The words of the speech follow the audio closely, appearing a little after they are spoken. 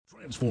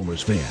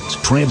Transformers fans,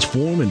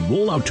 transform and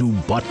roll out to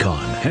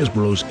BotCon,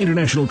 Hasbro's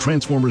International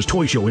Transformers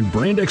Toy Show and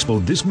Brand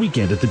Expo this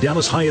weekend at the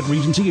Dallas Hyatt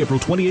Regency, April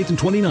 28th and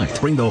 29th.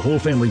 Bring the whole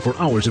family for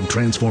hours of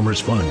Transformers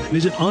fun.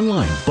 Visit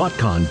online,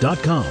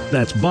 botcon.com.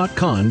 That's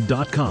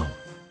botcon.com.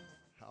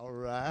 All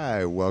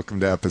right, welcome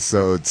to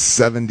episode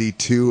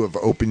 72 of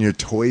Open Your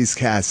Toys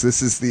Cast.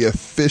 This is the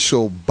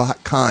official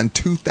BotCon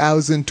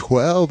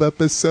 2012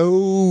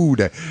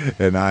 episode,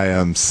 and I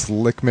am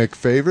Slick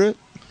McFavorite.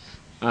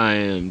 I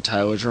am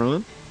Tyler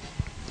Tron.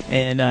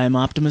 And I'm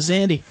Optimus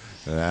Andy.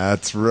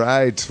 That's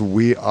right.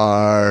 We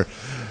are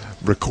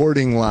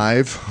recording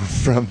live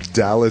from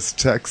Dallas,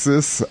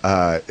 Texas.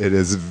 It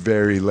is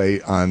very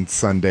late on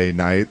Sunday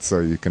night, so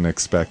you can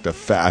expect a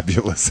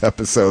fabulous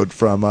episode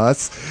from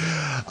us.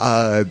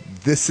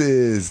 This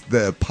is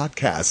the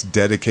podcast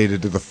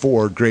dedicated to the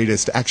four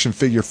greatest action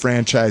figure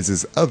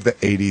franchises of the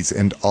 80s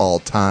and all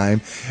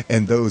time.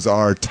 And those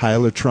are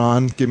Tyler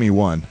Tron. Give me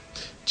one.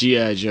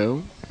 G.I.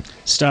 Joe.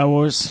 Star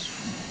Wars.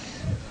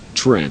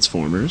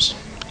 Transformers.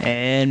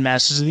 And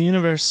Masters of the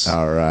Universe.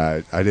 All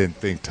right. I didn't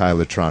think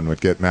Tyler Tron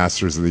would get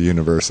Masters of the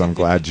Universe. I'm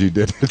glad you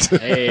did it.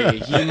 Hey,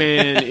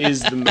 He-Man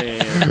is the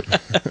man.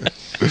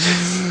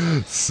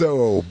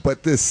 So,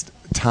 but this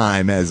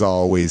time, as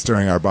always,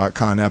 during our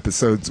BotCon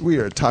episodes, we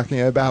are talking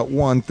about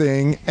one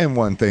thing and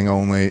one thing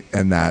only,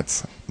 and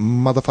that's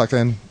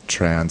motherfucking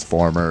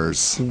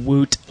Transformers.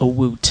 Woot a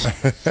woot.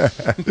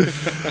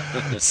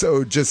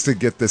 So just to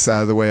get this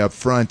out of the way up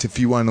front, if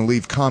you want to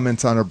leave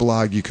comments on our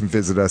blog, you can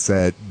visit us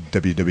at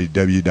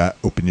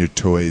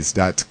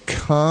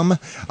www.openyourtoys.com.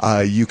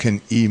 You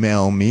can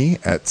email me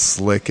at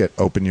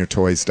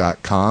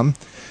slick@openyourtoys.com.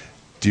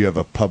 Do you have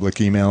a public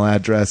email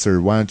address,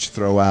 or why don't you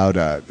throw out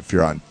if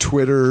you're on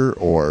Twitter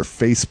or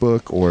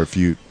Facebook, or if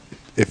you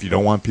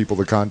don't want people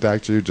to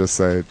contact you, just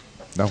say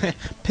no.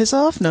 Piss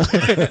off? No.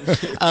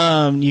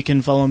 You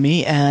can follow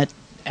me at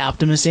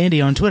Optimus Andy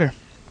on Twitter.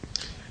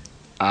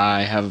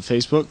 I have a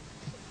Facebook,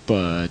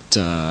 but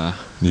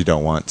You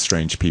don't want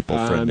strange people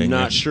friending you. I'm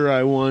not sure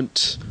I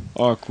want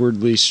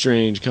awkwardly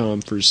strange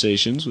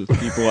conversations with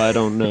people I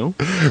don't know.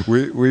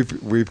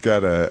 We've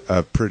got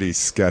a pretty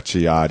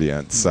sketchy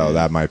audience, so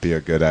that might be a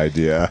good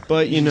idea.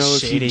 But, you know,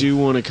 Shady. if you do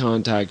want to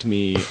contact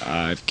me,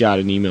 I've got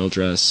an email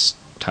address,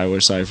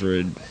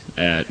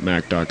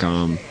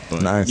 tylerseifert@mac.com.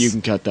 But Nice. You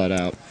can cut that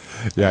out.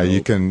 Yeah,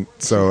 you can.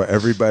 So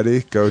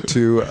everybody, go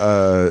to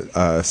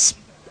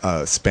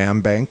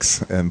spam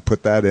banks and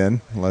put that in.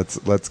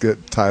 Let's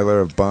get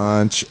Tyler a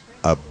bunch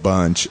of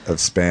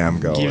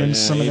spam Give going. him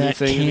some of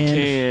that anything in a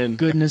canned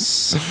can.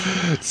 goodness.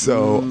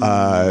 So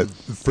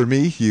for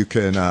me, you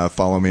can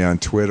follow me on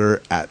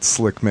Twitter at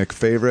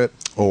SlickMcFavorite,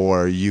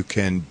 or you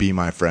can be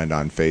my friend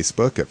on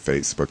Facebook at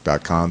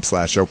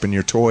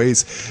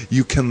facebook.com/openyourtoys.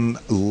 You can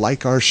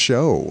like our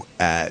show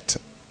at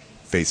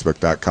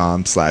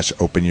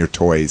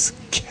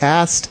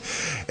facebook.com/openyourtoyscast.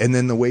 And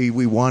then the way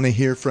we want to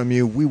hear from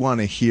you, we want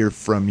to hear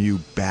from you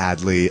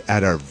badly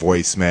at our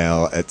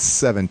voicemail at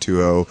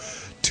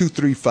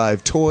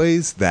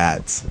 720-235-TOYS.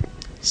 That's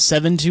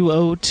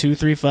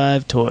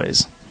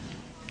 720-235-TOYS.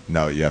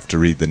 no, you have to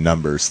read the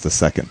numbers the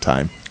second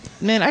time.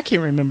 Man, I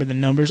can't remember the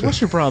numbers.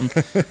 What's your problem?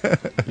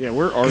 Yeah,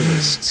 we're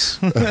artists.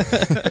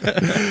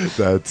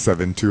 That's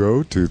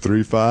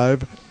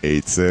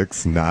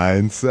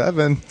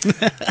 720-235-8697.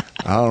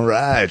 All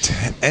right.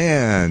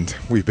 And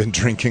we've been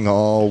drinking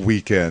all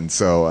weekend,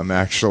 so I'm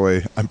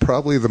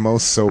probably the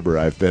most sober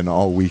I've been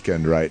all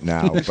weekend right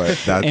now.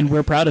 But And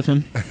we're proud of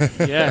him.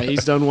 Yeah,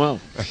 he's done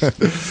well.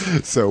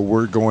 so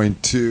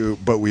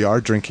but we are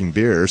drinking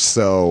beer.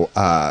 So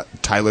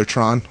Tyler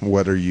Tron,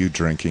 what are you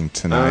drinking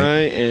tonight?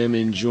 I am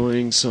enjoying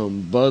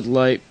some Bud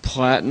Light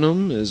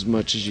Platinum, as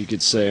much as you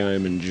could say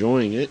I'm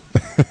enjoying it.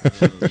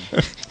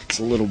 It's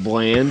a little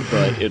bland,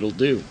 but it'll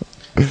do.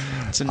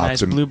 It's a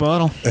nice blue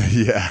bottle.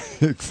 Yeah,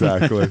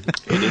 exactly.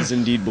 It is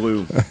indeed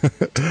blue.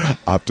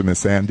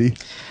 Optimus Andy.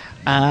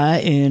 I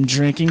am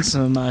drinking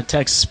some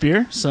Texas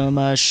beer,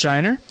 some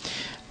Shiner,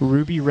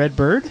 Ruby Red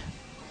Bird.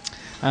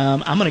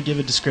 I'm going to give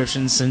a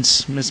description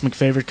since Miss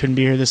McFavorite couldn't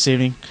be here this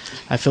evening.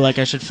 I feel like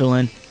I should fill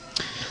in.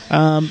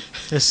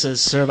 This says,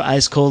 serve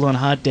ice cold on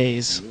hot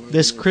days.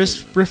 This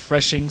crisp,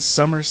 refreshing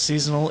summer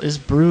seasonal is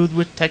brewed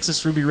with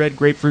Texas Ruby Red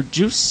grapefruit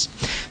juice,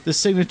 the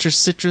signature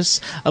citrus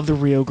of the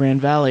Rio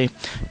Grande Valley.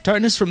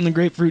 Tartness from the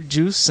grapefruit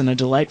juice and a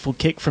delightful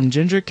kick from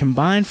ginger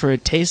combine for a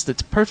taste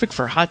that's perfect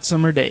for hot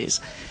summer days.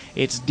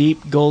 Its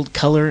deep gold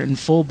color and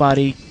full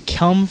body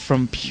come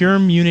from pure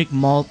Munich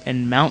malt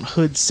and Mount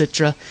Hood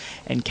Citra,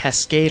 and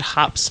Cascade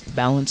hops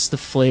balance the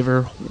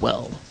flavor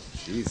well.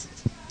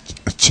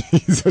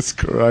 Jesus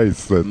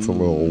Christ, that's a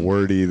little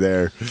wordy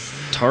there.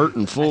 Tart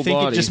and full I think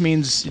body. it just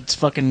means it's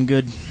fucking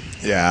good.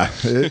 Yeah,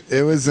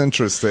 it was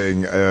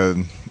interesting.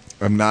 I'm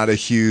not a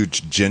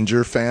huge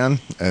ginger fan,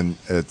 and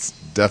it's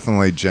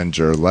definitely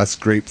ginger, less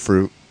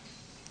grapefruit,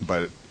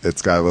 but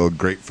it's got a little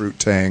grapefruit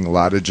tang, a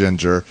lot of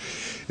ginger.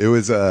 It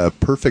was a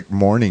perfect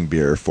morning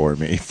beer for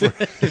me for,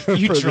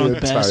 You for drunk the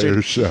entire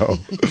bastard. show.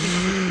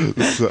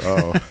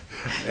 So,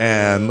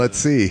 and let's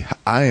see.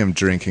 I am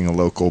drinking a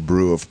local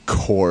brew, of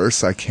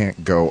course. I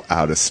can't go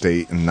out of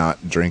state and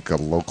not drink a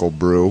local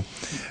brew.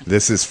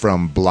 This is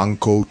from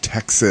Blanco,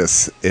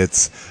 Texas.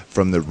 It's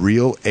from the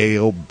Real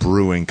Ale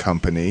Brewing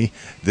Company.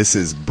 This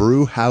is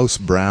Brew House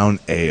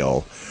Brown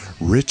Ale.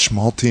 Rich,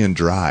 malty, and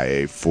dry.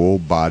 A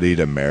full-bodied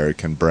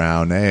American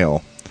brown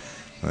ale.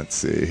 Let's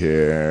see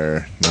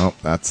here. Nope,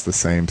 that's the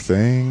same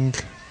thing.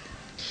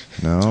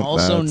 No, It's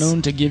also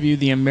known to give you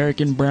the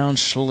American brown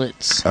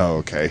Schlitz. Oh,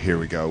 okay, here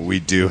we go. We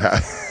do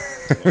have...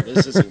 Well,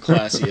 this isn't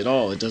classy at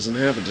all. It doesn't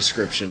have a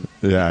description.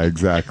 Yeah,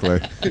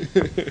 exactly.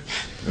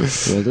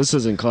 Well, this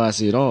isn't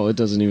classy at all. It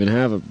doesn't even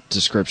have a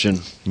description.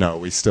 No,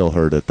 we still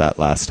heard it that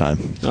last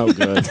time. Oh,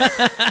 good.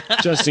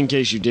 Just in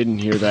case you didn't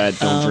hear that,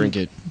 don't drink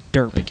it.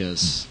 Derp. I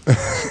guess.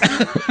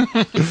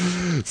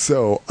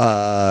 So,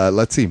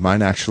 let's see.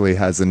 Mine actually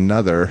has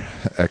another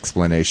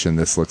explanation.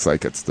 This looks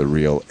like it's the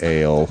Real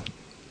Ale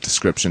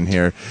description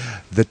here.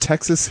 The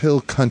Texas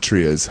Hill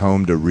Country is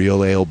home to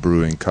Real Ale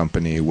Brewing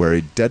Company, where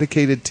a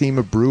dedicated team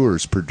of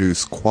brewers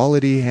produce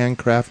quality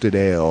handcrafted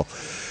ale.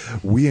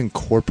 We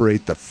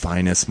incorporate the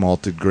finest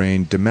malted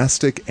grain,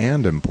 domestic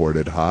and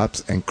imported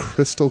hops, and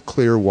crystal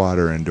clear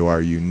water into our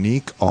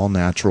unique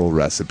all-natural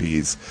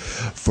recipes.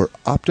 For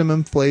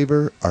optimum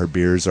flavor, our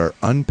beers are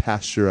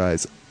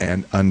unpasteurized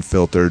and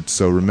unfiltered,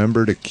 so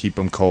remember to keep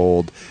them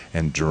cold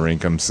and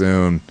drink them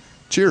soon.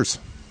 Cheers.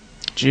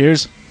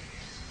 Cheers.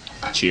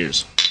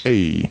 Cheers.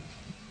 Hey.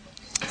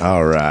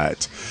 All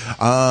right.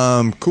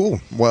 Cool.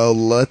 Well,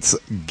 let's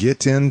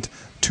get into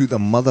the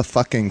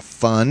motherfucking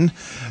fun.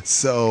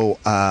 So,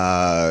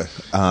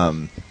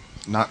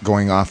 not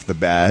going off the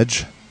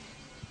badge.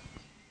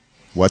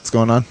 What's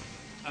going on?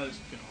 I was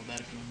going to hold that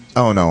if you want me to.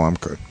 Oh, no, I'm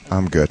good.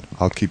 I'm good.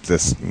 I'll keep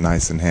this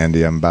nice and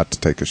handy. I'm about to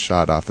take a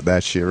shot off of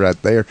that shit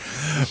right there.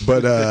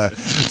 But,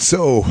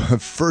 so,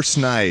 first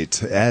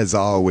night, as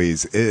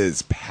always,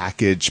 is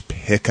package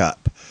pickup.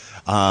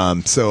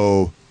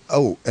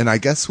 And I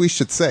guess we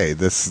should say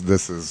this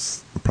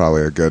is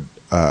probably a good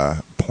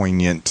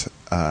poignant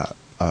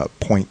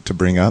point to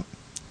bring up.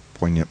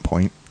 Poignant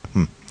point.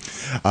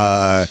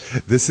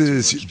 This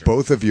is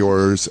both of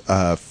yours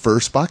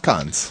first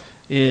BotCons.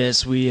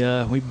 Yes, we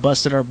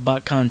busted our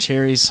BotCon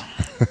cherries.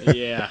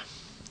 Yeah.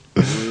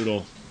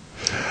 Brutal.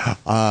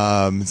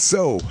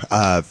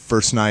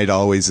 First night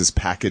always is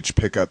package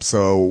pickup.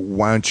 So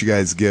why don't you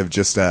guys give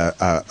just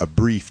a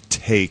brief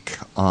take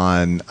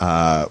on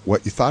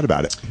what you thought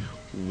about it?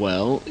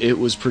 Well, it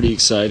was pretty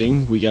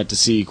exciting. We got to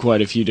see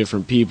quite a few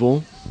different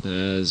people,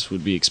 as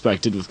would be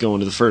expected with going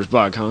to the first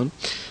BotCon.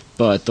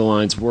 But the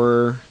lines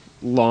were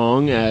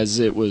long, as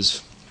it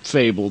was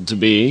fabled to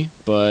be,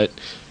 but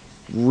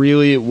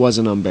really it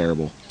wasn't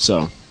unbearable.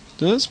 So,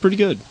 that's pretty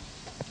good.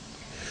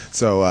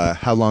 So,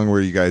 how long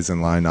were you guys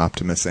in line,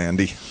 Optimus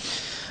Andy?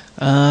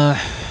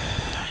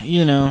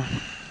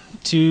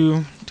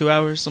 2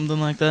 hours, something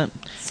like that.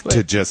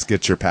 To just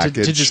get your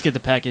package? To just get the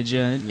package,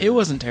 yeah. It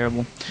wasn't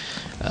terrible.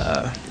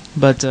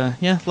 But a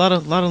lot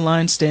of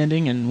line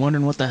standing and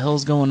wondering what the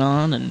hell's going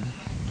on. And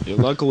Yeah,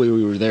 luckily,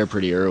 we were there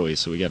pretty early,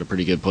 so we got a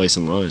pretty good place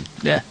in line.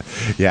 yeah.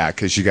 Yeah,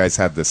 because you guys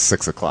had the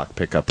 6 o'clock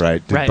pickup,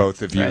 right? Did Right.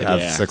 both of you Right. have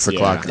Yeah. 6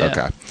 o'clock? Yeah.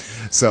 Okay.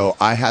 So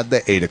I had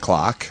the 8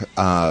 o'clock.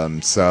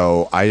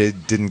 So I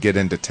didn't get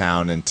into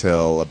town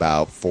until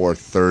about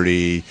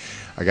 4:30.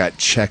 I got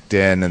checked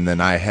in, and then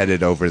I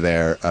headed over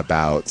there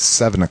about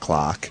 7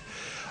 o'clock.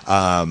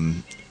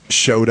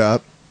 Showed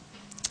up.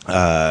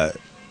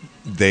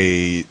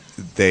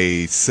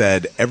 They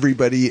said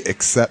everybody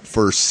except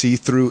for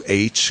See-Through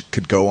H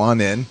could go on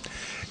in.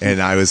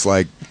 And I was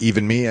like,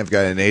 even me, I've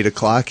got an 8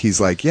 o'clock. He's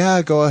like,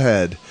 yeah, go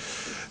ahead.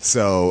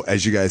 So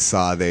as you guys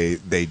saw, they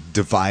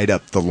divide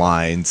up the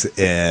lines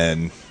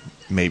in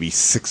maybe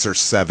 6 or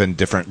 7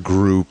 different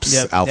groups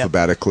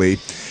alphabetically.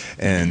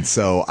 And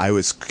so I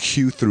was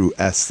Q through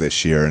S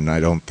this year, and I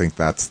don't think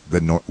that's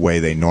the way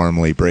they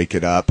normally break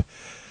it up.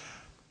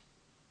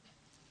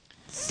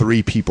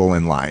 3 people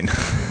in line.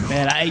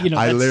 Man, I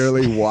that's-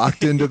 literally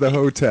walked into the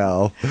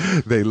hotel.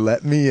 They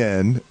let me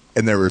in,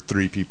 and there were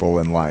 3 people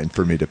in line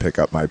for me to pick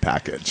up my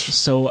package.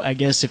 So I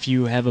guess if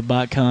you have a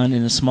BotCon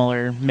in a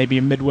smaller, maybe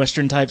a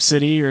Midwestern type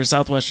city or a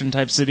Southwestern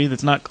type city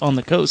that's not on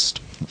the coast,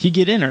 you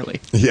get in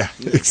early. Yeah,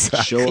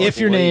 exactly. Show up If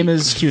your late. name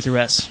is Q through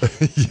S.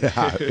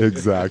 Yeah,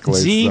 exactly.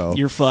 Z, So.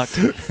 you're fucked.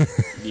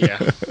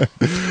 Yeah.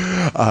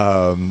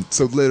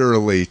 So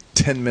literally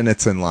 10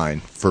 minutes in line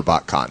for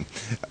BotCon.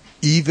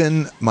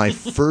 Even my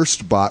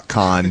first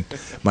BotCon,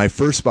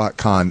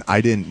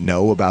 I didn't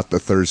know about the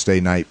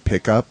Thursday night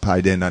pickup. I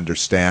didn't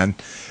understand.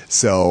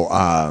 So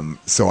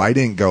I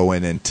didn't go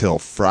in until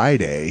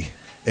Friday,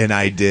 and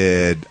I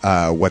did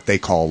what they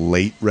call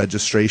late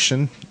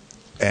registration.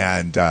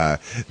 And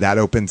that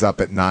opens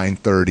up at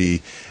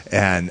 9:30,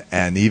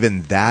 and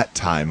even that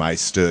time I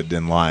stood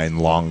in line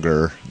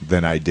longer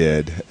than I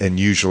did. And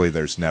usually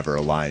there's never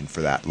a line for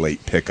that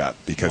late pickup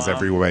because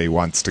everybody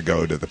wants to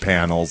go to the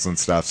panels and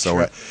stuff.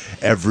 So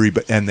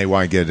and they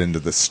want to get into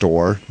the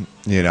store,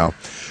 you know.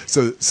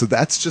 So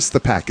that's just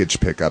the package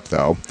pickup,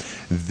 though.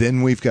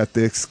 Then we've got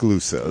the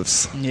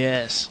exclusives.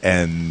 Yes.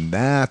 And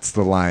that's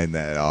the line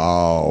that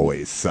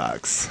always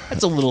sucks.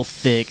 That's a little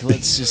thick,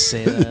 let's just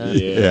say that.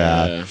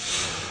 Yeah.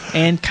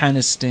 And kind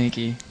of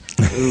stinky.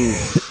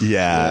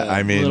 Yeah,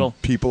 I mean,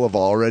 people have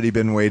already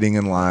been waiting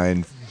in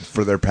line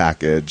for their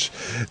package.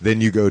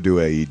 Then you go to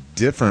a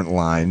different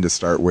line to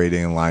start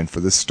waiting in line for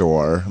the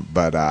store.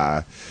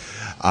 But,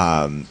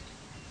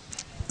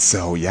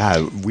 so,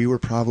 yeah, we were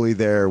probably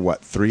there,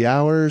 3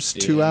 hours?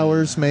 2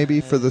 hours, maybe,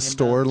 for the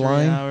store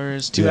line? 3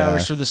 hours. 2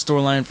 hours for the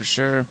store line, for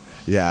sure.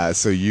 Yeah,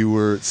 so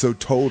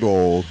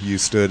total, you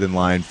stood in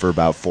line for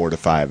about 4 to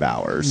 5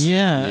 hours.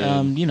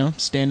 Yeah.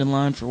 Stand in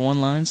line for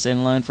one line, stand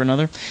in line for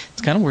another.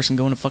 It's kind of worse than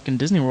going to fucking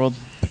Disney World.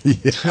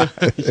 Yeah,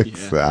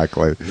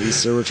 exactly. At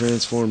least there were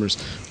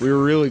Transformers. We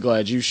were really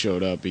glad you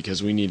showed up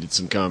because we needed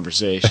some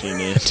conversation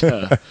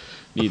and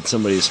need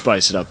somebody to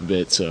spice it up a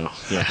bit. So,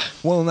 yeah.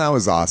 Well, and that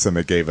was awesome.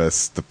 It gave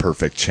us the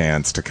perfect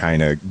chance to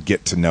kind of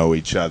get to know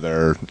each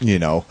other,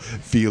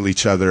 feel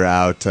each other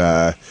out.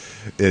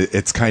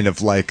 It's kind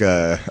of like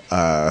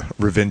a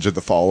Revenge of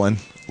the Fallen.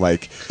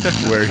 Like,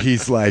 where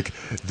he's like,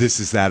 this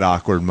is that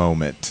awkward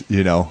moment,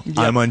 Yep.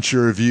 I'm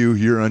unsure of you,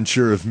 you're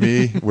unsure of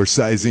me, we're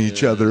sizing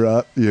each other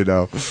up, It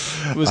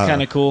was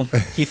kind of cool.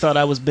 He thought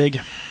I was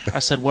big. I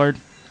said, word.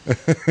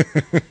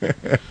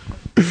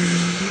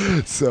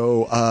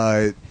 So,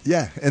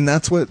 and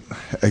that's what,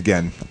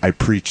 again, I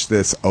preach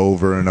this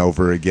over and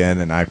over again,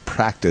 and I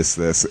practice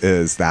this,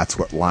 is that's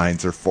what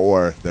lines are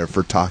for. They're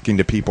for talking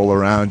to people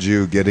around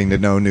you, getting to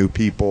know new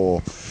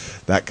people,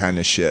 that kind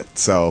of shit.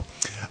 So,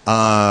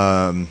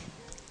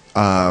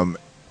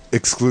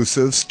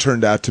 exclusives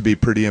turned out to be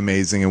pretty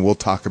amazing, and we'll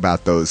talk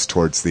about those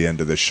towards the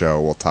end of the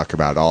show. We'll talk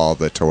about all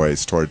the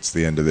toys towards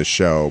the end of the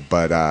show,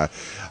 but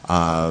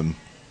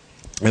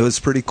it was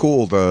pretty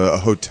cool. The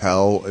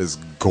hotel is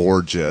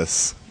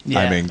gorgeous.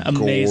 Yeah, I mean,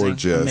 amazing,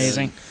 gorgeous.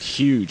 Amazing.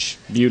 Huge.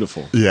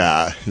 Beautiful.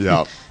 Yeah.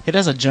 It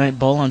has a giant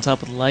bowl on top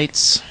with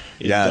lights.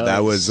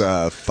 That was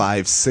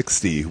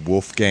 560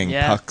 Wolfgang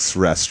Puck's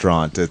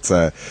restaurant. It's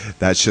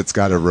that shit's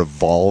got a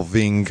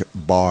revolving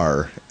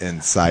bar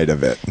inside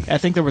of it. I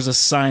think there was a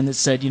sign that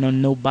said,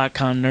 no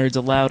BotCon nerds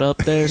allowed up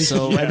there,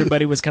 so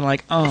everybody was kind of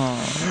like,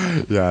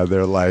 oh. Yeah,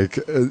 they're like,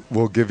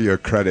 we'll give you a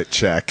credit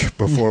check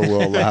before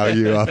we'll allow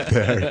you up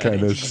there,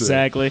 kind of shit.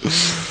 Exactly.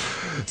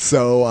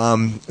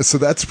 So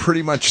that's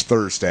pretty much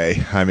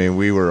Thursday. I mean,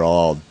 we were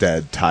all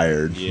dead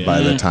tired by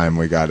the time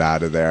we got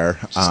out of there.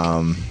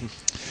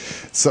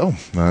 So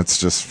let's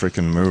just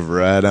freaking move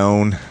right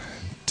on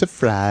to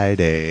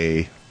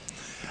Friday.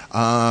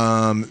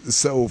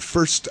 So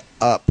first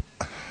up,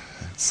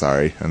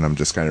 sorry, and I'm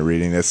just kind of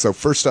reading this. So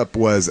first up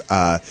was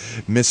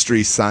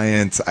Mystery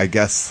Science. I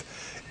guess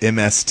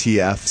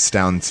MSTF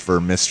stands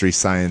for Mystery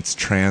Science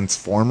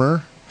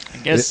Transformer. I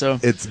guess so.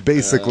 It's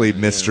basically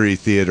Mystery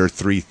Theater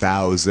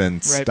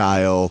 3000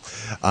 style,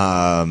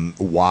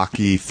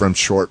 walkie from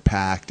Short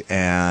Packed,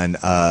 and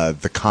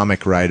the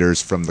comic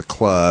writers from the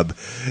club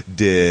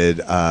did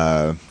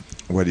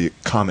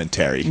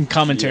commentary.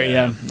 Commentary,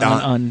 on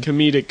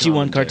comedic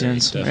G1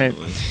 cartoons,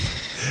 definitely.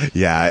 Right?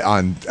 Yeah,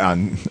 on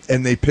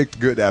and they picked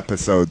good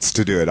episodes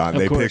to do it on.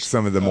 They picked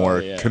some of the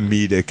more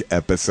comedic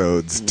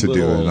episodes to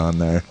do it on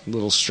there.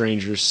 Little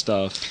Stranger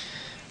stuff.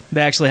 They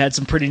actually had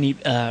some pretty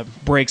neat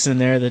breaks in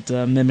there that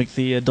mimicked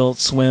the Adult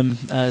Swim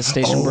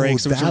station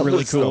breaks, which was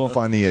really cool. The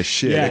funniest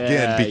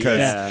shit.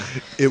 Because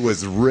it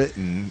was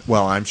written.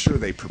 Well, I'm sure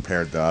they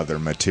prepared the other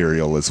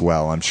material as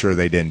well. I'm sure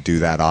they didn't do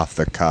that off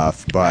the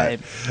cuff, but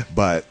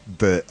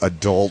the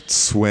Adult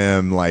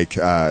Swim,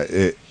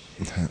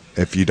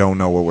 if you don't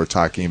know what we're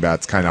talking about,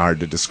 it's kind of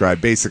hard to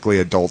describe. Basically,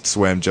 Adult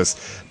Swim just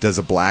does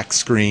a black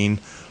screen,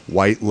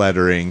 white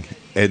lettering,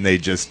 and they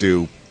just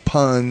do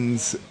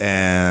puns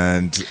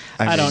and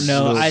I don't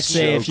know. I'd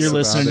say if you're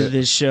listening to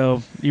this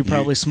show, you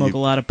probably smoke a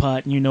lot of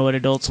pot and you know what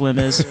Adult Swim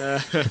is.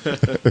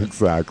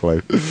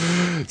 Exactly.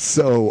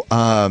 So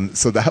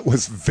that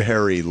was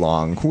very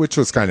long, which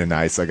was kind of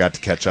nice. I got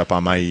to catch up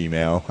on my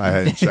email. I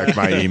hadn't checked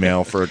my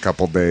email for a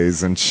couple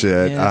days and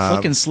shit. Yeah,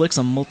 fucking Slick's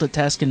a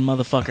multitasking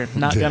motherfucker.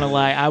 Not gonna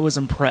lie, I was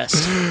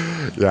impressed.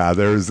 Yeah,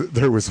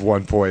 there was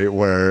one point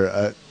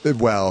where,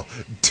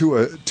 to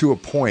a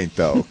point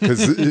though,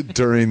 because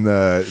during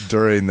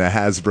the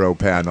Hasbro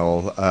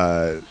panel,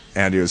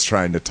 Andy was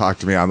trying to talk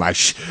to me. I'm like,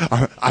 shh,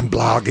 I'm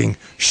blogging.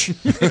 Shh.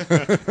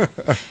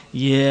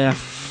 Yeah.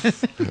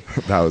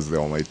 That was the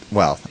only.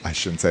 Well, I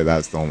shouldn't say that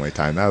was the only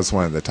time. That was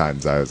one of the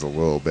times I was a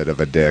little bit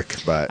of a dick.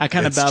 But I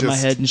kind of bowed my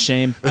head in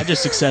shame. I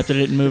just accepted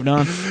it and moved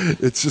on.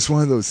 It's just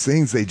one of those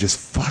things. They just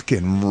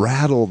fucking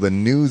rattle the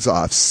news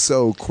off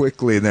so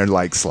quickly, and they're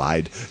like,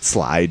 slide.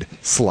 I'm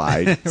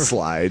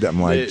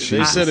like,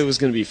 they said it was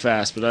going to be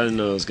fast, but I didn't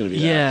know it was going to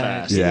be that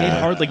fast. Yeah,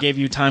 it hardly gave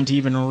you time to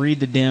even read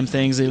the damn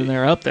things even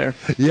they're up there.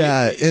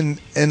 Yeah,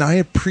 and I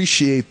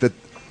appreciate that.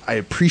 I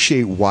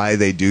appreciate why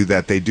they do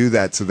that. They do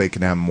that so they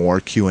can have more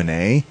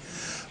Q&A.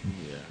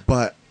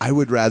 But I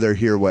would rather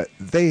hear what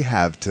they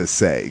have to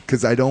say,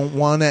 because I don't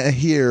want to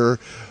hear,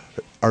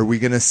 are we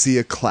going to see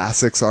a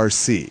Classics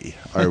RC?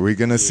 Are we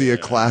going to see a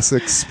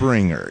Classic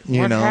Springer?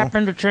 You know? What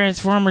happened to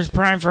Transformers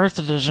Prime First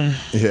Edition?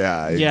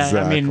 Yeah, exactly.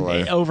 Yeah, I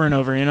mean, over and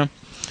over, you know?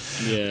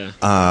 Yeah.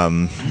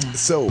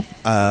 So,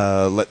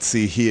 let's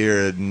see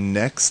here.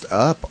 Next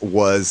up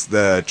was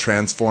the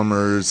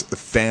Transformers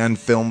Fan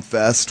Film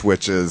Fest,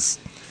 which is,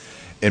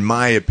 in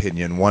my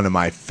opinion, one of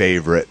my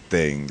favorite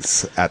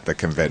things at the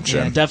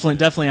convention. Yeah,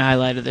 definitely a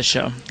highlight of the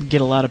show.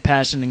 Get a lot of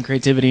passion and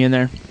creativity in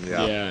there.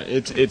 Yeah,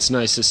 it's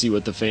nice to see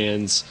what the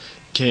fans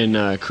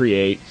can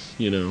create,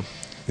 you know.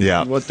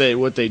 Yeah. What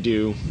they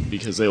do,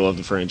 because they love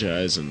the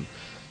franchise and,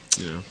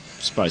 you know,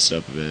 spice it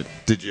up a bit.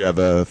 Did you have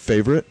a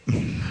favorite?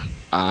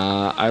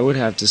 I would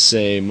have to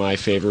say my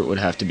favorite would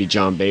have to be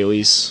John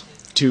Bailey's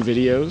 2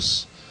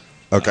 videos.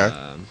 Okay.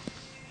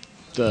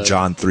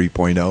 John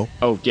 3.0.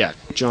 Oh, yeah,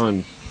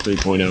 John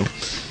 3.0.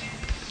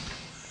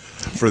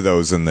 For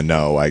those in the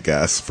know, I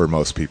guess. For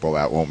most people,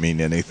 that won't mean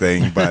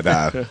anything. But,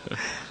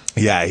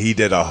 yeah, he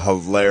did a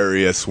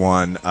hilarious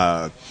one,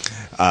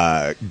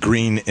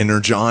 Green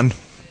Energon,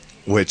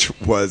 which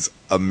was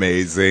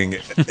amazing.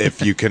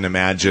 If you can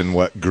imagine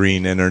what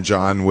Green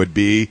Energon would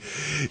be.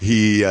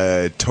 He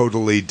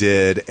totally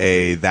did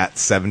a That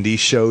 70s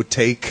Show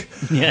take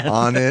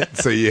on it.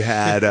 So you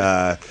had,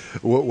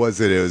 what was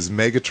it? It was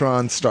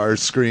Megatron,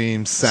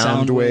 Starscream,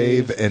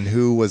 Soundwave, and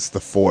who was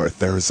the fourth?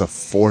 There was a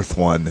fourth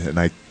one, and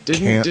I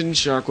can't... Didn't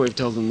Shockwave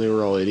tell them they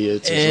were all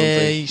idiots or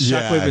something?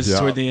 Shockwave was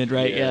toward the end,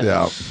 right?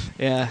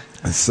 Yeah.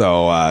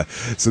 So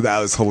that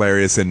was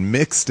hilarious, and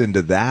mixed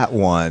into that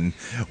one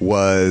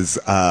was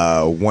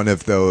one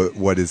of the,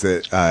 what is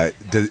it?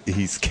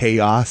 He's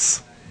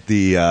Chaos,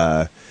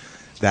 that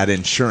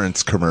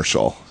insurance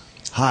commercial.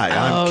 Hi,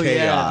 I'm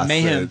Chaos. Yeah,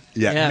 Mayhem.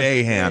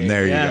 Mayhem.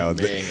 There you go.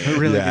 Mayhem.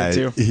 Really good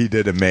too. He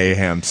did a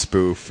Mayhem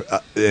spoof,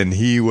 and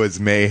he was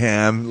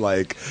Mayhem.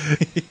 Like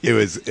it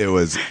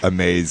was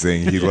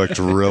amazing. He looked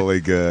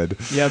really good.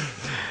 Yep.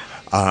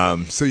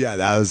 So yeah,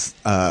 that was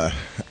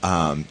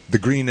the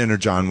Green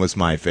Energon was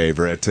my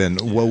favorite.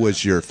 And what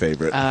was your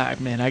favorite?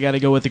 Man, I got to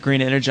go with the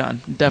Green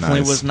Energon.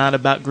 Definitely was not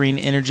about green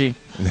energy.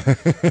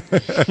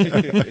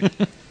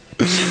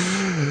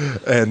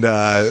 And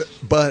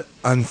but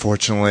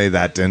unfortunately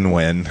that didn't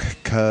win,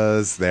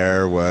 because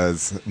there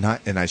was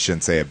not, and I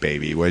shouldn't say a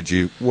baby. What would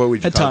you call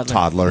it?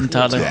 Toddler?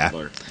 Toddler.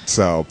 Yeah.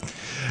 So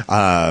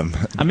I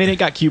mean, it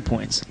got Q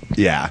points.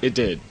 Yeah, It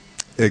did.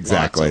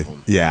 exactly. Lots of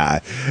them. Yeah,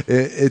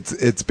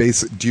 it's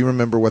basic. Do you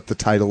remember what the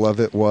title of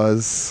it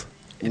was?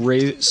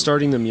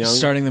 Starting them young.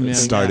 Starting them young.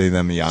 Starting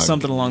them young.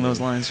 Something along those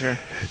lines, sure.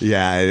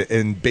 Yeah,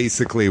 and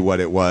basically what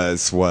it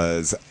was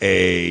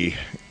a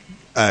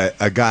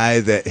guy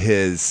that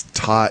has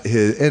taught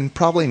his, and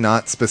probably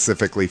not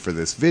specifically for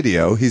this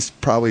video, he's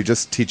probably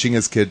just teaching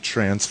his kid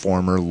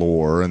Transformer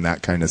lore and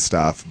that kind of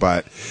stuff.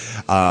 But,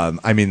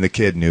 I mean, the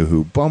kid knew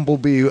who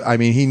Bumblebee, I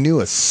mean, he knew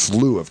a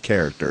slew of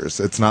characters.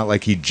 It's not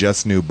like he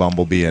just knew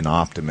Bumblebee and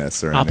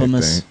Optimus or anything.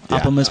 Yeah.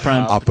 Optimus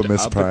Prime.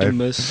 Optimus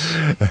Prime.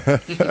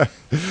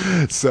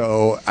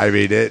 So, I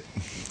mean,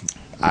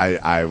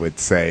 I would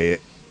say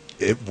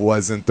it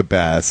wasn't the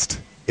best.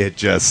 It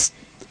just...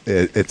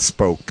 It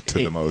spoke to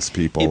the most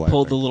people. It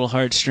pulled the little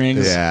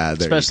heartstrings. Yeah,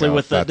 there especially you go.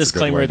 with the That's a good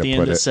disclaimer way at to the put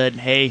end that it. said,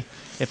 "Hey,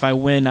 if I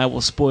win, I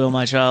will spoil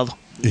my child."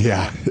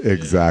 Yeah,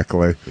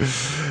 exactly.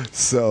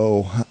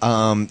 So,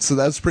 so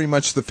that's pretty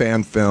much the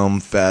Fan Film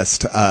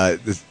Fest.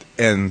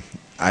 And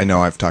I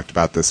know I've talked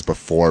about this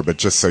before, but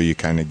just so you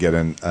kind of get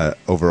an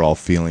overall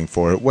feeling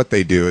for it, what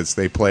they do is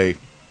they play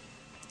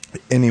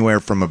anywhere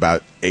from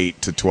about 8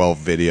 to 12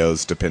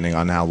 videos, depending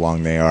on how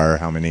long they are,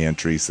 how many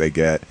entries they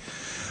get.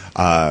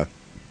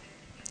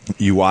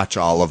 You watch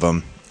all of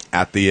them.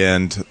 At the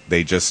end,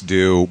 they just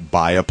do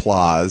by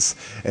applause.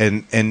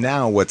 And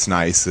now what's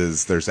nice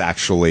is there's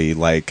actually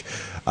like,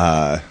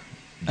 do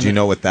you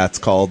know what that's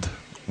called?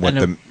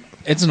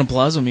 It's an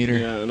applausometer.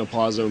 Yeah, an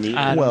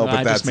applausometer. Well, but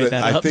I that's just made it.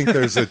 that I up. think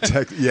there's a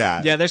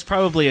yeah. Yeah, there's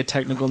probably a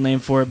technical name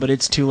for it, but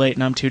it's too late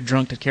and I'm too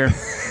drunk to care.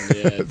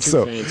 Yeah, too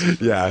So, fancy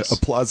for yeah, this.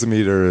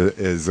 applausometer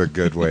is a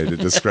good way to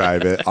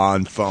describe it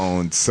on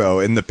phones. So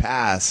in the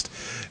past,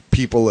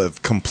 people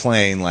have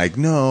complained like,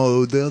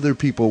 no, the other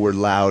people were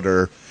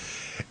louder.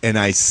 And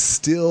I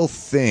still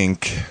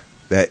think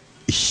that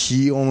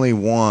he only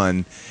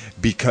won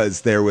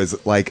because there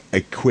was like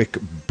a quick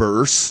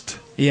burst.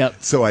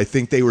 Yep. So I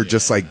think they were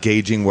just like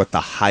gauging what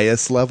the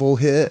highest level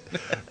hit,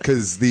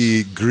 because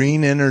the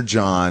Green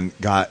Energon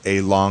got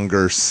a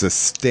longer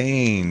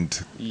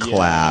sustained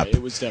clap. Yeah,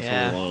 it was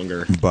definitely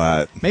longer.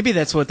 But Maybe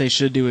that's what they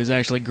should do, is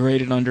actually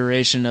grade it on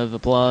duration of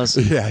applause.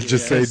 yeah,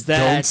 just say Because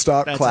don't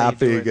stop that's how you do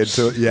clapping it.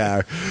 until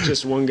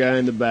Just one guy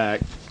in the back.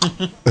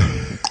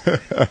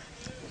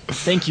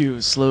 Thank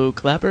you, slow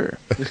clapper.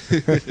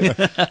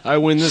 I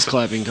win this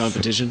clapping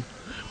competition.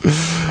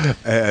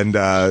 And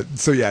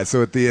so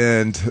at the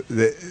end,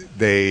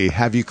 they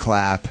have you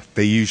clap.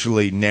 They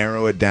usually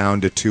narrow it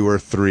down to 2 or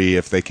 3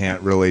 if they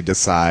can't really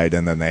decide,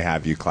 and then they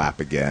have you clap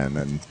again.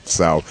 And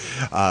so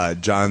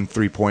John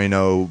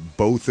 3.0,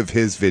 both of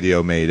his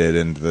video made it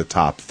into the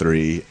top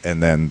 3,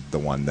 and then the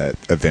one that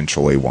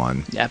eventually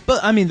won. Yeah,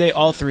 but I mean, they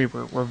all 3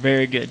 were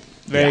very good.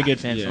 Very good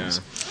fan films.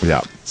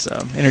 Yeah. So,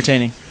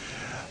 entertaining.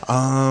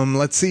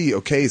 Let's see.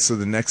 Okay, so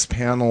the next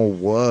panel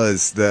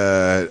was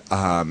the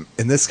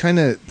and this kind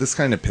of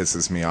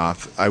pisses me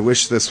off. I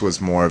wish this was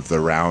more of the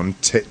round.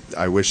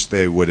 I wish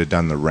they would have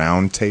done the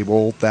round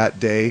table that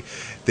day.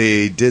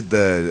 They did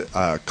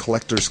the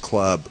Collectors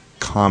Club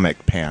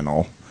comic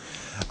panel,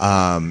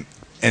 and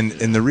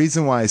the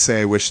reason why I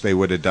say I wish they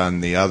would have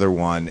done the other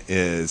one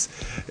is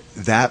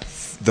that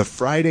the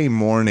Friday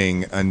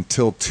morning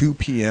until 2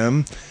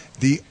 p.m.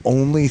 the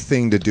only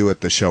thing to do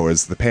at the show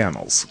is the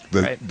panels.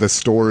 The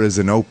store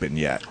isn't open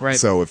yet. Right.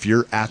 So if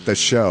you're at the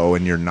show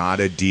and you're not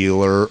a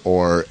dealer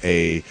or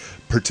a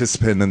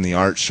participant in the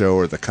art show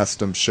or the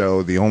custom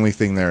show, the only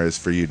thing there is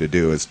for you to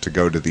do is to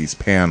go to these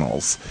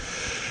panels.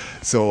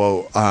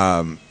 So,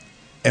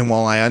 and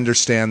while I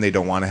understand they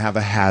don't want to have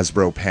a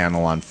Hasbro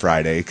panel on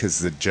Friday because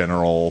the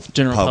general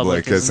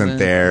public isn't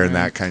there and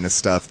that kind of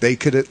stuff, they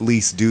could at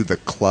least do the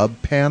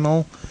club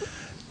panel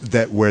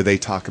where they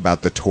talk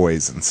about the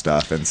toys and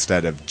stuff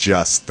instead of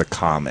just the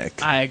comic.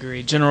 I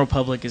agree. General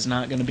public is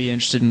not going to be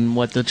interested in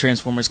what the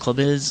Transformers Club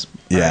is,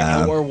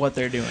 or what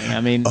they're doing. I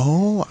mean,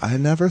 I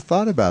never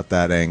thought about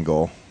that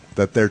angle.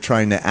 That they're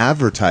trying to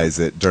advertise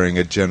it during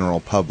a general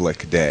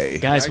public day.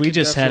 Guys, we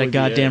just had a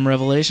goddamn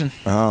revelation.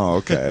 Oh,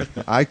 okay.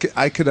 I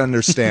could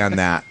understand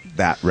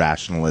that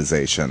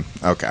rationalization.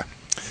 Okay.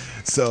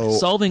 So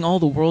solving all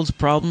the world's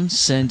problems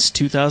since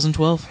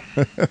 2012.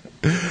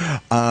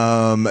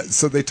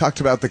 So they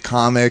talked about the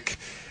comic.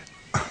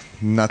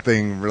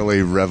 Nothing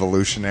really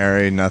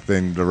revolutionary.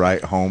 Nothing to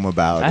write home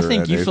about. I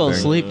think you fell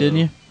asleep, didn't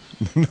you?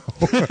 No,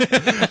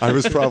 I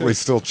was probably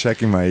still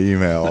checking my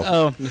email.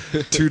 Oh.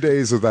 2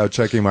 days without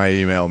checking my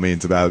email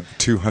means about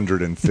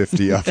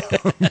 250 of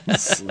them.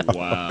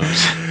 Wow.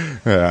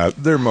 Yeah,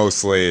 they're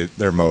mostly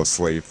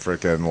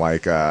freaking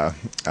like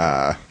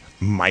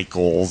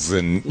Michaels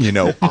and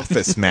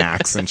Office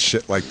Max and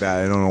shit like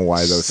that. I don't know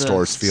why those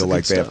stores feel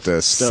like they have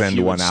to send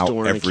one out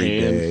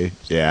every day.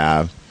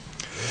 Yeah.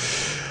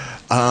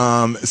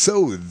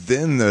 So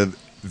then the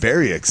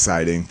very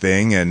exciting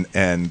thing and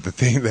the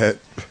thing that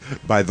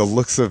by the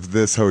looks of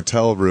this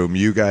hotel room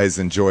you guys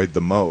enjoyed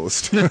the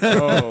most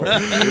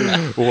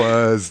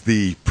was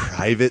the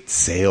private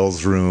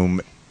sales room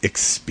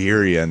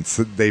experience.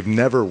 They've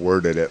never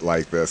worded it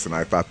like this, and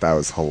I thought that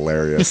was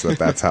hilarious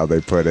that's how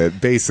they put it.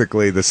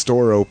 Basically, the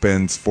store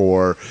opens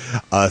for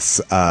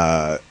us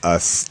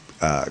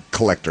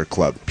collector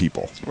club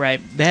people. Right.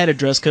 They had a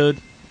dress code.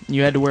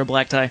 You had to wear a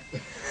black tie.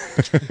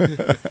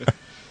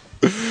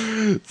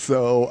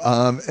 So,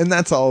 and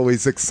that's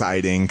always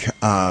exciting,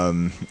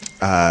 because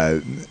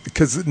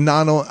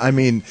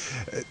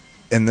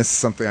and this is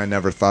something I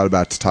never thought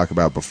about to talk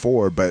about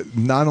before, but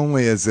not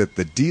only is it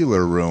the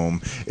dealer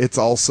room, it's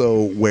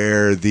also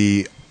where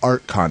the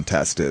art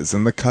contest is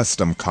and the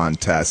custom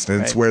contest,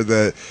 and it's where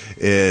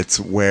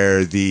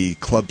the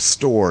club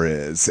store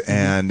is,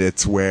 and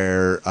it's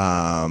where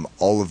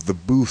all of the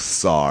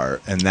booths are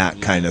and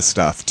that kind of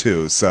stuff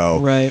too.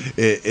 So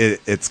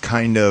it's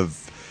kind of,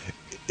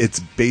 it's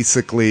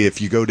basically, if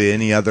you go to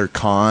any other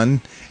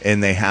con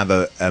and they have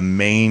a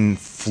main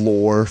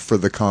floor for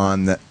the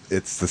con, that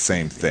it's the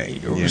same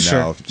thing.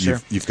 Sure.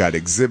 You've got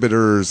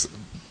exhibitors,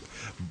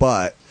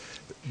 but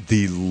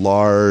the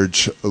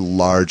large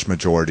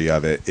majority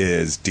of it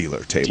is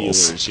dealer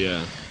tables. Dealers,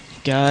 yeah.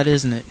 God,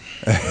 isn't it?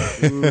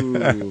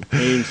 Ooh,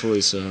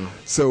 painfully so.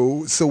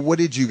 So what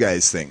did you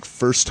guys think?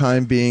 First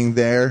time being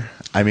there?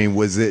 I mean,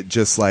 was it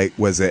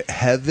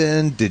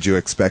heaven? Did you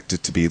expect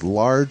it to be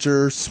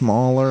larger,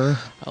 smaller?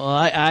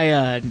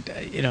 Well,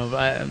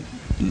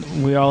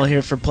 we're all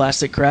here for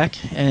Plastic Crack,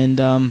 and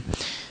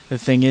the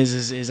thing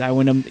is I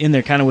went in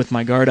there kind of with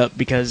my guard up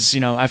because,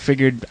 I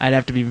figured I'd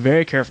have to be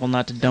very careful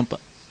not to dump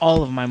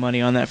all of my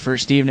money on that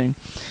first evening.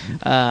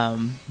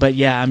 But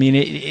yeah, I mean,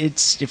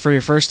 it's for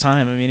your first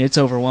time. I mean, it's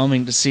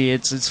overwhelming to see.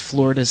 It's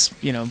Florida's,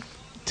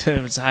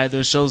 as high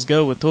those shows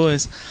go with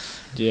toys.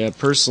 Yeah,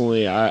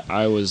 personally,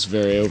 I was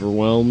very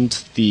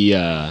overwhelmed.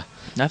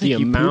 I think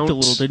you pooped a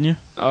little, didn't you?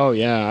 Oh,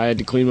 yeah, I had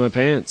to clean my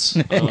pants.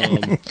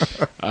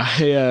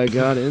 I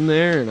got in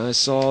there and I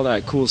saw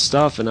that cool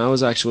stuff, and I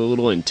was actually a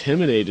little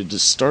intimidated to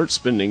start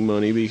spending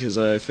money because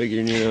I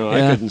figured,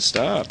 I couldn't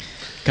stop.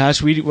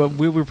 Gosh, we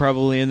were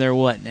probably in there,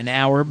 an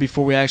hour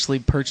before we actually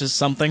purchased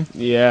something?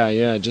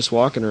 Yeah, just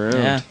walking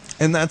around. Yeah.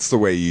 And that's the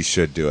way you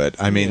should do it.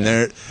 I mean,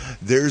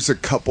 there's a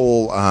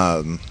couple...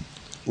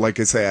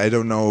 like I say, I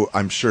don't know.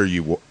 I'm sure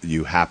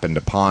you happened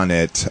upon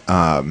it.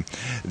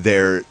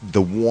 The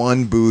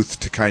one booth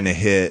to kind of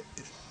hit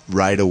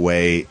right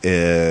away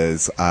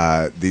is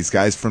these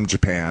guys from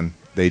Japan.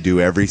 They do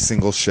every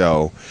single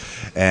show,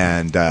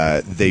 and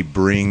they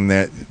bring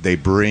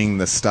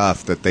the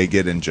stuff that they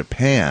get in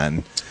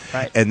Japan,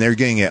 Right. And they're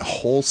getting it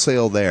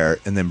wholesale there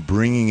and then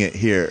bringing it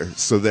here.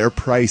 So their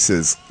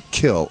prices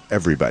kill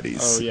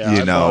everybody's, Oh, yeah,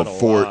 I bought a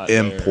for lot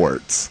there.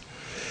 imports.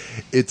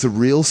 It's a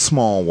real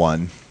small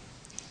one.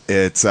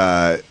 It's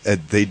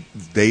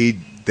they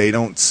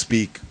don't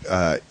speak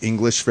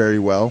English very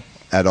well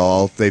at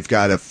all. They've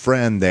got a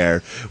friend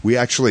there. We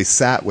actually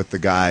sat with the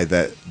guy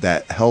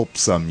that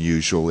helps them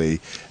usually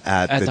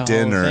at At the Hall of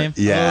dinner. Fame?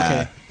 Yeah.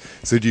 Oh, okay.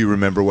 So do you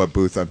remember what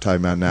booth I'm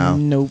talking about now?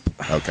 Nope.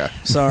 Okay.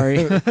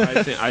 Sorry.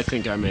 I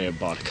think I may have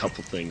bought a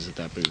couple things at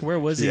that booth. Where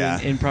was he Yeah.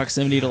 in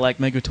proximity to like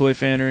Mega Toy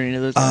Fan or any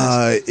of those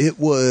guys? It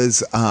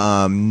was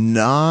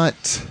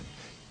not.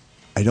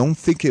 I don't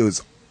think it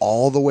was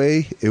all the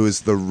way. It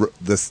was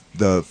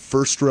the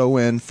first row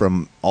in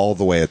from all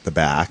the way at the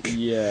back.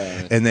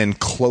 Yeah. And then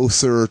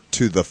closer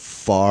to the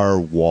far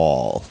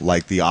wall,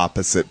 like the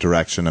opposite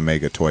direction of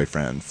Mega Toy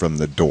Friend from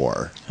the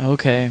door.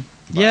 Okay.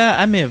 Yeah,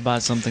 I may have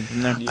bought something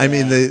from there. I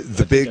mean, the I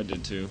think big I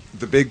did too.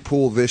 the big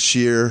pool this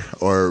year,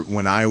 or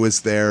when I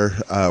was there,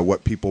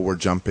 what people were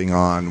jumping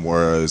on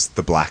was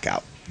the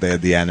Blackout. They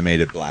had the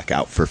animated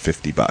Blackout for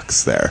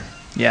 $50 there.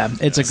 Yeah,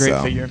 it's a great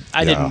So, figure.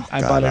 I yeah, didn't.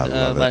 I God, bought I it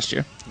love it. last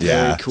year.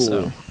 Yeah. Very cool.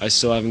 So- I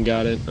still haven't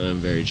got it. I'm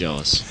very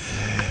jealous.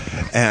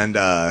 And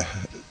and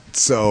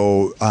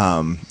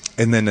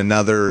then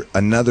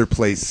another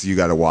place you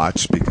got to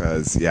watch,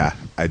 because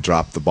I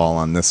dropped the ball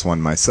on this one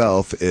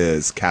myself,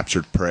 is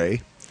Captured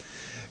Prey,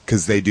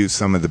 because they do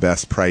some of the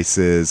best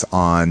prices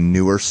on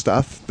newer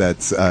stuff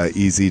that's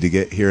easy to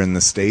get here in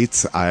the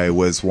States. I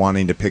was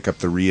wanting to pick up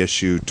the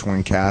reissue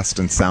Twincast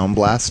and Sound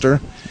Blaster.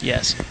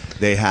 Yes.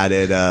 They had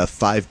it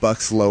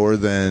 $5 lower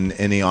than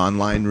any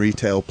online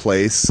retail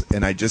place,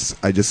 and I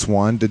just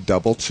wanted to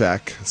double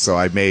check. So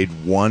I made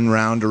one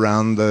round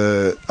around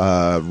the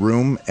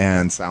room,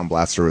 and Sound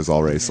Blaster was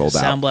already sold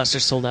out. Sound Blaster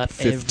sold out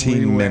 15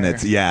 everywhere.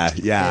 minutes. Yeah.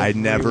 I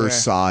never Everywhere.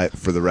 saw it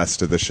for the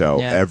rest of the show.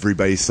 Yeah.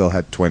 Everybody still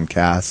had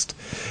Twincast,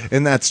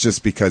 and that's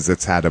just because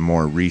it's had a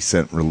more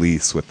recent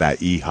release with that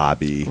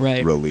eHobby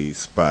Right.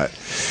 release, but.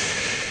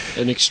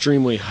 An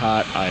extremely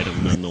hot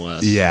item,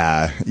 nonetheless.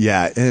 Yeah,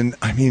 and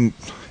I mean,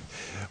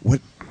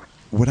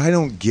 what I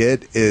don't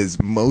get is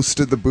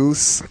most of the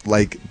booths,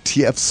 like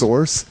TF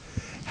Source,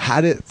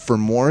 had it for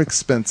more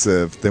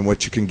expensive than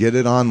what you can get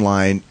it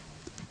online,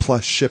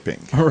 plus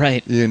shipping.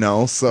 Right.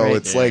 So Right.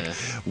 it's like,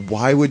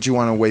 why would you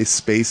want to waste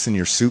space in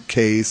your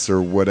suitcase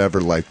or whatever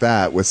like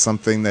that with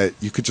something that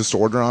you could just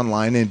order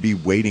online and be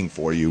waiting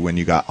for you when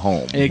you got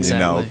home?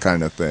 Exactly.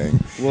 Kind of thing.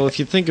 Well, if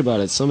you think about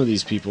it, some of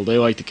these people, they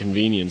like the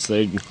convenience. Yeah,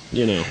 I if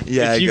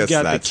you've guess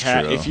got that's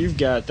true. if you've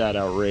got that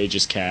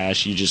outrageous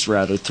cash, you just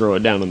rather throw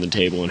it down on the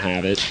table and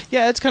have it.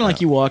 Yeah, it's kind of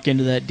like you walk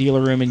into that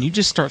dealer room and you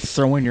just start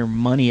throwing your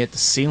money at the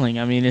ceiling.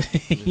 I mean,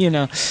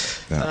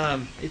 it's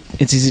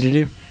easy to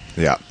do.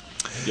 Yeah.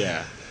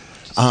 Yeah.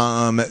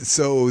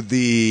 So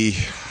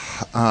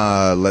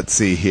let's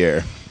see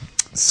here.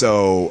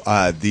 So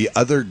the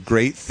other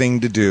great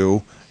thing to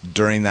do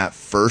during that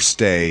first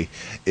day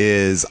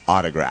is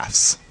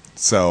autographs.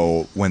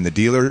 So when the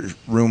dealer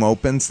room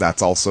opens,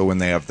 that's also when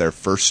they have their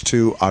first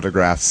 2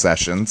 autograph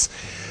sessions.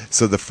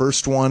 So the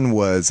first one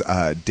was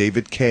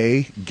David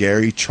Kay,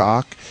 Gary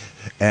Chalk,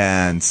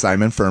 and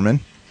Simon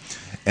Furman.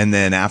 And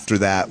then after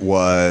that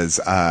was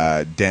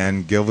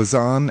Dan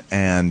Gilvizon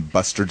and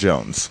Buster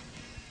Jones.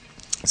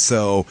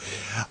 So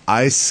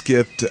I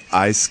skipped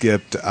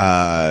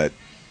the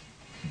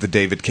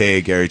David Kay,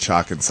 Gary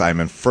Chalk, and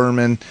Simon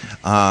Furman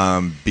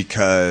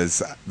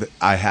because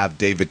I have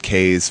David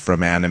Kay's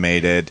from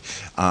Animated.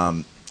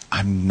 I'm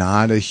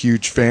not a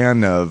huge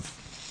fan of,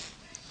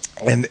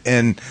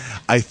 and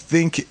I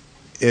think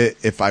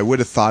if I would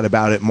have thought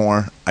about it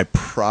more, I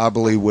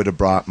probably would have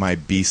brought my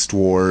Beast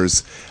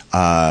Wars,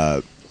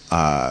 Megatron,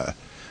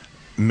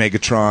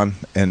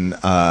 and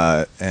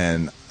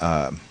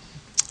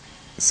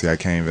see, I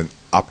can't even.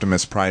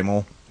 Optimus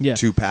Primal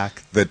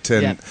 2-pack, the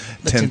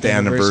 10th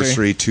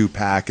anniversary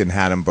 2-pack, and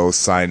had them both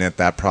sign it.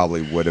 That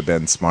probably would have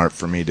been smart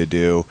for me to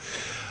do.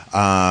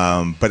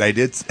 But I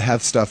did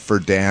have stuff for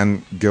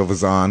Dan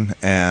Gilvizon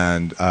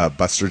and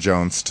Buster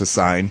Jones to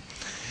sign.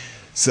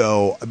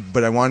 So,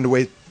 but I wanted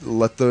to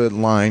let the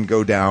line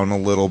go down a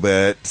little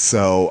bit.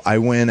 So I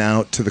went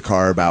out to the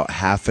car about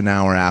half an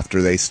hour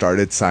after they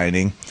started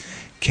signing,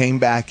 came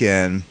back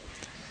in,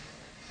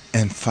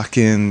 and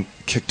fucking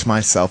kicked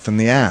myself in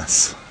the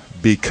ass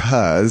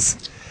because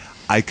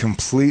I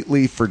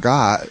completely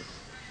forgot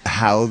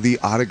how the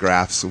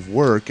autographs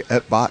work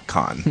at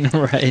BotCon.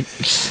 Right.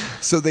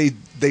 So they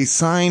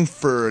sign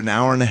for an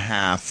hour and a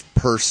half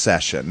per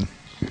session,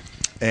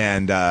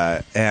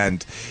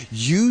 and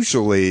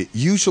usually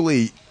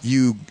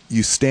you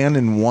stand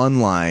in one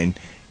line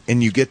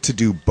and you get to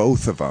do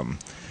both of them.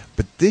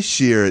 But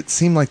this year it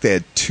seemed like they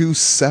had 2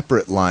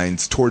 separate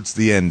lines towards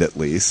the end, at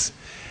least.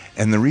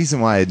 And the reason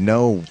why I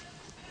know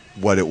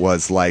what it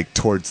was like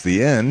towards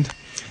the end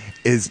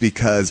is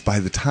because by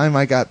the time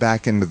I got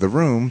back into the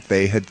room,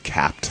 they had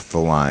capped the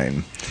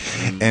line.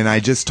 And I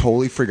just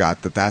totally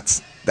forgot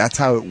that's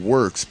how it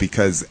works,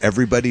 because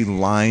everybody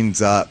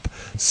lines up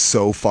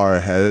so far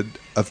ahead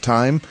of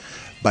time.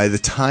 By the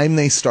time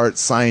they start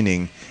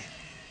signing,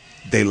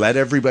 they let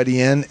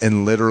everybody in,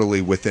 and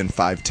literally within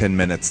 5-10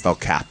 minutes they'll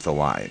cap the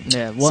line.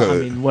 Yeah, well, So- I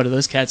mean, what are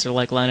those cats are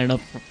like lining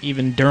up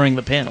even during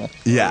the panel?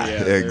 Yeah,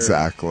 Yeah, they're-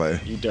 exactly.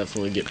 You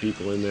definitely get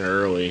people in there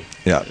early.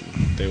 Yeah,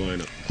 And they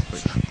line up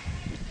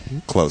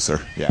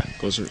closer. Yeah,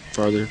 closer,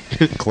 farther.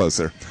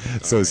 closer.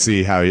 So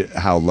see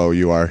how low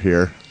you are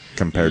here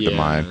compared to Yeah.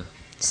 mine.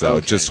 So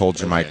Okay, just hold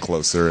your mic okay.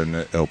 closer, and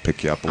it'll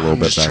pick you up a little I'm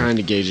bit just better. trying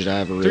to gauge it. I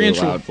have a 3 really inch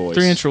rule. loud voice.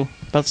 3 inch rule.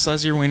 About the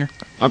size of your wiener.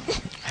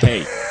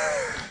 Hey.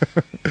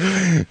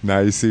 Now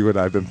you see what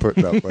I've been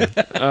putting up with.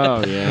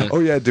 Oh yeah. Oh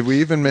yeah,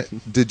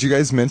 did you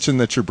guys mention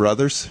that you're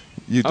brothers?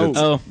 You did.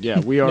 Oh. Yeah,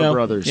 we are No,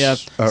 brothers. Yeah,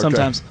 Okay.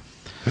 sometimes.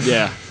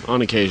 Yeah,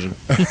 on occasion.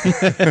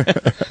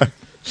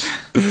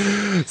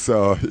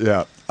 So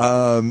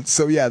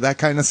yeah, that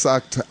kind of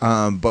sucked.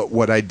 But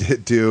what I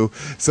did do,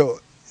 so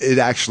it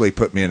actually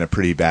put me in a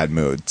pretty bad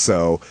mood.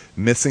 So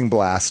missing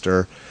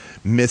Blaster,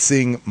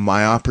 missing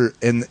my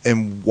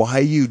and why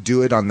you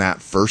do it on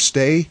that first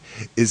day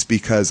is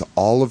because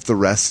all of the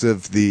rest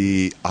of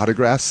the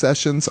autograph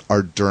sessions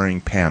are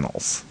during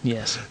panels.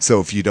 Yes. So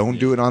if you don't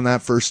do it on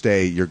that first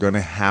day, you're going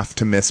to have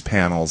to miss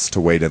panels to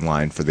wait in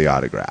line for the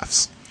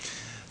autographs.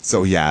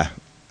 So yeah,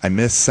 I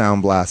miss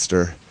Sound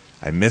Blaster.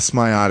 I miss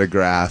my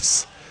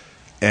autographs.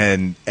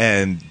 And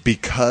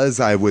because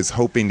I was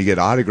hoping to get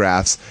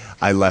autographs,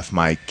 I left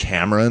my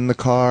camera in the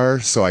car,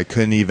 so I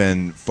couldn't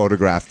even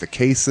photograph the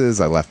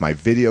cases. I left my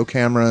video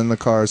camera in the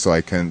car, so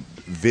I couldn't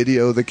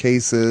video the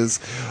cases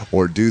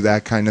or do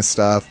that kind of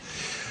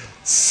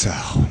stuff. So,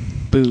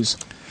 Booze.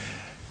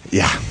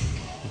 yeah.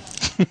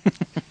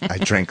 I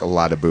drank a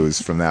lot of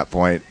booze from that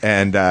point.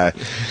 And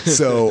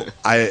so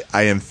I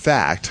in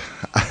fact,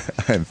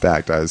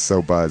 I was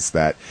so buzzed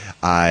that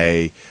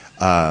I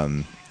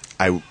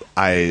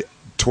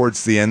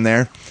towards the end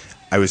there,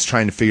 I was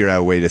trying to figure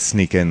out a way to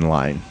sneak in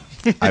line.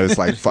 I was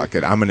like, fuck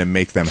it, I'm going to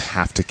make them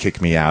have to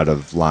kick me out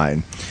of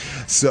line.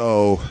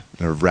 So,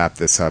 I'm going to wrap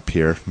this up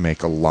here,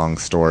 make a long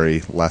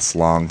story less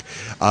long.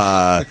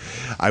 I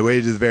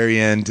waited to the very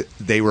end.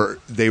 They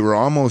were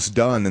almost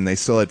done, and they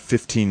still had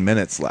 15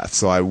 minutes left.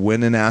 So I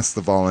went and asked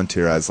the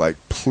volunteer. I was like,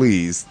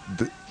 please,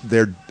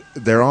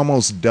 they're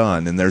almost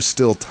done, and there's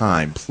still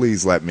time.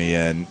 Please let me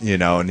in,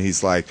 And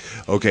he's like,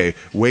 okay,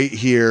 wait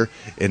here,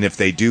 and if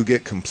they do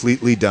get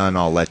completely done,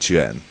 I'll let you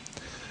in.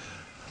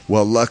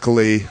 Well,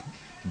 luckily,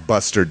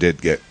 Buster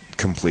did get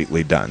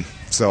completely done.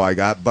 So I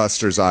got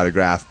Buster's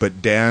autograph,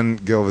 but Dan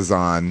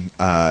Gilvezan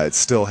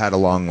still had a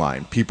long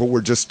line. People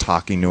were just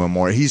talking to him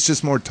more. He's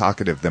just more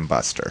talkative than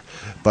Buster.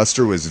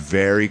 Buster was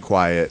very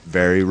quiet,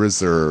 very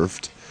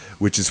reserved,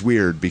 which is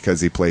weird because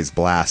he plays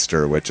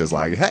Blaster, which is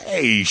like,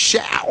 hey,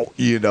 shout,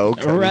 kind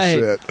Right.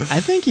 of shit. I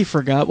think he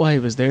forgot why he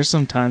was there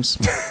sometimes.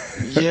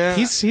 Yeah.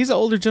 He's an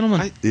older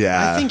gentleman.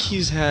 Yeah. I think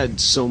he's had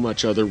so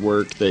much other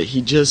work that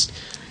he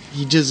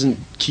doesn't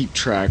keep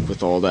track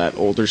with all that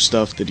older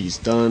stuff that he's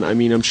done. I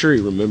mean, I'm sure he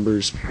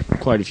remembers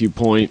quite a few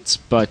points,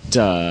 but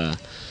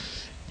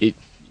it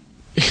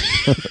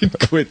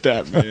quit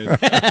that,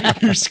 man.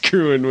 You're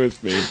screwing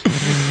with me.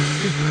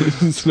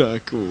 It's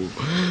not cool.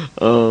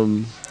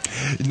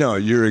 No,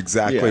 you're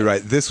exactly Yeah.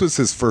 right. This was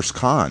his first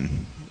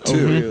con, Oh,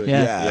 too. really?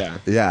 Yeah.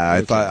 Yeah.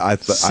 I thought I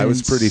was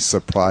Since- pretty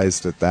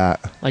surprised at that.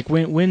 Like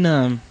when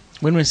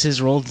was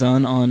his role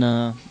done on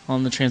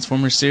the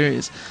Transformers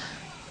series?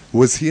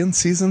 Was he in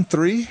season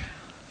 3?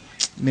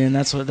 Man,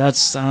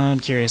 I'm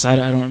curious. I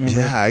don't remember.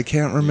 Yeah, I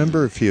can't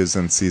remember if he was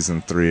in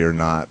season 3 or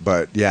not.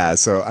 But yeah,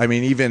 so I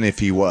mean, even if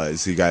he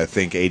was, you got to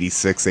think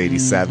 86,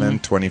 87,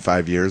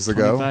 25 years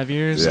ago. 25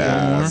 years, a little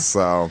Yeah. more.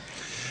 So,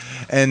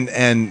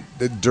 and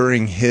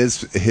during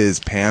his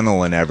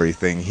panel and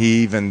everything,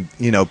 he even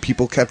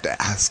people kept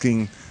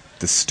asking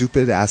the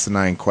stupid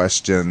asinine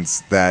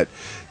questions that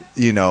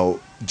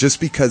just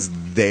because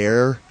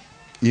they're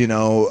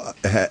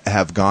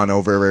have gone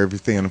over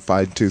everything in a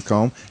fine-tooth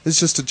comb, it's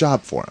just a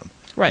job for him.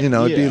 Right.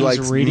 It'd be Yeah. like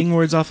He's reading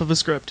words off of a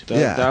script.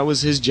 That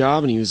was his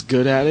job, and he was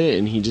good at it,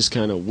 and he just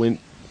kind of went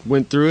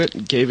through it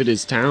and gave it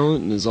his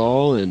talent and his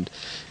all, and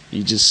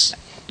he just,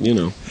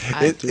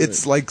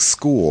 It's like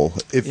school.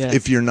 Yeah.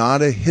 If you're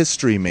not a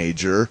history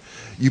major,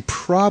 you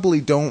probably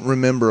don't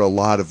remember a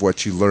lot of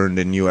what you learned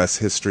in U.S.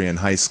 history in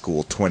high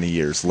school 20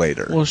 years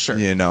later. Well, sure.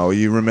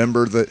 You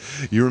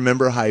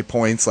remember high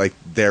points like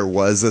there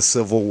was a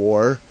civil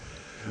war.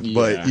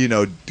 But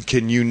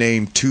can you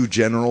name 2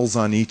 generals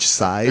on each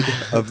side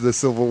of the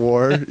Civil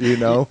War?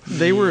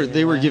 They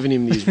were giving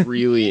him these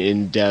really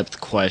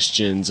in-depth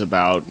questions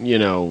about,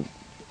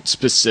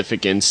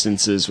 specific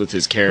instances with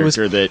his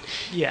character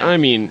yeah. I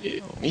mean,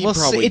 he Well,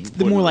 probably it's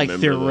the more like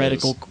wouldn't remember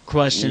theoretical those.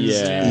 questions.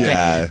 Yeah.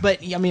 Yeah. But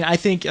I mean, I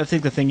think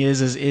the thing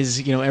is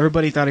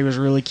everybody thought he was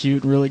really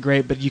cute, really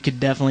great, but you could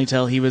definitely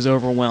tell he was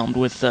overwhelmed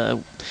with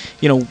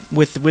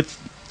with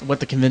what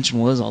the convention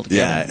was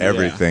altogether. Yeah,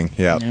 everything.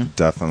 Yeah, Yeah.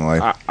 definitely.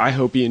 I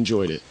hope he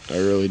enjoyed it. I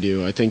really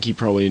do. I think he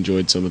probably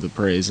enjoyed some of the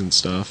praise and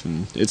stuff,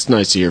 and it's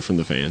nice to hear from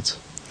the fans.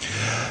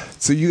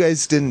 So you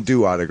guys didn't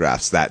do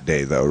autographs that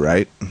day, though,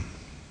 right?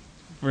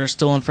 We're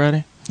still on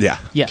Friday. Yeah.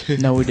 Yeah,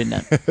 no, we did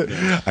not.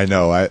 I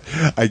know.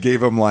 I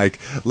gave him like,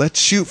 let's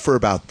shoot for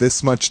about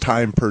this much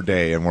time per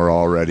day, and we're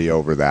already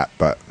over that,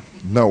 but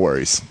no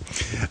worries.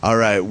 All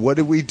right, what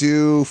did we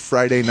do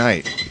Friday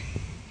night?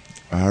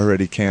 I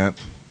already can't.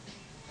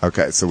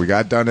 Okay, so we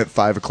got done at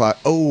 5 o'clock.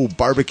 Oh,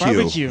 barbecue.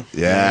 Barbecue.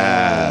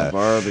 Yeah. Oh,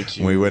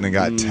 barbecue. We went and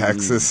got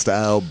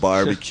Texas-style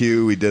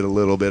barbecue. We did a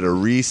little bit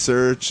of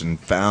research and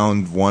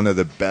found one of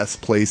the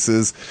best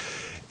places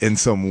in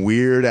some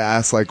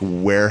weird-ass, like,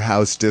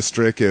 warehouse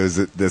district. It was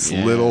this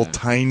little,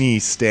 tiny,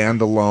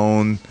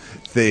 standalone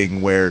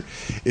thing where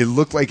it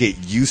looked like it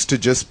used to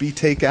just be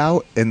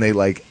takeout, and they,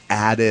 like,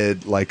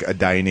 added, like, a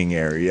dining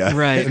area.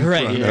 Right.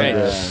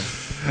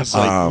 It's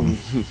like,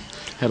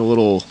 had a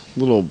little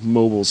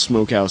mobile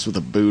smokehouse with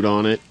a boot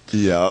on it.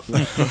 Yep.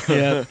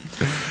 Yeah.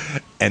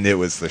 And it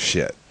was the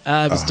shit.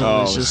 It was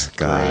delicious.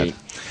 God. Great.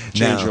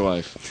 Change your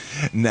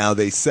life. Now,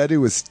 they said it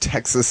was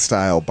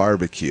Texas-style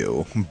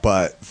barbecue,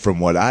 but from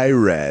what I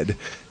read,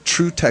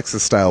 true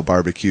Texas-style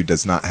barbecue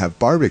does not have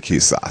barbecue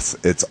sauce.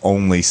 It's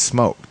only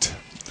smoked.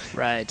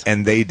 Right.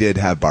 And they did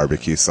have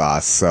barbecue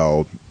sauce,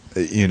 so,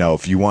 you know,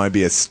 if you want to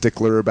be a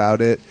stickler about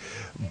it,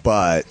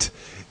 but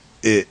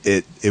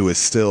it was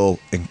still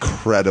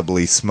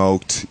incredibly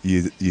smoked.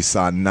 You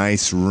saw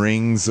nice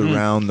rings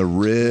around the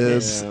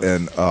ribs,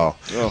 and fall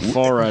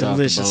right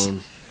delicious. off the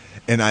bone.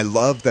 and I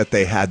love that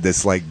they had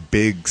this like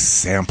big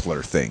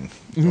sampler thing.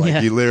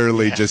 Like you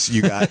literally just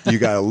you got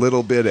a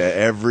little bit of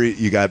every,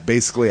 you got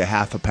basically a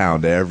half a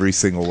pound of every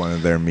single one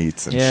of their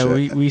meats and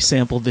shit. we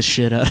sampled the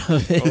shit out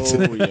of it.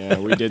 Oh yeah,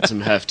 we did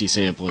some hefty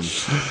sampling.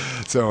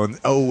 So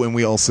and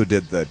we also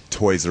did the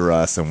Toys R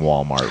Us and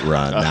Walmart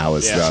run. That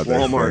was the other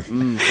Walmart,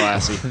 thing.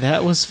 classy.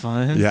 That was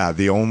fun. Yeah,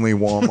 the only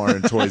Walmart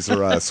and Toys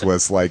R Us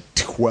was like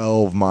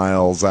 12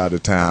 miles out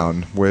of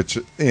town, which,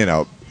 you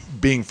know,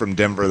 being from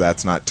Denver,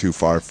 that's not too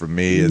far from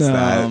me. Is No.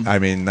 that? I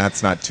mean,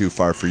 that's not too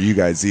far for you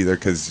guys either,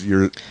 because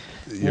you're.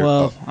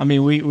 Well, I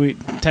mean, we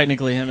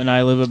technically, him and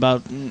I live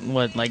about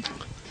like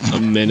A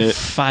minute.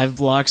 5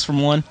 blocks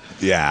from one.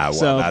 yeah, well,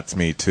 so- that's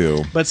me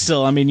too. But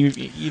still, I mean,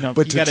 you know,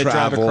 But you to got to drive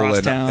travel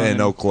across town. in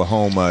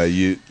Oklahoma,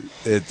 Same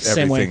way.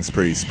 everything's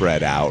pretty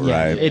spread out,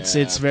 Yeah, right?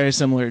 It's very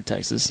similar to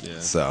Texas.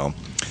 So,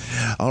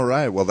 all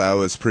right. Well, that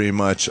was pretty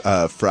much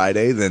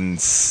Friday. Then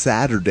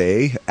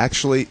Saturday,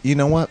 actually, you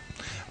know what?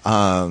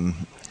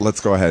 Let's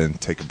go ahead and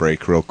take a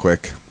break real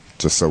quick,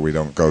 just so we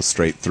don't go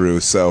straight through.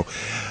 So,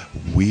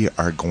 we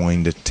are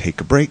going to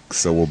take a break.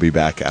 So, we'll be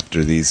back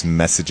after these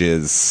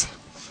messages.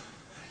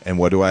 And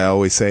what do I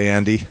always say,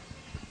 Andy?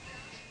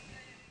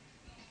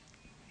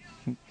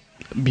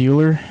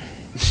 Bueller.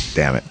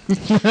 Damn it.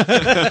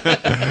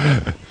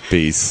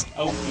 Peace.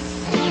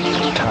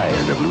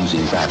 Tired of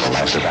losing battle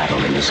after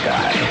battle in the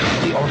sky,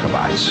 the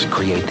Autobots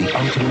create the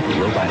ultimate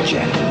robot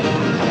jet,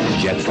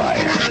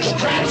 Jetfire.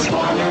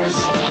 Transformers,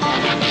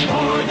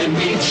 more than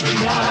meets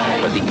the eye.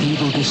 But the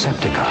evil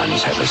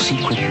Decepticons have a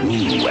secret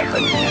new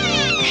weapon,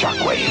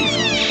 Shockwave.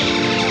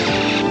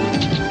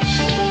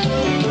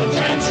 The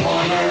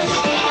Transformers,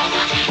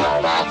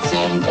 robots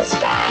in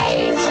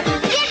disguise.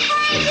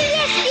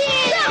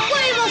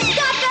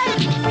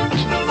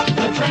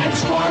 The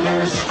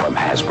Transformers From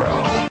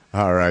Hasbro.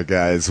 All right,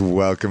 guys,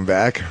 welcome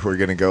back. We're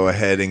going to go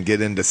ahead and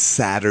get into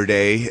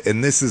Saturday,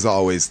 and this is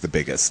always the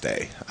biggest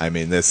day. I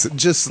mean, this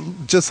just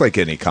like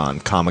any con,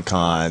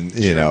 Comic-Con,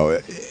 you know,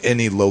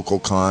 any local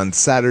con,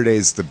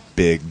 Saturday's the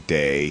big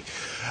day.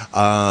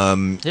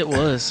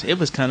 It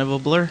was kind of a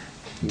blur.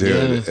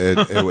 Dude,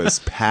 it was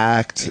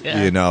packed.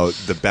 Yeah. You know,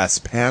 the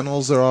best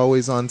panels are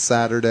always on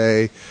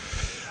Saturday.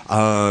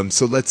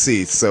 So let's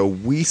see. So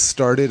we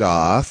started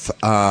off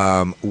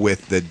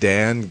with the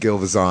Dan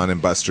Gilvezan and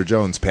Buster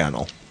Jones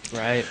panel.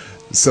 Right.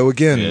 So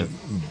again,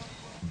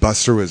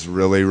 Buster was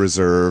really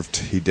reserved.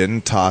 He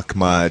didn't talk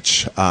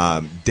much.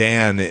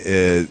 Dan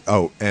is...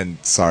 Oh, and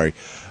sorry.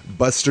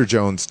 Buster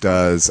Jones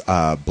does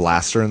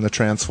Blaster in the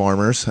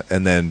Transformers.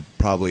 And then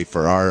probably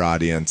for our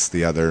audience,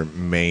 the other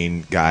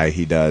main guy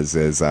he does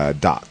is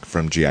Doc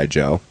from G.I.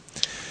 Joe.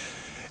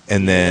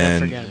 And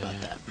then... I forgot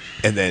about that.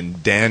 And then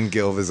Dan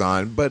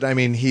Gilvezan, but I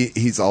mean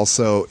he's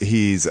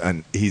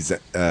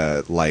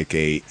like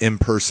a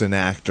in-person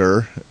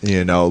actor,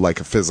 you know, like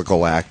a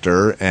physical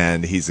actor,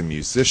 and he's a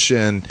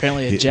musician.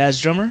 Apparently a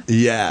jazz drummer.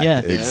 Yeah, Yeah.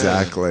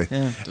 exactly.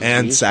 Yeah.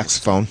 And music.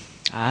 saxophone.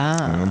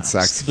 Ah,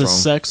 saxophone. the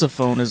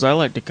saxophone, as I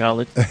like to call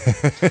it.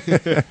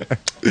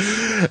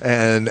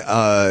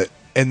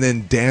 And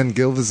then Dan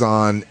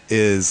Gilvezan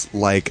is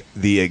like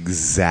the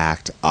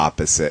exact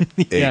opposite.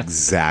 Yeah.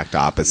 Exact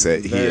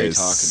opposite. He Very is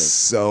talkative.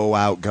 so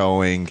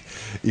outgoing.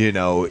 You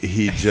know,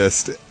 he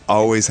just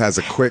always has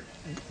a quick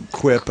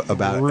quip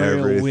about Real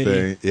everything.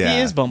 witty. Yeah.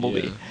 He is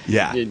Bumblebee.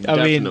 Yeah. I mean,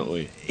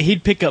 Definitely.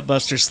 he'd pick up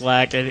Buster's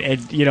slack,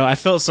 and you know, I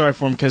felt sorry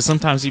for him because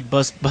sometimes he'd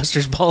bust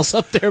Buster's balls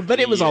up there,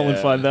 but it was all in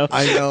Yeah. fun though.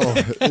 I know.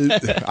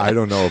 I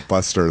don't know if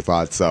Buster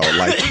thought so.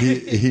 Like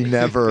he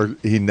never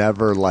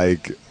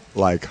like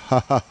like, ha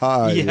ha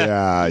ha,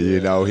 yeah. You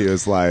know, he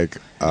was like,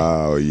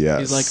 oh, yes.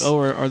 He's like, oh,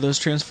 are those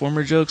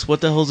Transformer jokes?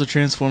 What the hell's a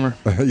Transformer?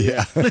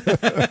 Yeah.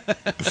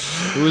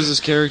 Who is this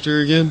character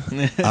again?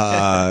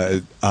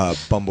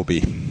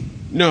 Bumblebee.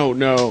 No.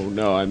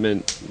 I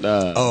meant. He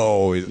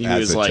He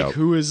was like, joke.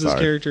 who is this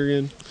Sorry. character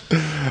again?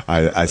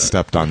 I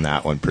stepped on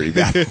that one pretty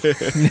bad.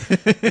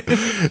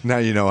 Now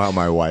you know how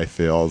my wife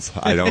feels.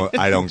 I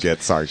don't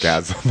get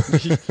sarcasm.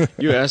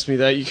 You asked me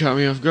that. You caught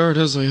me off guard.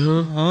 I was like,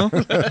 huh?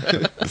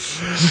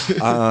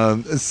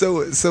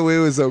 So it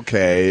was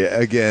okay.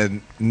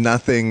 Again,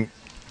 nothing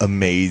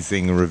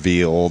amazing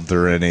revealed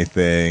or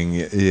anything.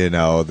 You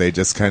know, they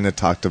just kind of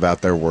talked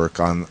about their work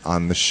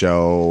on the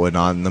show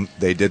and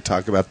they did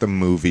talk about the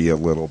movie a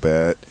little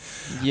bit.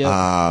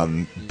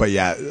 Yep. But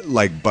yeah,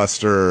 like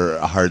Buster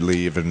hardly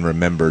even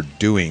remembered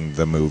doing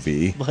the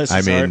movie. Bless I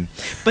his mean, heart.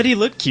 But he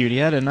looked cute. He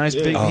had a nice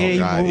big. oh He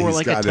God, wore he's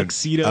like got a an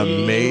tuxedo.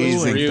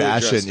 amazing Really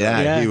fashion. dressed up.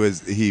 Yeah,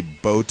 Yeah. he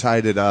bow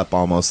tied it up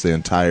almost the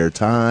entire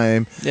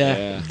time.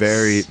 Yeah.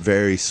 Very,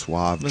 very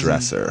suave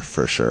dresser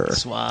for sure.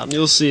 Swab.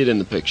 You'll see it in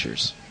the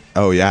pictures.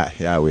 Oh yeah,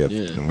 we have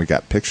Yeah. we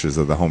got pictures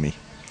of the homie.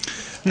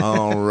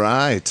 All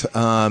right.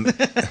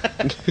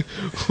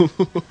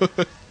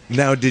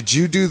 Now, did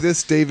you do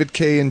this, David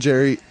K. and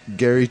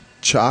Gary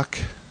Chalk?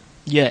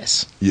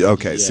 Yes.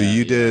 Okay, so Yeah,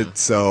 you did. yeah.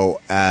 So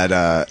at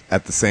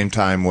the same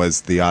time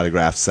was the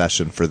autograph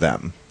session for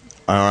them.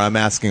 Or I'm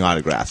asking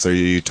autographs. Are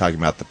you talking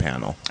about the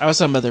panel? I was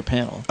talking about their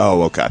panel.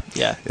 Oh, okay.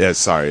 Yeah. Yeah,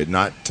 sorry,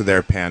 not to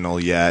their panel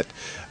yet.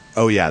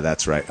 Oh, yeah,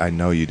 that's right. I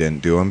know you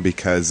didn't do them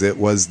because it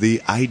was the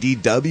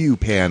IDW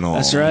panel.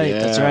 That's right.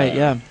 That's right.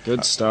 Yeah.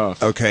 Good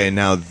stuff. Okay,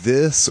 now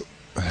this,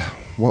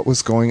 what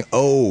was going?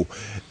 Oh,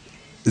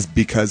 is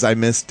because I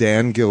missed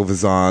Dan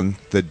Gilvezan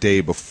the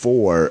day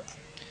before.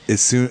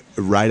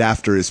 Right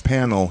after his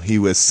panel, he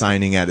was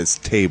signing at his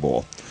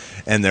table,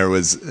 and there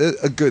was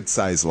a good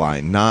size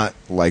line, not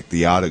like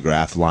the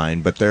autograph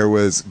line, but there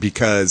was,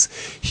 because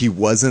he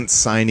wasn't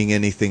signing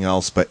anything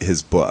else but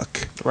his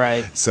book.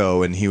 Right.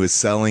 So, and he was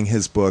selling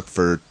his book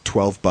for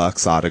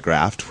 $12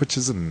 autographed, which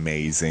is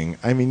amazing.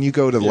 I mean, you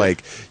go to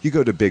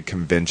big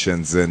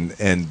conventions and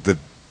the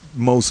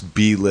most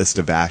B-list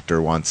of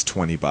actor wants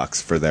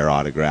 $20 for their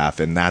autograph,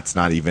 and that's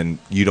not even,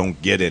 you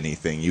don't get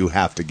anything. You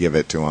have to give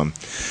it to him.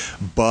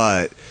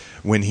 But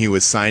when he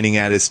was signing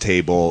at his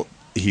table,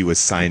 he was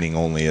signing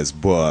only his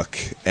book,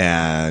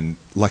 and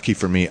lucky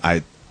for me,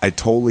 I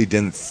totally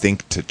didn't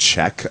think to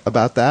check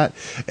about that,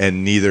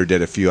 and neither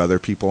did a few other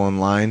people in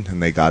line,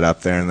 and they got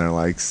up there and they're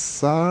like,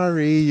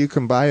 sorry, you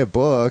can buy a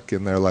book,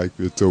 and they're like,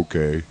 it's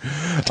okay.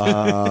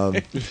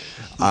 But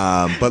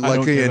luckily care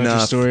about your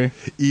enough, story.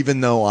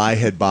 even though I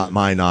had bought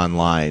mine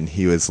online,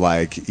 he was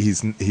like,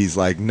 he's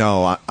like,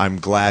 no, I'm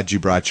glad you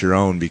brought your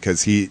own,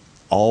 because he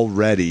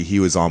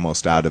was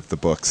almost out of the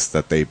books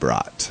that they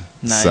brought.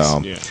 Nice.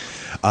 So,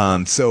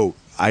 Yeah. so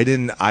I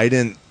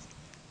didn't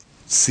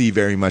see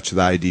very much of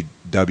the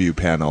IDW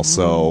panel,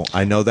 so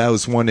I know that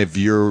was one of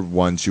your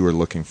ones you were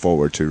looking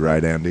forward to,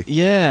 right, Andy?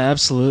 Yeah,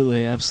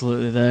 absolutely. Let's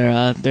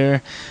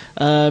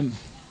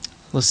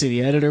see,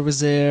 the editor was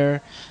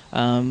there,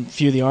 a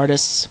few of the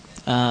artists,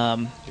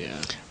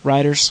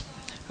 writers.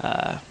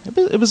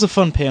 It was a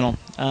fun panel.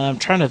 I'm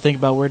trying to think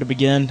about where to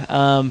begin.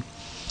 Of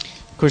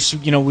course,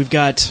 we've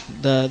got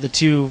the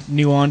two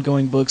new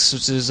ongoing books,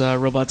 which is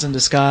Robots in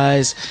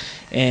Disguise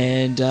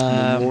and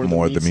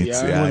More Than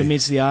Meets the More Eye. Than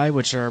Meets the Eye,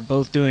 which are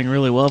both doing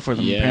really well for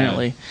them,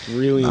 apparently.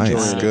 Really enjoying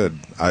Nice, it. good.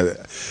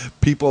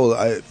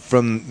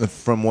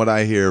 From what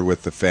I hear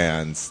with the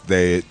fans,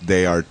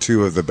 they are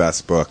two of the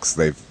best books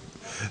that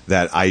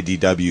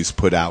IDW's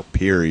put out.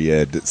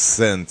 Period.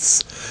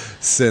 Since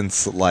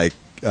like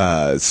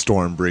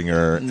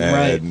Stormbringer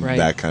and Right.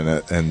 that kind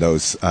of and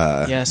those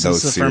Since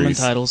those the Furman series.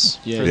 titles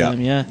for Yeah.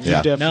 them, yeah. You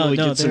definitely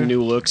No, get some they're-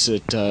 new looks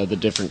at the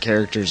different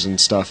characters and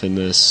stuff in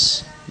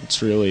this.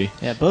 It's really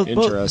both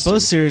interesting.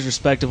 series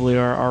respectively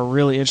are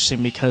really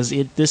interesting because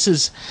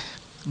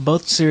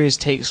both series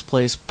takes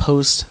place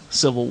post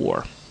Civil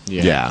War.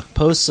 Yeah.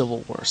 Post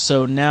Civil War.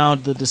 So now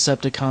the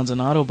Decepticons and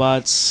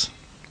Autobots,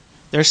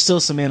 there's still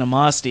some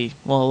animosity.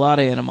 Well, a lot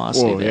of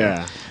animosity Whoa, there.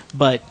 yeah.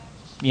 But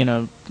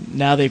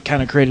now they've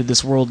kind of created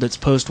this world that's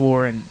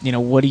post-war, and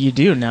what do you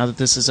do now that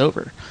this is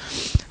over?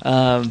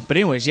 But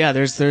anyways, yeah,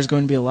 there's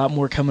going to be a lot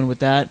more coming with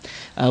that.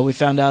 We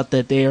found out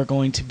that they are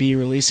going to be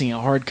releasing a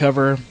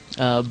hardcover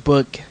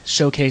book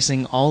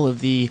showcasing all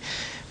of the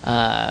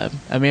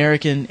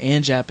American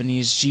and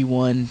Japanese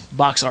G1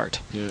 box art,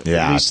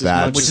 Yeah, At least as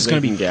that- much which as is they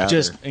going to can be gather.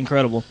 just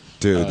incredible.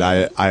 Dude,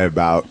 I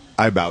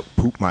about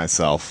pooped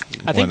myself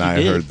I think when you I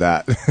did. heard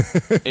that.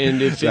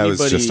 And if That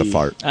was just a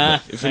fart.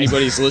 If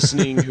anybody's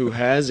listening who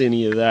has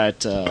any of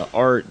that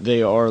art,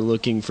 they are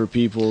looking for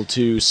people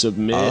to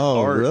submit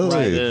Oh, art really?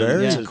 to them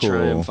Very to try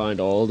cool. and find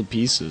all the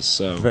pieces.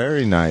 So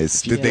Very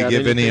nice. you Did they got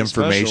give any anything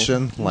special.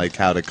 information, like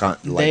how to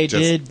They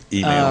just did.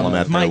 email them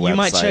at their website? You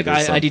might check or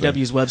something?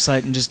 IDW's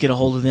website and just get a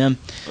hold of them.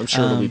 I'm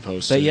sure it'll be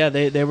posted. But yeah,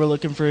 they were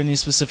looking for any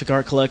specific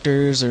art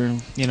collectors or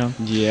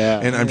yeah,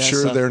 And I'm that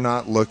sure stuff. they're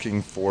not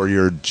looking for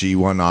your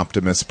G1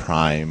 Optimus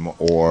Prime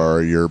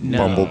or your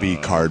Bumblebee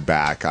card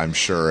back. I'm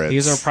sure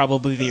These are it's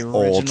probably the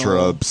original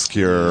ultra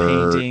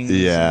obscure. paintings,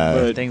 Yeah,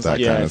 But things that like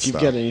yeah, kind that. of if you've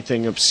stuff. got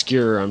anything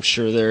obscure, I'm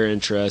sure they're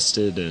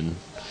interested and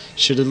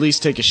should at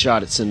least take a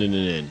shot at sending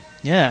it in.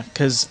 Yeah,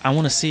 because I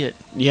want to see it.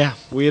 Yeah,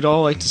 we'd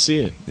all like to see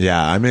it.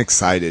 Yeah, I'm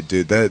excited,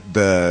 dude.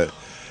 The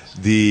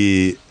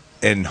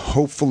and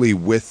hopefully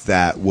with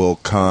that will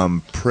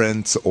come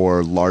prints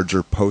or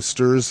larger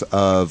posters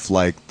of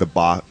like the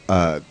back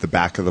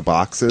of the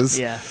boxes.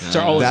 Yeah,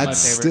 they're always my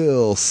That's favorite.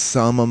 still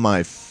some of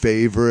my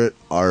favorite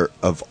art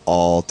of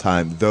all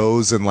time.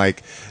 Those and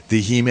like the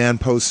He-Man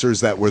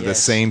posters that were the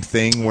Yes. same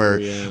thing, where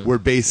yeah. where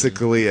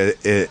basically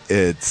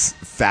it's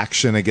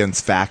faction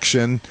against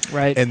faction,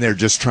 Right. And they're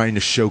just trying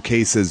to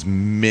showcase as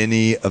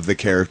many of the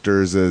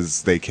characters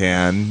as they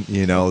can.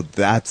 You know,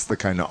 that's the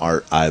kind of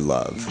art I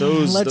love.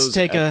 Those Let's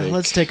take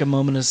epic- a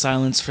moment of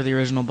silence for the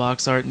original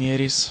box art in the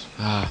 80s.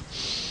 Ah.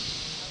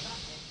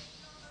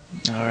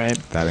 All right.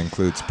 That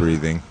includes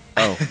breathing.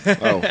 Oh,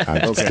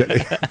 I'm just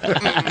kidding.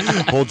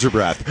 Hold your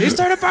breath. He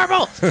started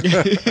purple.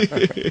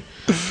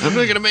 I'm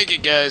not gonna make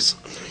it, guys.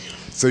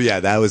 So yeah,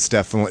 that was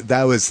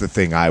the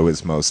thing I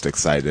was most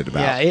excited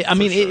about. Yeah,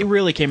 it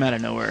really came out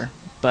of nowhere.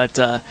 But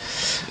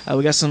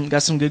we got some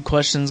good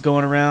questions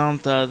going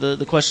around.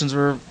 The questions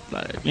were,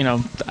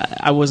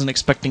 I wasn't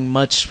expecting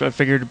much. I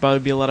figured it'd probably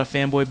be a lot of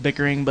fanboy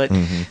bickering, but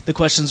the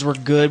questions were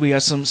good. We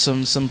got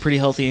some pretty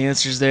healthy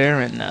answers there,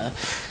 and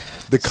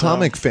The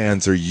comic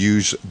fans are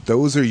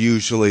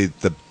usually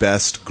the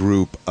best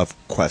group of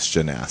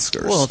question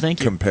askers. Well,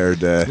 thank you.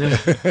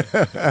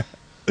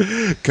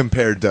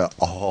 Compared to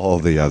all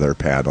the other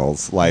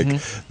panels. Like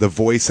the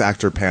voice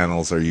actor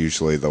panels are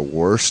usually the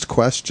worst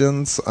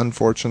questions,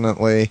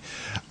 unfortunately.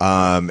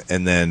 And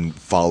then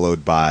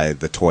followed by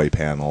the toy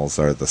panels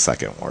are the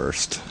second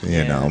worst,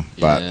 you know.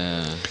 But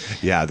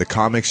yeah, the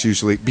comics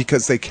usually,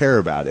 because they care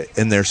about it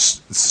and they're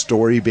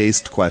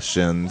story-based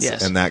questions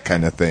Yes. and that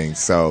kind of thing.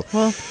 So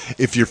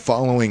if you're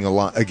following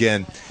along,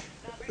 again,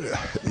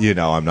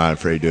 I'm not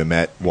afraid to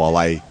admit, while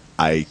I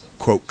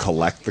quote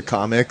collect the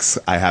comics,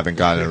 I haven't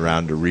gotten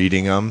around to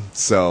reading them,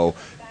 so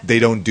they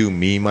don't do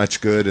me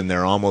much good, and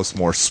they're almost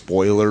more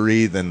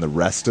spoilery than the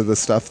rest of the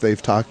stuff they've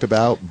talked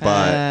about.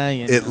 But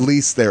at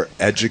least they're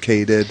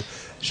educated.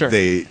 Sure.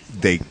 They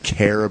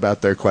care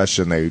about their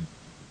question.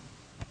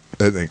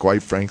 And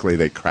quite frankly,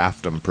 they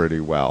craft them pretty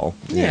well.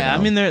 yeah, you know? I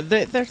mean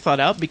they're thought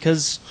out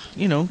because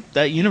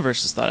that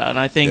universe is thought out, and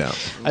I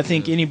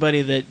think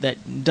anybody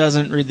that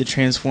doesn't read the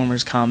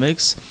Transformers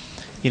comics,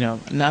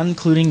 not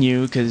including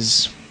you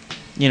because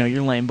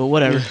you're lame, but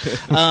whatever.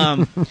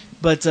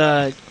 But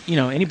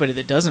anybody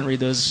that doesn't read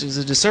those is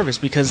a disservice,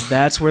 because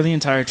that's where the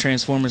entire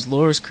Transformers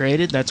lore is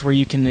created. That's where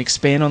you can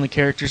expand on the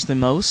characters the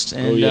most,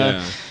 and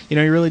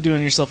you're really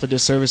doing yourself a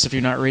disservice if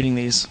you're not reading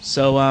these.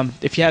 So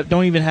if you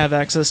don't even have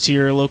access to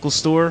your local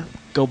store,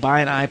 go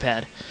buy an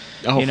iPad.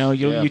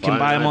 You can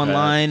buy them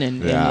online,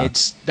 and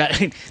it's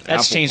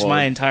that's changed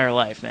my entire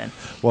life, man.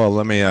 Well,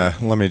 let me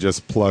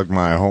just plug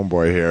my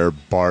homeboy here,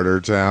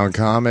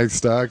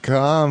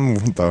 BartertownComics.com,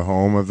 the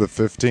home of the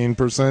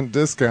 15%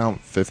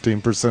 discount,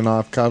 15%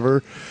 off cover,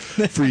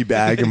 free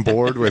bag and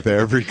board with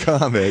every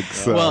comic.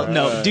 So. Well,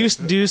 no,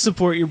 do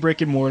support your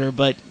brick and mortar,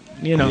 but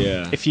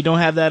if you don't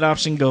have that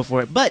option, go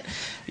for it. But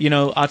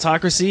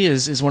Autocracy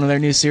is one of their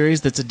new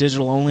series that's a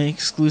digital only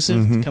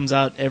exclusive. It comes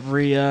out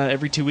every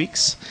 2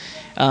 weeks.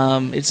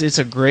 It's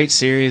a great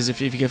series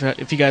if you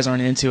guys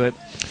aren't into it.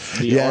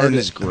 The art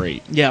is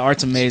great. Yeah,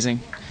 art's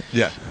amazing.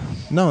 Yeah.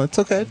 No, it's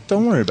okay.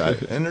 Don't worry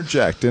about it.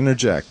 Interject.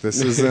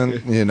 This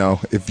isn't,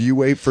 if you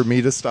wait for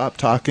me to stop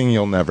talking,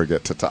 you'll never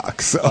get to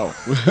talk. So,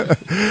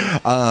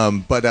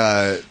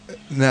 but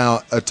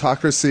now,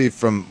 Autocracy,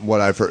 from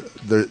what I've heard,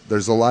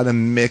 there's a lot of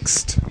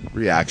mixed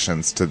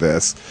reactions to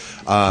this.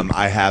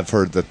 I have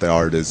heard that the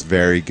art is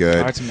very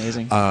good. Art's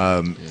amazing.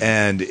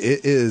 And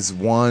it is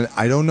one,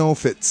 I don't know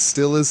if it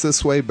still is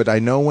this way, but I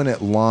know when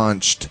it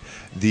launched,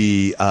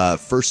 the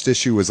first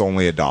issue was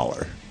only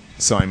 $1.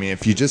 So, I mean,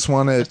 if you just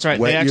want to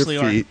wet your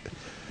feet.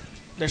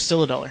 They're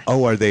still $1.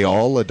 Oh, are they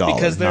all $1?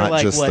 Because they're not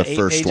like, just the 8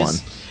 first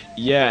pages? one.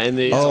 Yeah, and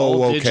it's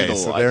all okay, digital.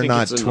 so I they're think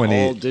not it's 20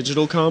 an all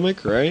digital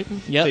comic, right?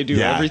 Yep. They do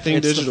Yeah. everything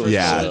It's the digital. first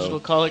Yeah. digital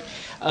comic.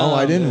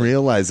 I didn't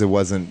realize it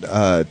wasn't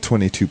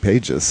 22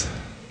 pages.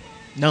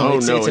 No, Oh,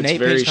 it's no, an it's 8-page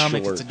very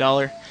comic. short. It's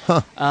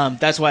 $1.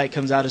 That's why it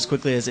comes out as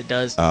quickly as it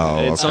does. Oh,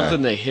 It's okay.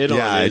 something they hit on.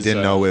 Yeah, I is,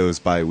 didn't know it was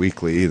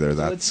bi-weekly either.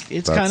 it's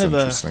That's kind of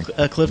interesting.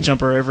 a cliff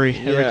jumper every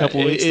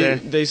couple weeks there.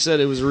 They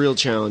said it was a real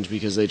challenge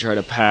because they try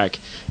to pack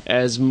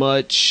as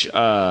much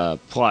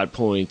plot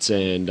points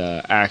and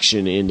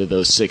action into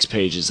those 6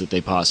 pages that they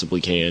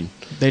possibly can.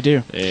 They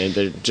do. And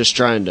they're just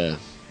trying to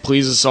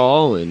please us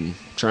all and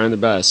trying their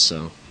best.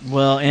 So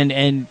Well, and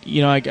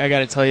I got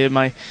to tell you,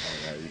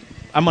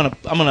 I'm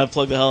gonna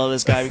plug the hell out of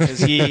this guy because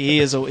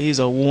he's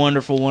a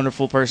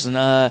wonderful person.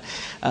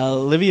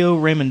 Livio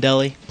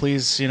Raimondelli,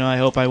 please, I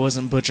hope I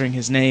wasn't butchering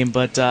his name,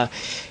 but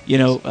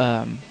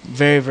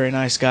very, very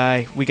nice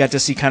guy. We got to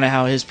see kind of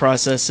how his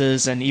process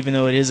is, and even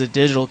though it is a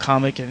digital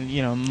comic, and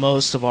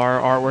most of our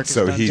artwork is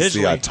done digitally. So he's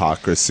the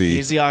Autocracy.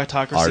 He's the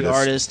Autocracy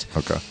artist.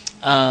 Okay.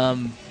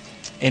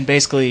 And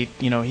basically,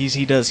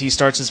 he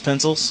starts his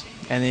pencils,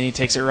 and then he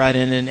takes it right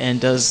in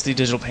and does the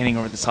digital painting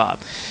over the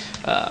top.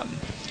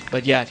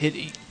 But yeah,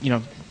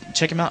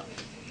 check him out.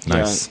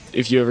 Nice. Yeah,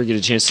 if you ever get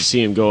a chance to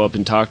see him, go up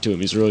and talk to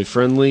him. He's really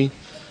friendly,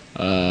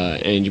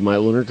 and you might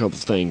learn a couple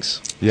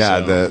things.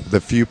 Yeah, So-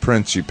 the few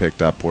prints you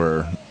picked up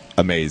were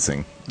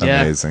amazing.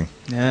 Yeah. Amazing.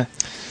 Yeah.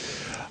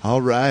 All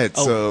right,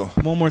 Oh, so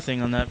one more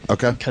thing on that.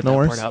 Okay, Cut no that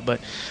worries. part out.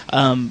 But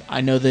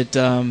I know that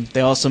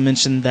they also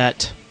mentioned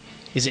that,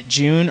 is it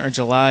June or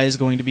July is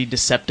going to be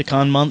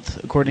Decepticon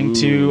month, according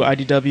to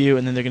IDW,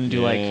 and then they're going to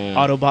do like Yeah.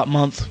 Autobot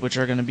month, which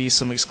are going to be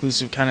some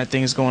exclusive kind of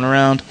things going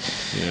around.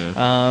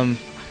 Yeah.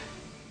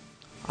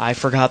 I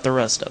forgot the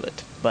rest of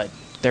it, but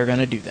they're going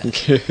to do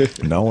that.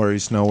 no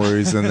worries.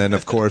 And then,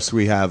 of course,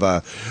 we have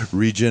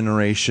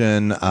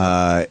Regeneration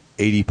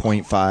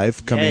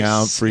 80.5 coming Yes,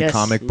 out, free yes.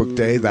 comic book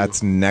day.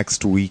 That's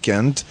next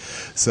weekend.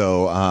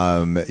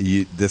 So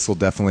this will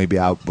definitely be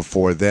out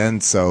before then.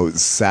 So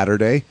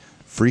Saturday,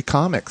 free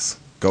comics.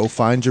 Go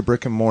find your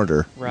brick and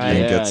mortar Right. and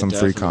Yeah, get some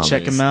free definitely. comics.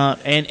 Check them out.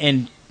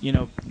 And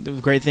the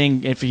great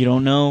thing, if you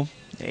don't know,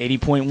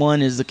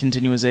 80.1 is the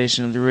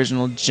continuation of the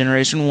original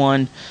Generation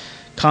 1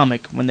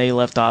 comic when they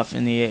left off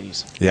in the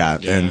 80s. Yeah,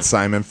 Yeah. and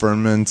Simon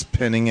Furman's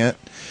pinning it,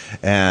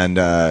 and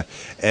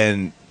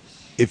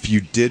if you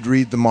did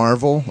read the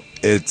Marvel,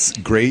 it's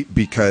great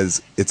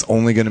because it's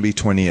only going to be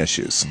 20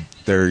 issues.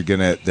 They're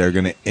gonna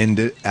end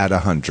it at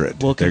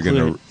 100. We'll they're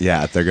conclude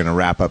they're gonna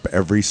wrap up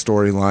every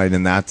storyline,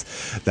 and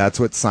that's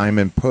what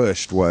Simon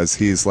pushed. Was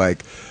he's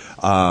like,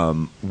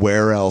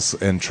 where else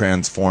in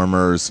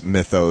Transformers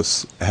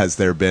mythos has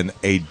there been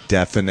a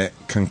definite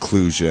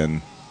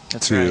conclusion?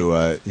 That's to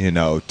a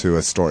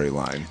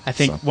storyline. I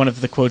think one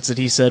of the quotes that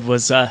he said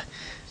was,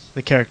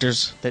 the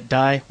characters that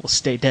die will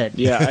stay dead.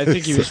 Yeah, I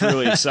think he was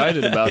really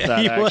excited about that,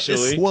 he was.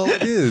 actually. Well,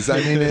 it is. I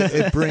mean,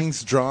 it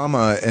brings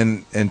drama,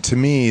 and to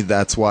me,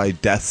 that's why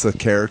deaths of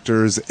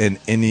characters in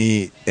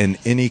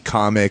any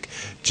comic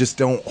just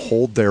don't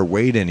hold their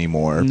weight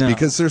anymore. No.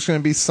 Because there's going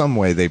to be some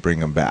way they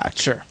bring them back.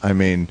 Sure. I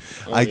mean,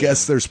 I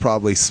guess there's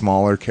probably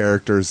smaller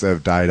characters that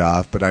have died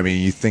off, but I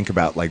mean, you think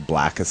about like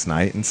Blackest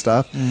Night and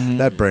stuff. Mm-hmm.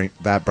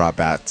 That brought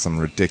back some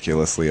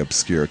ridiculously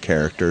obscure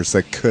characters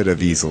that could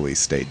have easily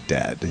stayed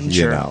dead.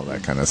 Sure.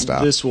 That kind of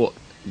stuff. This will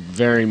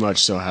very much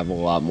so have a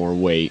lot more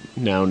weight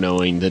now,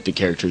 knowing that the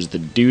characters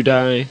that do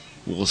die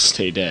will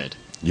stay dead.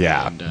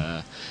 Yeah.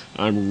 And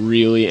I'm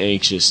really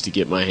anxious to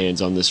get my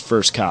hands on this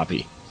first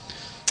copy.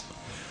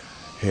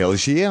 Hail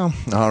yeah.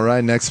 All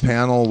right, next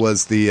panel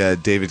was the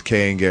David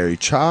Kay and Gary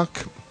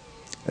Chalk.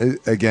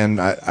 Again,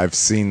 I've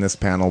seen this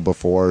panel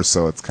before,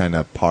 so it's kind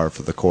of par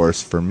for the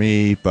course for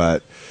me.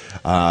 But,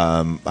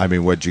 I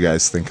mean, what'd you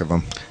guys think of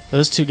them?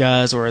 Those two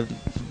guys were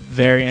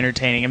very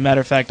entertaining. As a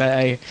matter of fact,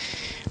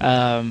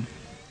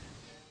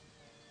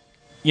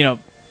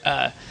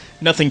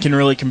 nothing can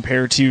really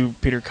compare to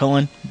Peter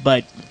Cullen,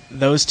 but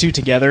those two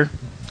together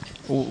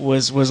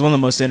was one of the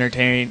most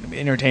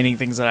entertaining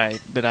things that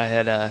I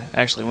had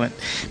actually went.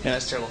 Man,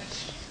 that's terrible.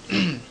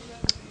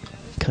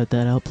 Cut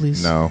that out,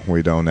 please. No,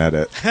 we don't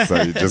edit,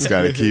 so you just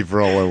got to keep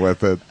rolling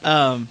with it.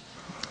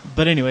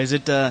 But anyways,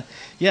 they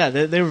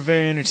were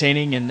very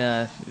entertaining,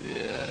 and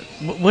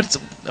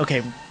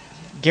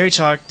Gary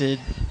Chalk did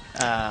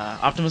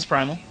Optimus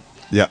Primal,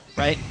 Yep.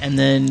 right? And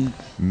then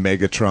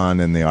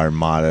Megatron and the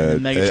Armada.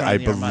 Megatron I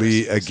and the Armada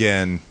believe, series.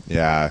 again,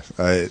 yeah.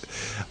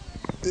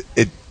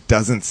 It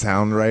doesn't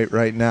sound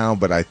right now,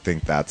 but I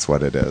think that's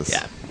what it is.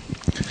 yeah,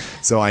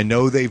 So I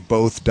know they've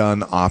both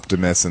done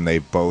Optimus and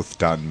they've both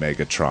done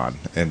Megatron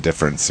in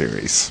different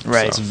series.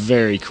 Right. It's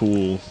very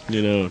cool,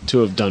 to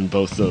have done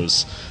both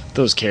those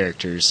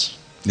characters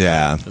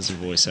Yeah. as a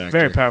voice actor.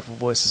 very powerful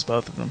voices,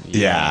 both of them.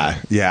 Yeah.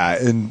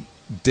 And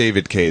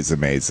David Kay is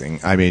amazing.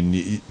 I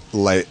mean,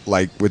 like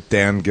with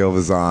Dan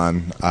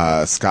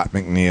Gilvezan, Scott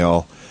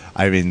McNeil,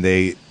 I mean,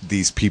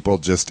 these people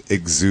just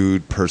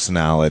exude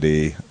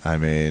personality. I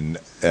mean,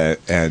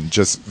 and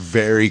just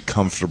very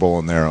comfortable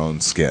in their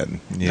own skin.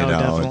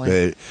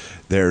 Definitely.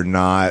 They're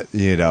not,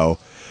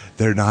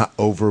 they're not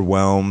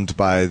overwhelmed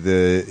by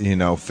the,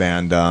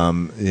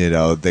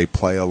 fandom. They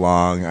play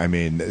along. I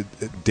mean,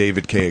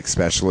 David Kay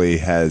especially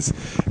has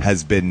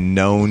been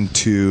known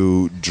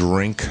to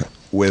drink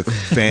with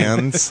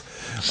fans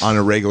on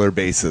a regular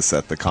basis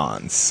at the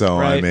cons. So,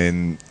 I Right.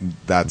 mean,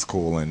 that's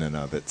cool in and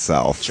of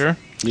itself. Sure.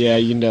 Yeah,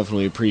 you can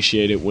definitely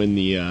appreciate it when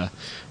the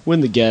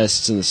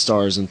guests and the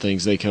stars and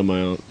things, they come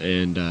out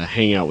and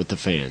hang out with the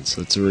fans.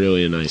 That's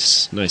really a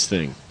nice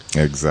thing.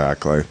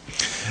 Exactly.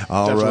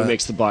 All Definitely right.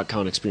 makes the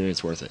BotCon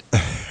experience worth it.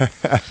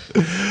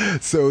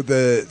 So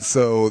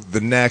the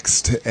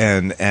next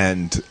and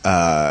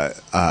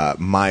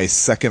my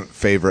second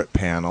favorite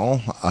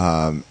panel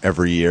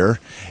every year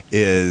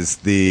is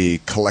the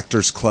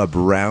Collectors Club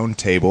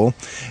Roundtable,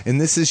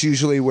 and this is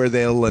usually where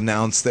they'll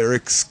announce their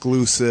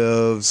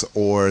exclusives,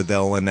 or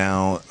they'll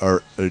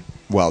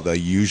they'll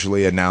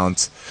usually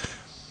announce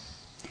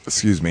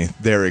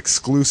their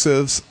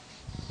exclusives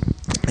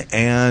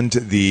and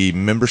the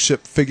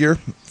membership figure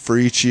for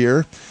each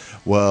year.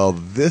 Well,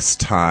 this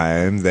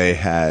time they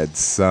had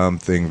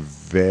something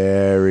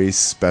very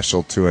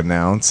special to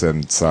announce,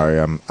 and sorry,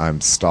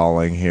 I'm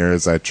stalling here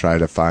as I try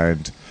to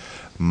find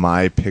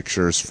my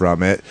pictures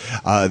from it.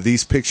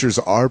 These pictures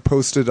are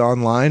posted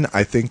online.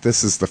 I think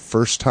this is the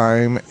first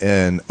time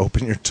in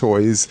Open Your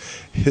Toys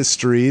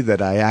history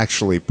that I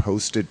actually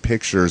posted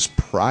pictures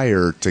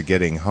prior to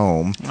getting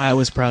home. I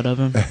was proud of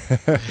him.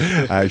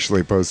 I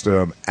actually posted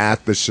them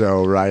at the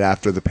show right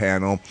after the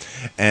panel,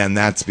 and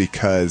that's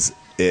because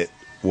it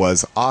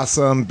was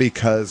awesome,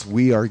 because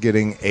we are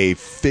getting a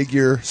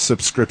figure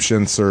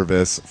subscription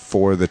service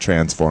for the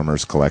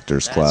Transformers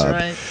Collectors Club.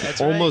 That's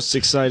Almost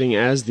exciting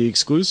as the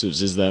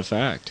exclusives is that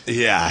fact.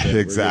 Yeah, we're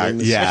exactly. getting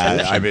the Yeah,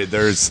 subscription. I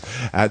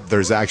mean,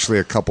 there's actually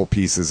a couple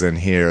pieces in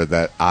here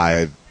that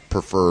I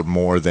prefer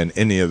more than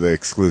any of the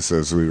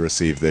exclusives we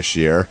received this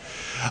year.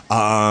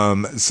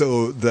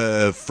 So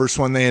the first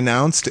one they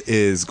announced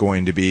is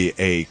going to be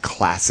a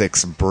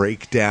classics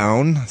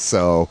breakdown.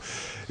 So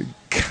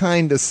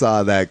kind of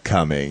saw that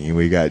coming.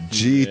 We got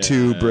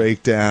G2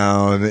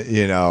 breakdown,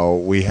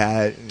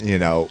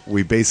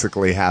 we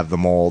basically have the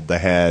mold, the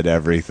head,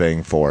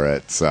 everything for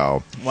it.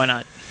 So Why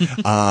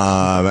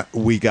not?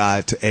 we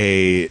got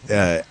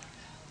a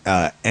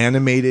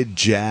animated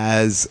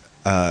Jazz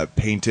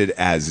painted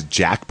as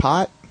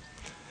Jackpot.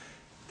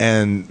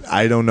 And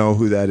I don't know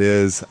who that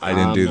is. I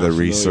didn't I'm do not the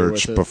familiar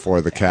research with it. before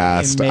the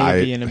cast. It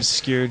may be an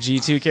obscure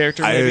G2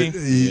 character, maybe.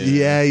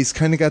 Yeah, he's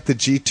kind of got the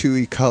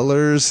G2E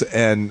colors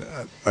and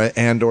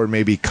or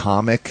maybe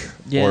comic.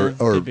 Yeah,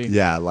 or could be.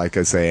 yeah, like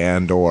I say,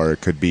 and or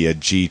it could be a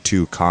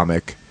G2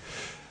 comic.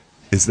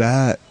 Is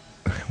that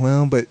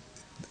well? But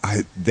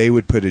they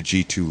would put a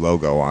G2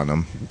 logo on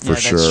them for Yeah,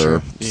 that's sure.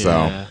 true. So.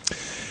 Yeah.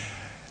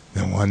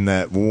 The one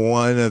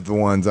of the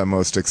ones I'm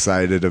most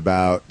excited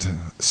about,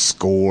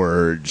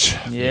 Scourge,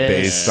 Yes.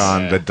 based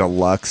on the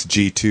deluxe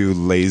G2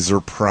 Laser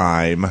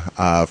Prime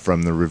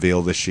from the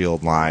Reveal the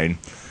Shield line.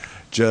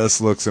 Just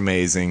looks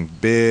amazing.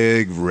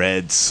 Big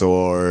red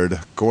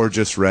sword,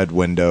 gorgeous red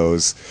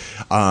windows.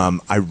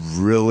 I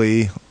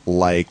really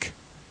like,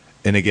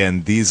 and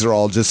again, these are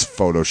all just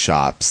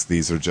Photoshops.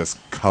 These are just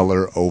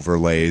color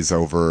overlays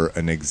over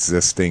an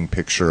existing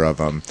picture of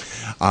them.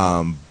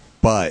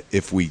 But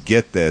if we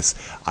get this,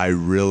 I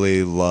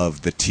really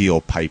love the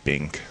teal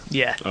piping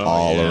Yeah.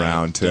 all yeah,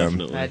 around him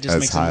definitely. That just as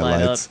makes him light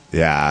highlights.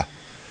 Yeah.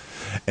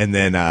 And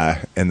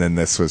then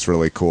this was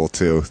really cool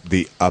too.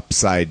 The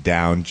upside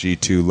down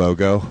G2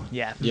 logo.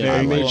 Yeah. Yeah, I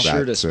Very made cool. sure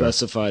to that, too.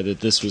 specify that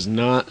this was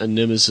not a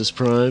Nemesis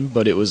Prime,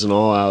 but it was an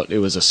all-out. It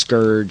was a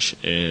Scourge,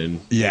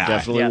 and Yeah. I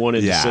definitely Yeah.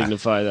 wanted Yeah. to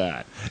signify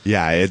that.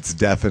 Yeah, it's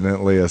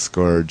definitely a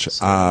Scourge.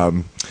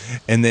 And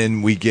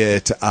then we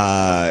get,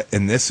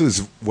 and this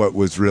was what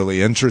was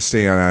really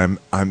interesting. And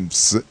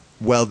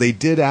well, they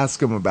did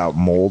ask him about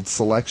mold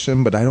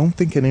selection, but I don't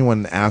think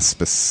anyone asked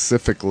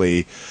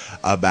specifically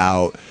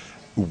about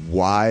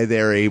why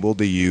they're able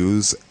to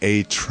use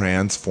a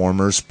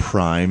Transformers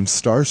Prime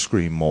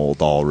Starscream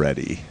mold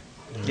already.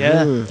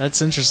 Yeah, that's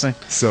interesting.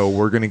 So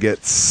we're going to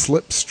get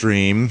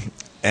Slipstream,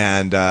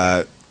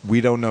 and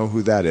we don't know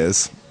who that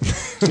is.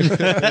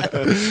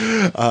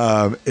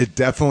 It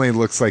definitely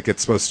looks like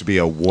it's supposed to be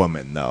a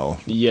woman, though.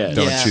 Yes.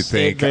 Don't Yeah. you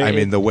think? It- I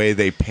mean, the way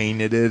they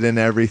painted it and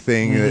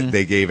everything,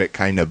 they gave it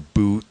kind of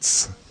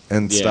boots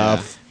and Yeah.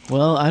 stuff.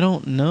 Well, I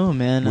don't know,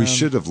 man. We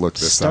should have looked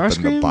this up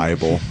in the Starscream?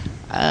 Bible.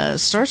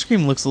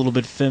 Starscream looks a little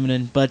bit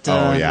feminine, but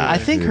Oh, yeah. I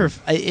think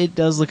it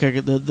does look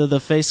like the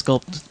face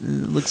sculpt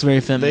looks very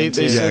They feminine.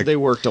 too. said they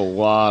worked a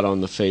lot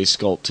on the face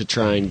sculpt to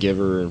try and give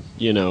her,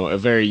 a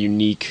very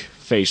unique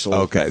facial.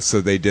 Okay, so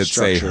they did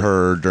say Structure.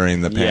 her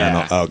during the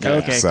panel. Yeah.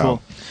 Okay, so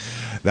cool.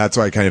 that's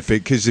why I kind of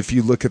think, because if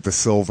you look at the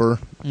silver,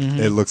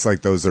 it looks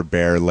like those are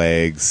bare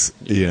legs,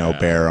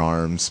 bare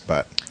arms,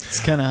 but. It's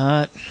kind of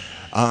hot.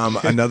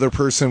 Another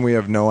person, we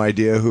have no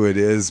idea who it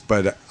is,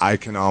 but I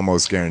can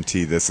almost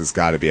guarantee this has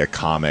got to be a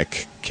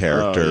comic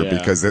character Oh, yeah.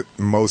 because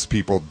most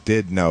people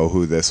did know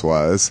who this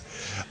was.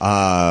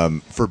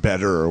 For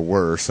better or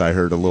worse, I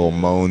heard a little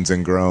moans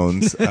and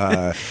groans.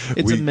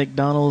 It's a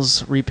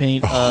McDonald's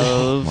repaint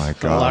of my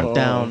God.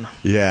 Lockdown.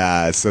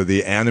 Yeah, so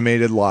the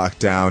animated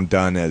Lockdown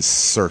done as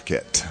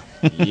Circuit.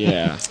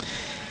 Yeah.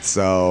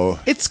 So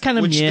It's kind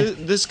of Which yeah.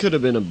 this could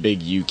have been a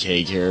big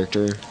UK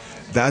character.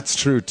 that's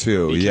true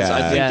too. Because Yeah.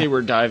 I think Yeah. they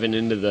were diving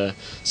into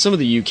some of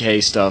the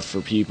UK stuff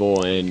for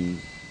people, and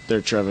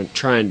they're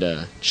trying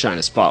to shine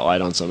a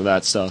spotlight on some of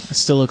that stuff. It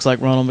still looks like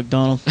Ronald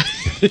McDonald.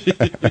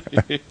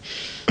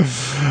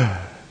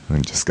 I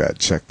just got to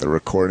check the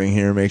recording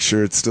here, make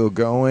sure it's still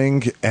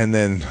going. And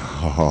then,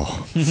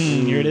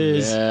 Here it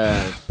is.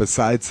 Yeah.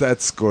 besides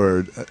that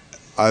Scourge,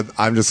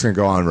 I'm just going to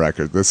go on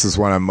record. This is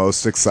what I'm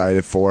most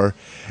excited for,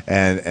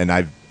 and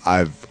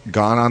I've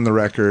gone on the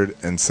record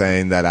and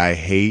saying that I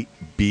hate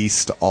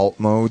beast alt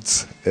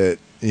modes.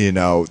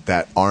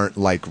 That aren't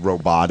like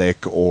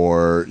robotic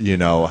or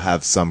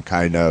have some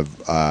kind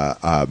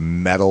of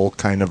metal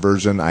kind of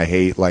version. I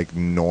hate like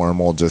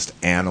normal, just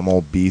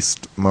animal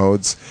beast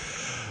modes.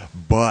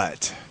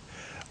 But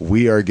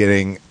we are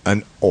getting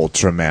an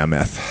ultra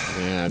mammoth.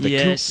 Yeah, the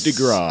Yes. coup de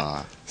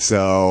grace.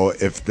 So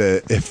if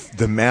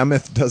the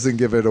mammoth doesn't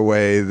give it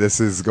away, this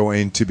is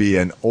going to be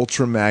an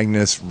Ultra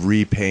Magnus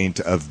repaint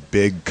of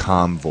Big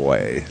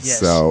Convoy. Yes.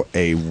 So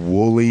a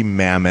woolly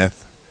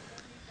mammoth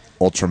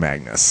Ultra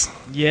Magnus.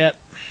 Yep.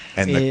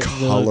 And the It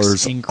colors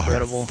looks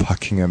incredible. are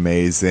fucking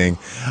amazing.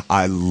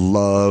 I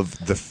love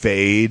the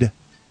fade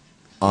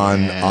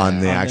on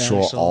the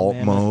actual alt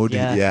mammoth. mode.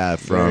 Yeah. Yeah,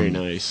 Very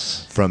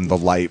nice. from the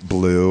light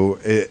blue.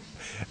 It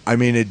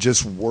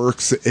just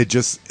works.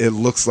 It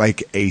looks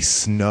like a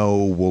snow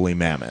woolly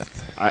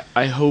mammoth.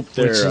 I hope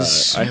they're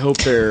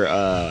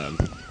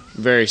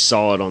very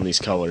solid on these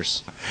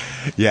colors.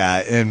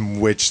 Yeah, in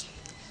which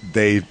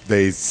they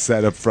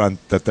said up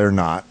front that they're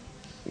not.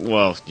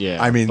 Well,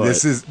 yeah. I mean, but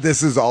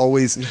this is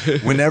always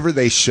whenever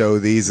they show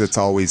these, it's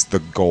always the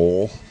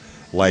goal.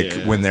 Like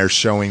Yeah. when they're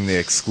showing the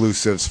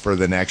exclusives for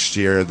the next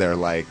year, they're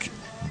like,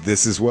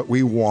 "This is what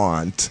we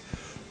want."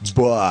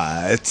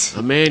 But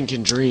a man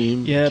can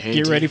dream. Yep. can't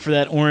Get he? ready for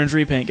that orange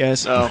repaint,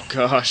 guys. Oh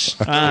gosh.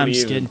 I'm Don't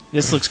just even. kidding.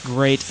 This looks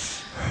great.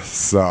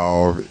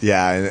 so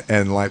yeah,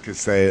 and like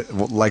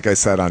I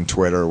said on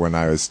Twitter when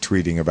I was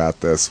tweeting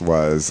about this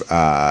was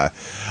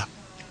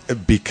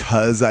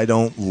because I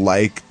don't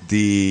like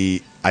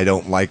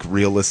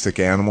realistic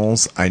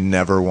animals. I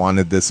never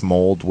wanted this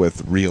mold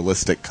with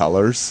realistic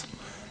colors.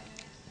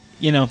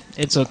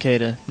 It's okay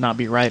to not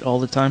be right all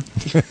the time.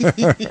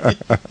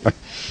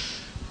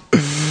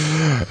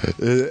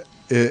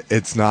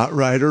 It's not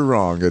right or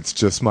wrong. It's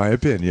just my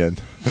opinion.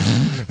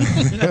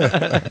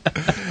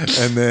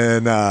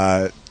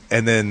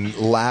 And then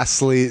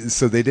lastly,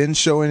 so they didn't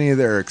show any of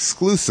their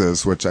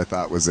exclusives, which I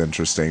thought was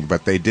interesting,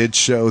 but they did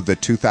show the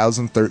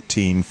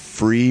 2013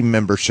 free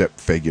membership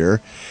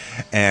figure,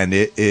 and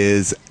it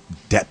is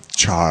Depth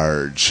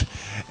Charge.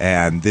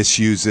 And this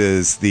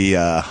uses the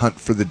Hunt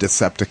for the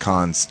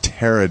Decepticons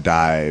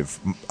Terradive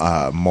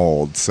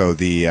mold. So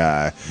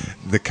the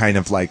kind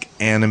of like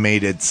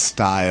animated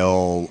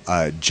style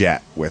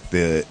jet with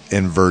the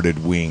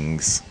inverted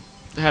wings.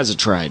 It has a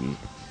trident.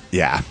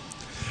 Yeah.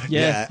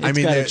 Yeah, it's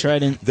got a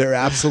trident. They're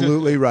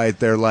absolutely right.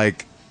 They're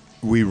like,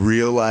 we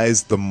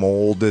realize the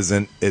mold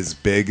isn't as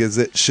big as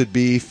it should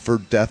be for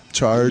Depth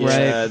Charge. Right.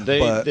 Yeah,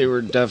 but- they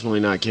were definitely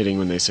not kidding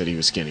when they said he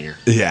was skinnier.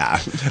 Yeah.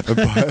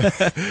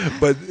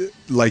 but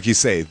like you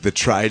say, the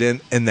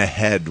trident and the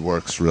head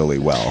works really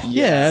well.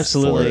 Yeah,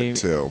 absolutely. For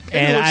it too.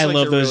 And It looks I like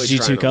love they're those really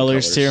G2 trying on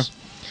colors too.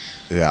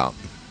 Yeah.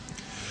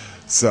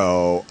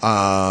 So,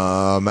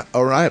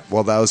 all right.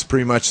 Well, that was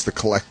pretty much the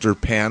collector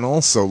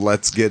panel. So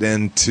let's get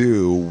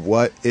into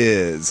what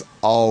is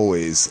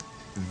always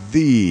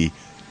the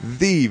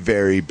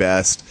very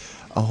best.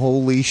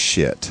 Holy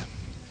shit.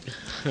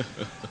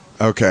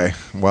 Okay.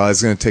 Well, I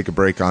was going to take a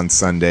break on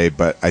Sunday,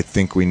 but I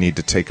think we need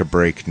to take a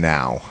break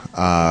now.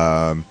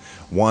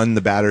 One,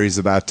 the battery's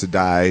about to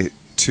die.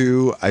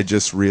 Two, I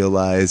just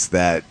realized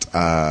that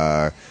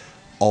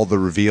all the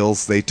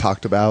reveals they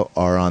talked about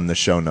are on the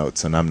show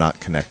notes, and I'm not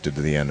connected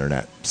to the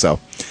internet. So,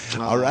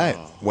 all right.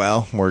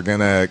 Well, we're going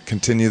to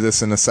continue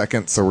this in a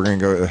second, so we're going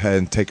to go ahead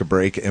and take a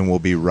break, and we'll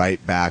be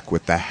right back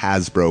with the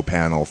Hasbro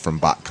panel from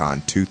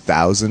BotCon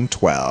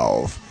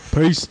 2012.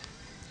 Peace.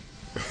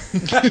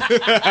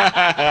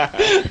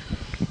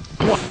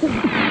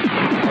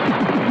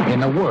 In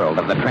the world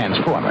of the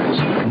Transformers,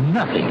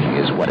 nothing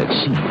is what it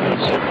seems.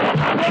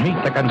 Meet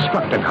the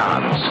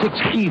Constructicons,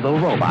 6 evil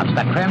robots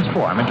that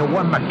transform into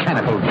one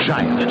mechanical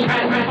giant. The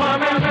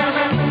Transformers,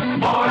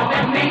 more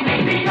than meets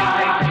the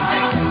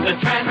eye. The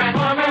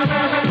Transformers.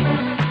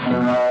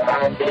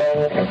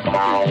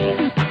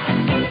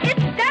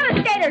 It's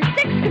Devastator!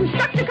 6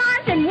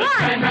 Constructicons in 1!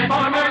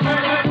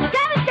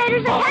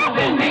 Devastator's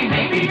attacking!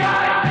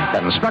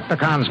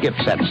 Constructicons gift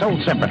set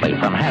sold separately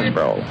from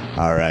Hasbro.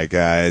 All right,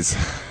 guys.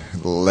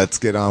 Let's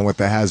get on with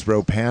the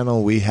Hasbro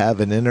panel. We have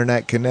an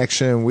internet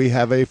connection. We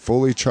have a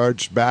fully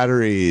charged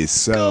battery.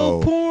 So,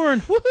 Go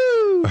porn!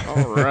 Woohoo!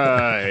 All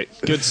right.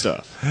 Good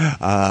stuff.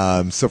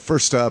 So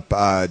first up,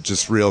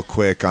 just real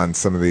quick on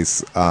some of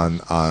these on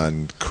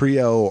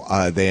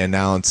Creo, they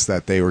announced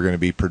that they were going to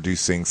be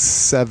producing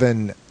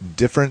 7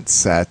 different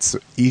sets.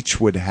 Each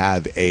would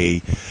have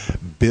a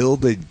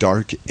Build a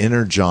Dark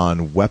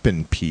Energon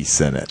weapon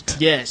piece in it.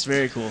 Yes,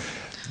 very cool.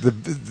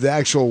 The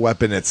actual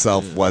weapon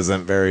itself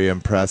wasn't very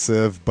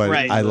impressive, but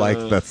Right. I like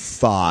the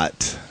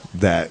thought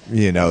that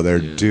they're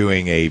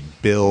doing a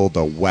build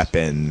a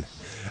weapon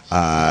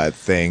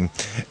thing.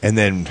 And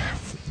then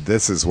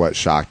this is what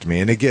shocked me.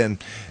 And again,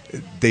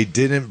 they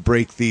didn't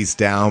break these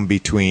down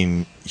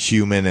between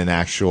human and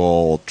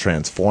actual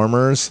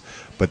Transformers,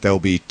 but there'll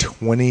be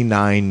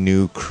 29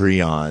 new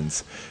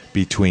Creons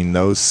between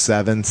those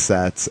 7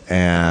 sets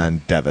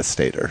and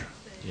Devastator.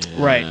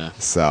 Right.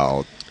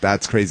 So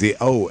that's crazy.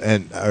 Oh,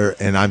 and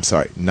I'm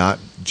sorry, not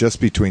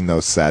just between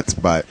those sets,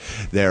 but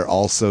they're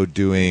also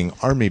doing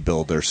Army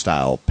Builder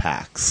style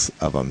packs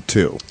of them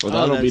too. Well,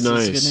 that'll be that's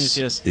nice. good news,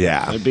 yes.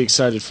 Yeah. I'd be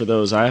excited for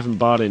those. I haven't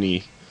bought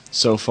any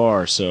so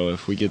far, so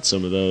if we get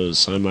some of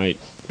those, I might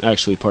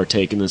actually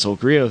partake in this whole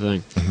Griot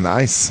thing.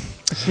 Nice.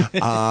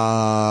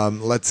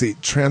 Let's see.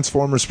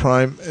 Transformers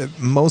Prime,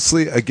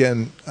 mostly,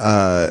 again,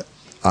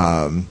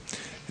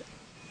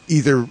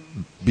 either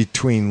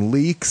between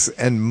leaks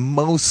and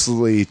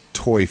mostly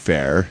Toy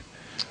Fair.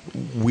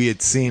 We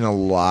had seen a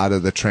lot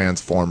of the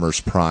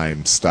Transformers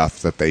Prime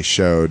stuff that they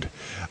showed.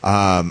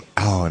 And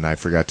I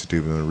forgot to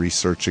do the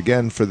research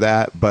again for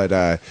that, but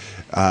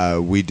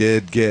we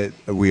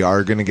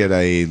are going to get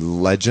a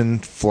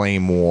Legend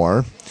Flame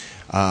War.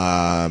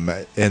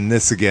 And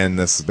this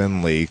has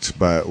been leaked,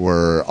 but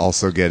we're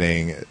also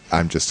getting,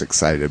 I'm just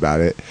excited about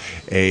it,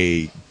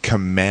 a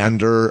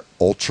Commander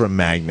Ultra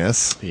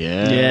Magnus.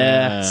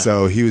 Yeah.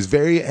 So he was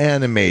very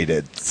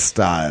animated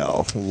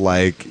style,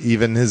 like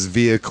even his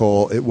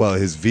vehicle,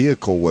 his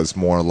vehicle was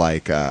more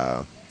like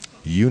a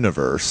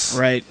Universe.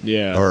 Right.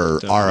 Yeah. Or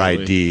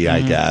definitely. RID,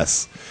 I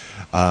guess.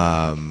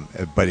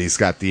 But he's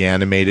got the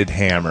animated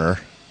hammer.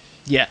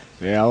 Yeah.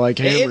 Yeah, I like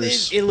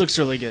hammers. It looks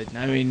really good.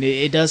 I mean,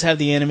 it does have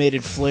the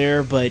animated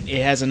flair, but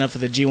it has enough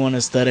of the G1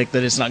 aesthetic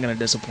that it's not going to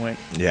disappoint.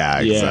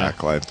 Yeah,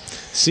 exactly.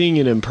 Seeing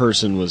it in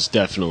person was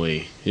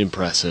definitely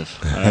impressive.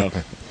 I'll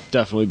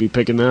definitely be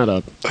picking that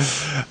up.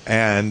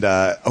 And,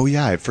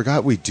 I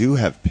forgot we do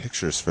have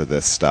pictures for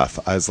this stuff.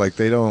 I was like,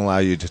 they don't allow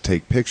you to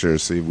take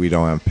pictures, so we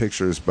don't have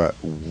pictures, but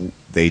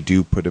they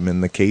do put them in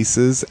the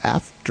cases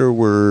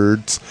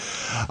afterwards.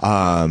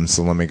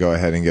 So let me go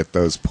ahead and get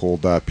those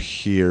pulled up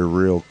here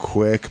real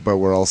quick. But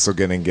we're also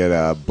going to get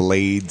a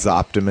Blades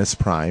Optimus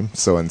Prime.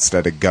 So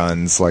instead of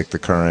guns like the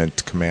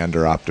current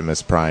Commander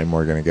Optimus Prime,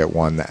 we're going to get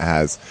one that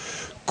has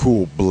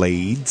cool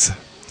blades.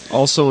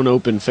 Also an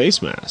open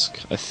face mask,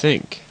 I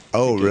think.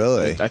 Oh,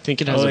 really? I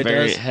think it has Oh, a it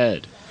variant does?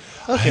 head.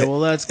 Okay, well,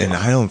 that's good. And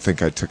I don't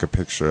think I took a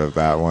picture of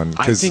that one.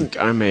 I think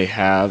I may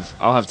have.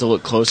 I'll have to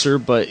look closer,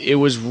 but it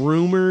was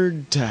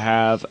rumored to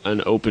have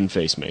an open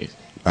face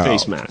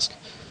mask.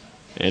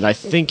 And I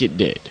think it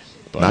did.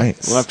 But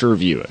Nice. we'll have to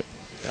review it.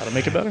 Gotta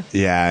make it better.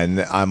 Yeah, and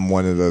I'm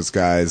one of those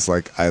guys,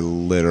 like, I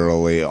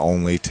literally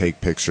only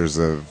take pictures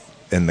of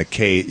in the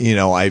case.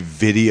 I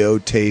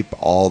videotape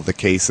all the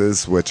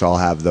cases, which I'll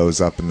have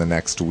those up in the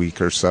next week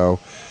or so.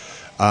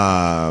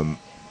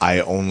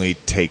 I only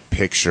take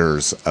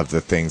pictures of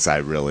the things I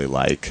really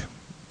like.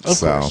 Of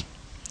course.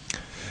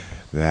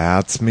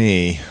 That's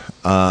me.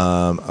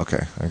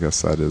 Okay, I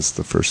guess that is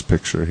the first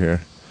picture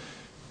here.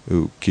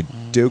 Okie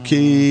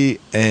dokie.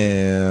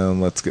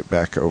 And let's get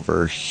back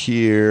over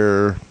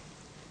here.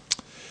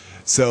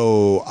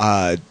 So,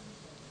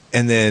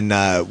 and then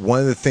one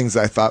of the things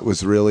I thought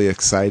was really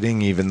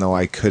exciting, even though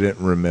I couldn't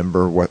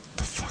remember what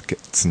the fuck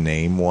its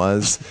name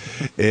was,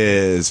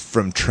 is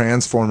from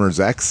Transformers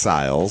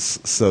Exiles.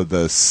 So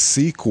the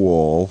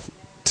sequel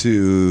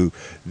to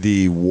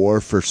the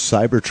War for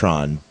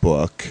Cybertron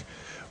book,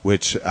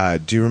 which,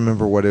 do you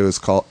remember what it was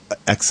called?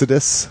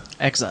 Exodus?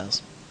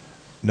 Exiles.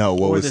 No,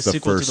 what Or was the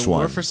sequel to first the War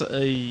one? for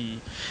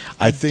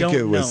I think don't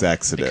it was know,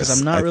 Exodus. because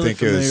I'm not really I think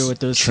familiar it was with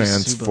those two books.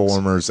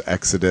 Transformers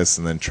Exodus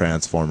and then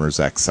Transformers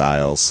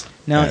Exiles.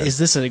 Now, And- is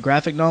this a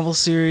graphic novel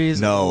series?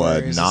 No, or a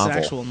is novel. This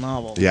an actual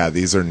novel? Yeah,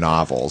 these are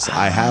novels.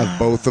 I have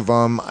both of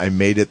them. I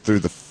made it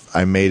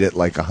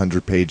like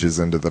 100 pages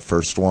into the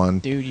first one.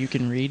 Dude, you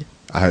can read?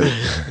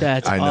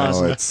 That's I know,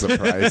 awesome. it's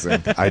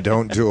surprising. I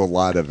don't do a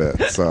lot of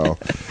it, so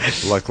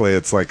luckily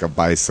it's like a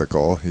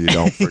bicycle. You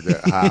don't forget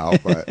how,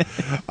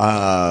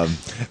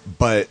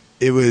 but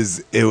it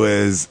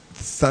was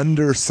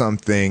Thunder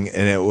something,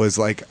 and it was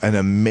like an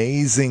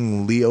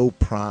amazing Leo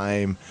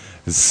Prime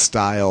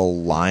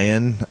style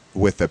lion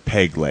with a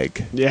peg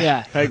leg.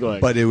 Yeah. Peg leg.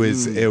 But it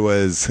was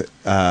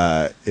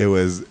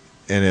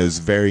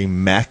very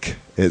mech.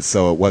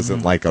 So it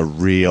wasn't like a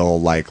real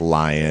like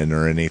lion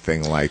or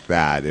anything like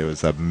that. It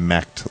was a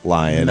mech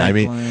lion. Mech I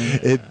mean, lion.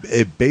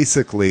 it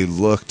basically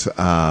looked,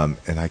 and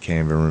I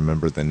can't even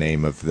remember the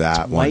name of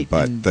that one, white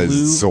but and the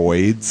blue.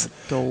 Zoids.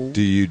 Gold.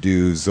 Do you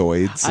do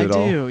Zoids I at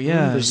all? do,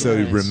 yeah. So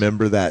Nice.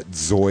 remember that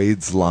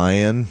Zoids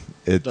lion?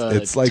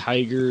 It's like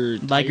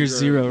Liger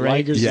Zero,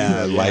 right? Liger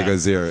yeah, Zero, Ligo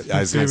Zero. I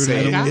was going to say,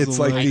 Favorite animal? it's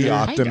like the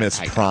Optimus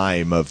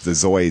Prime of the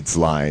Zoids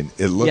line.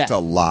 It looked Yeah. a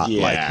lot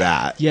like Yeah.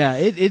 that. Yeah,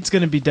 it's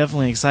going to be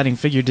definitely an exciting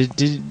figure.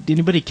 Did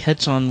anybody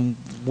catch on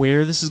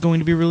where this is going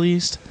to be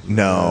released?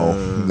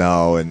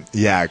 No, and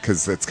yeah,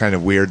 because it's kind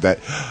of weird that.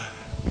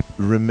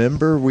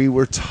 Remember, we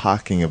were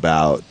talking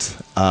about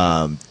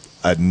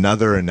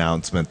another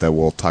announcement that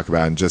we'll talk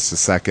about in just a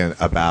second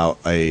about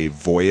a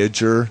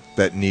Voyager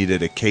that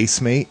needed a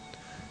casemate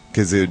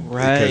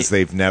because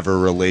they've never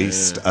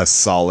released a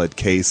solid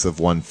case of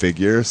one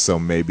figure, so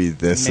maybe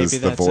this Maybe is the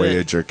that's it.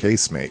 Voyager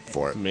casemate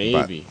for it.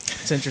 Maybe.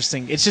 It's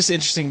interesting. It's just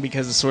interesting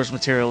because the source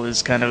material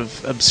is kind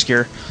of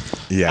obscure.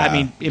 Yeah. I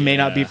mean, it may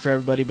not be for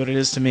everybody, but it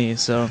is to me.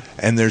 So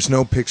And there's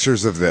no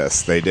pictures of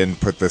this. They didn't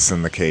put this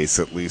in the case,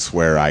 at least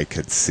where I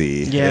could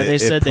see. yeah, they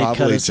said they'd cut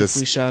probably us if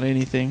we shot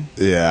anything.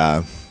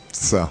 Yeah.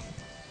 So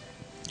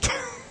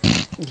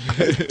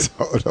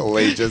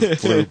totally just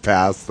flew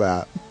past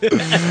that.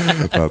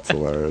 That's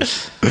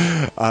hilarious.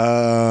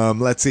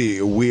 Let's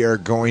see. We are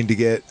going to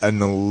get an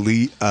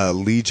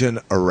Legion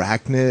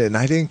Arachnid, and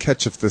I didn't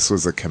catch if this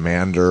was a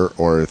commander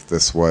or if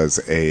this was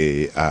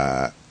a.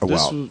 I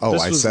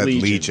was said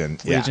Legion.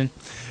 Yeah. Legion.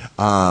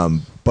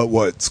 But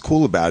what's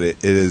cool about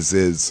it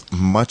is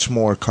much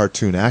more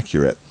cartoon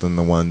accurate than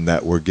the one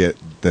that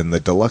than the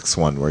deluxe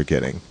one we're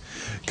getting,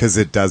 because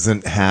it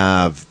doesn't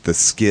have the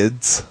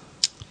skids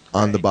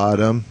on the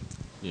bottom,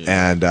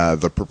 and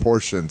the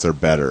proportions are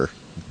better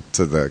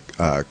to the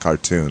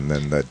cartoon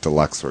than the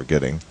deluxe we're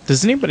getting.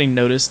 Does anybody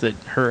notice that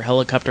her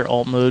helicopter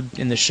alt mode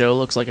in the show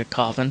looks like a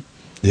coffin?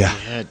 Yeah,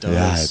 it does.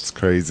 Yeah, it's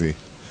crazy,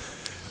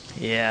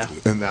 Yeah.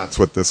 and that's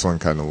what this one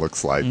kind of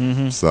looks like.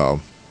 Mm-hmm.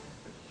 So,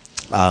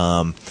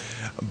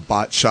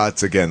 bot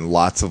shots again,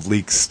 lots of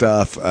leak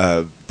stuff.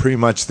 Pretty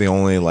much the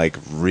only like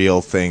real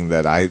thing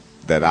that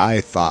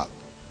I thought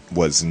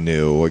was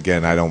new,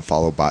 again, I don't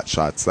follow bot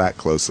shots that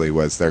closely,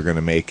 was they're going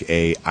to make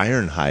a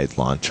Ironhide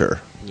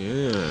launcher.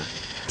 Yeah.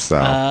 So,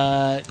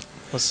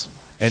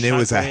 and it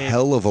was a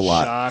hell of a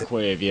lot.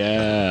 Shockwave,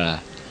 yeah.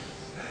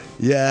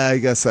 Yeah, I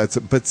guess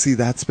but see,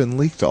 that's been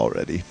leaked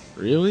already.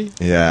 Really?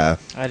 Yeah.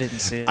 I didn't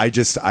see it. I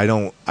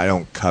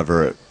don't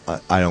cover it.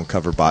 I don't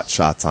cover bot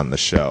shots on the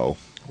show.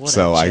 What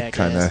So a I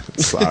kind jackass.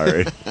 of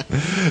sorry.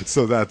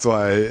 So that's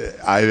why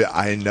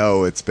I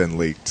know it's been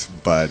leaked,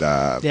 but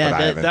I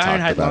haven't the talked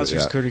Ironhide about it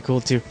monster's yet. pretty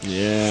cool too.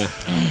 Yeah.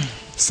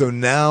 So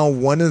now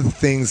one of the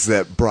things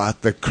that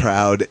brought the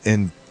crowd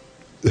in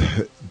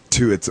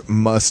to its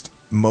most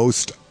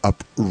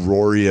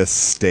uproarious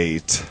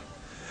state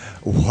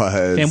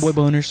was Fanboy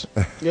boners.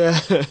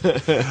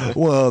 Yeah.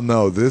 well,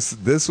 no,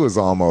 this was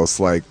almost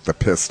like the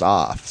pissed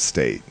off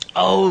state.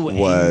 Oh,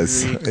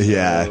 Was angry.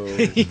 yeah,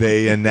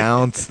 they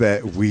announced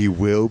that we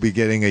will be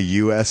getting a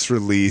U.S.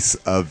 release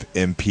of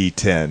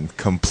MP10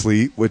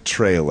 complete with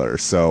trailer.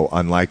 So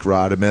unlike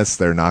Rodimus,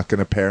 they're not going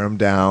to pare them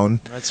down.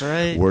 That's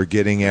right. We're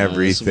getting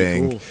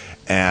everything, cool.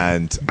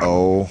 and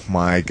oh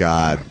my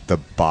god, the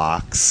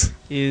box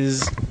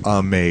Is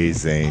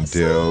amazing,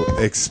 dude.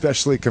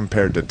 Especially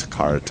compared to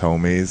Takara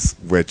Tomi's,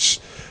 which,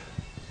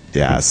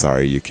 yeah,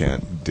 sorry, you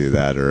can't do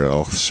that or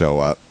it'll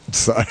show up.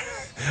 Sorry.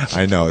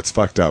 I know, it's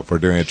fucked up. We're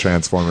doing a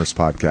Transformers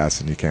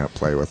podcast and you can't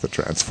play with a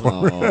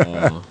Transformer.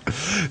 Oh,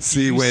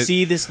 See, you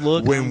see this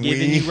look when I'm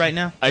giving you right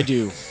now? I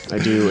do.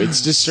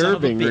 It's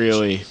disturbing, bitch.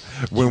 really.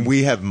 when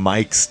we have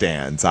mic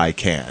stands, I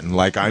can.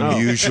 Like, I'm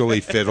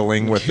usually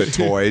fiddling with the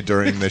toy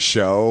during the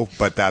show,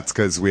 but that's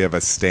because we have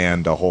a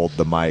stand to hold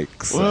the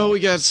mic. So. Well, we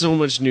got so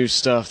much new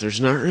stuff. There's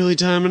not really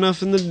time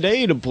enough in the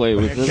day to play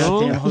with it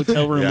all. Goddamn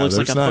hotel room Yeah, looks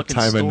there's like a not fucking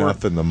time store.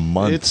 enough in the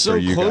month It's so for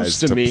you close guys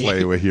to to me.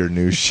 play with your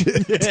new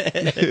shit.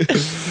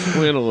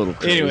 Went a little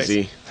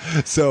crazy.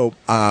 So,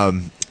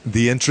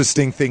 the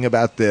interesting thing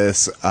about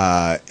this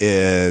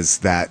is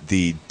that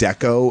the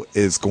deco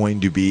is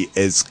going to be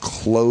as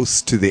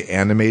close to the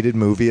animated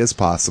movie as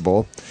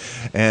possible,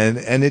 and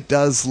it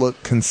does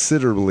look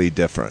considerably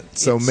different.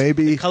 So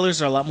maybe The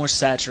colors are a lot more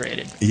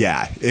saturated.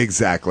 yeah,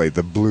 exactly.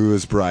 The blue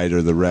is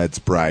brighter, the red's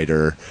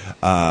brighter.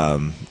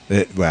 And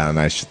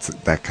I should say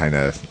that kind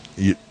of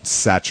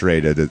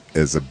saturated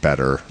is a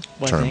better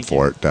term thank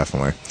for you. it,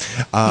 definitely.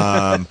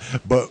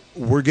 But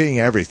we're getting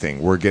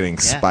everything. We're getting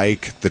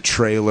Spike, the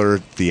trailer,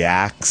 the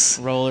axe,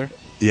 Roller.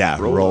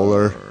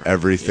 roller,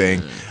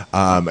 everything.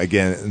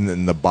 Again, and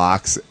then the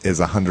box is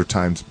 100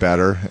 times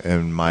better,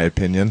 in my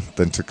opinion,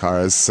 than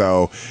Takara's.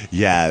 So,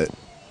 yeah,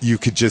 you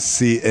could just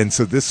see. And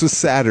so this was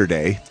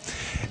Saturday,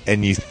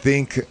 and you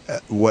think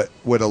what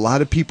a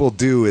lot of people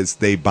do is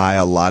they buy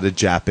a lot of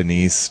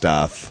Japanese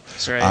stuff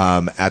That's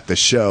right. at the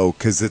show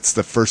because it's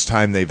the first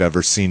time they've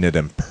ever seen it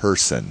in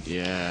person.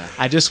 Yeah.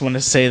 I just want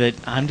to say that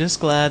I'm just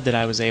glad that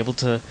I was able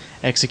to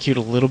execute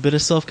a little bit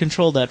of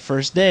self-control that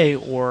first day,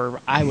 or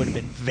I would have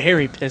been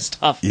very pissed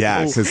off. Yeah,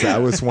 Oh. because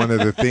that was one of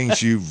the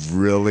things you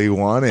really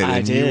wanted. I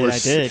and did, you were, I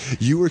did.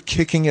 You were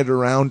kicking it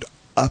around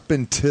up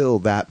until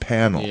that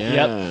panel.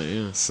 Yeah,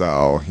 yeah.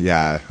 So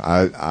yeah,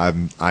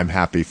 I'm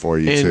happy for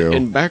you too.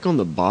 And back on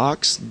the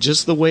box,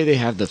 just the way they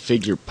have the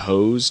figure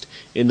posed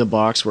in the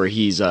box where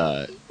he's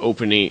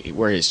opening,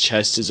 where his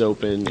chest is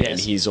open and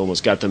Yes. he's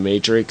almost got the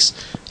matrix.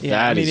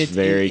 Yeah, That is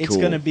very it's cool.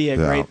 going to be a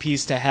Yeah. great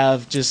piece to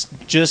have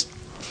just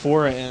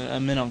for a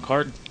mint on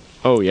card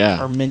Oh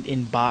yeah. or mint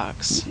in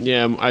box.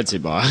 Yeah, I'd say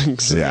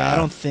box. Yeah. I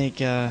don't think.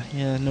 No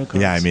cards.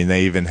 Yeah, I mean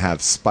they even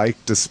have Spike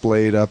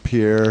displayed up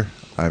here.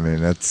 I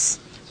mean it's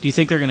do you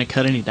think they're going to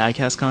cut any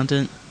diecast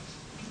content?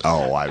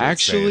 I would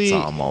Actually, say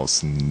it's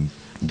almost.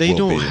 They will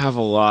don't be. have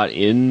a lot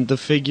in the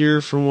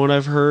figure from what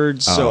I've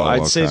heard, so Oh,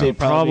 I'd say okay. they'd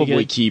Probably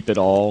probably good. keep it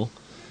all.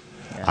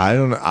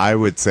 I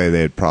would say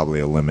they'd probably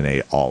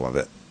eliminate all of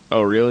it.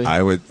 Oh really?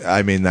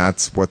 I mean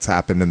that's what's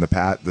happened in the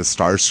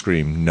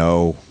Starscream.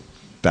 No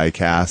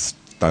diecast.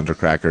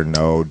 Thundercracker,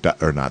 no,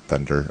 or not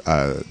Thunder.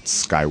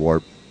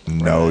 Skywarp, no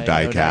Right, no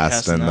diecast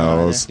diecast, in no,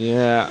 those.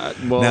 Yeah.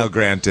 Well, Now,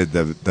 granted,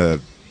 the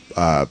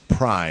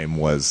Prime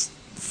was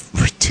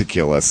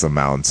ridiculous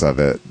amounts of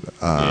it.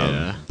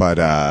 Yeah. But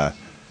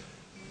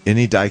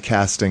any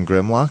diecast in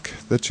Grimlock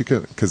that you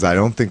could? Because I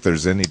don't think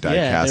there's any diecast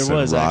Yeah, there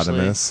was, in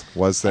Rodimus.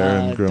 Was there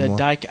in The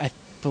Grimlock? I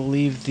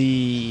believe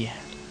the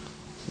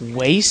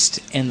waist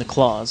and the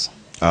claws.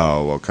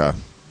 Oh, okay.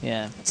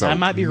 Yeah, So I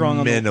might be wrong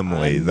on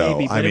minimally, the, though.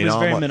 maybe, but I mean, it was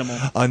very almo-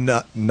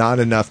 minimal. not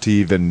enough to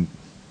even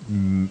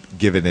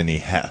give it any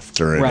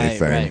heft or Right,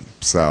 anything. right.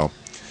 So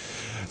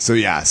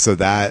yeah. So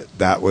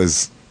that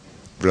was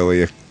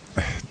really.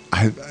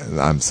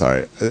 I'm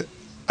sorry.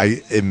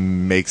 It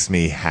makes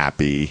me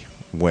happy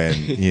when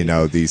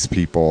these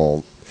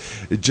people.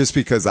 Just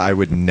because I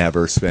would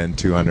never spend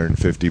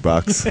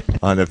 $250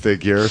 on a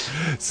figure,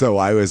 so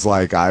I was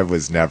like, I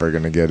was never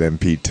going to get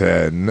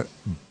MP10,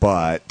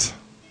 but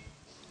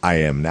I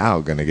am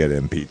now going to get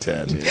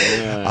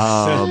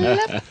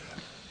MP10.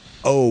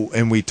 Oh,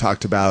 and we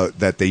talked about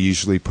that they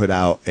usually put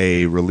out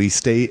a release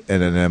date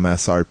and an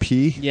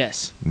MSRP.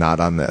 Yes, Not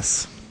on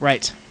this.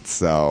 right.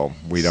 So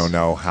we don't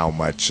know how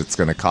much it's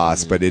going to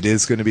cost, but it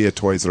is going to be a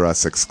Toys R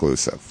Us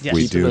exclusive. Yes.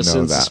 We keeping do us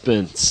know in that.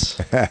 suspense.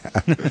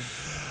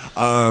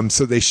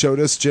 So they showed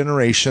us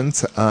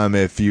Generations.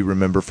 If you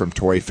remember from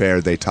Toy Fair,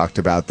 they talked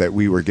about that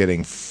we were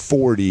getting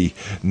 40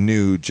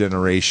 new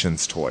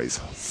Generations toys.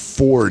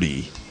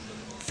 40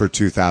 for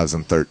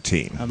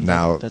 2013.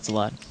 Now, That's a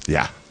lot.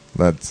 yeah,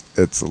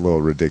 it's a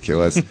little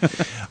ridiculous.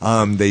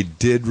 They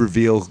did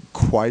reveal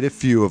quite a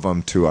few of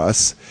them to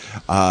us.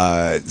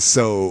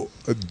 So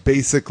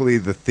basically,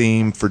 the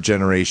theme for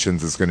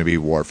Generations is going to be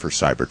War for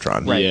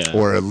Cybertron, Right. Yeah.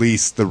 Or at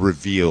least the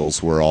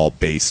reveals were all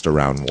based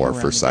around War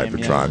for Around the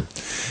game,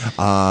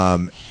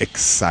 Cybertron.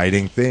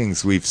 Exciting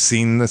things. We've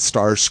seen the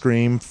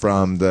Starscream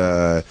from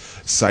the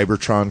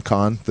Cybertron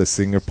Con, the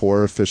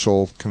Singapore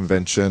official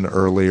convention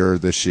earlier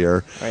this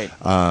year. Right.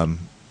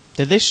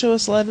 Did they show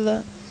us live of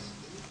that?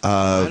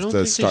 I don't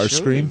The think they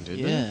showed him, Starscream. did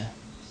they? Yeah.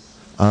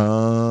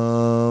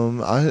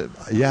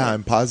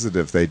 I'm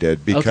positive they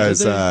did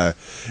because Okay,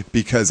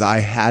 because I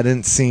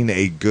hadn't seen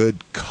a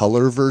good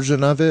color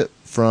version of it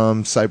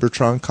from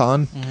Cybertron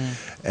Con,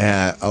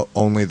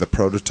 only the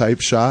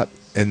prototype shot,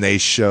 and they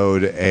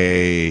showed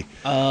a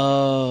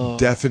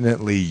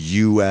definitely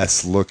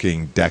U.S.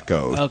 looking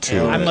deco Okay,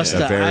 to I it. must A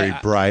have- very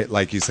I- bright,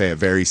 like you say, a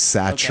very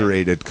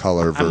saturated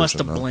color version. I must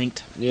have of it.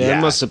 blinked. Yeah, Yeah.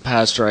 it must have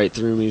passed right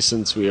through me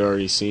since we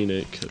already seen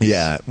it. 'cause-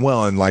 Yeah,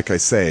 well, and like I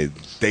say,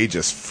 they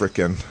just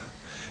frickin'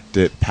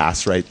 did it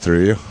pass right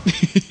through you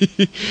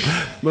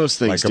Most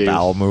things like a do.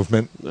 bowel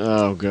movement.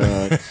 Oh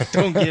god,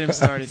 Don't get him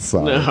started.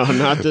 Sorry. no,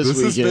 not this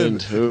has been-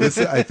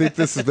 weekend. I think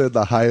this has been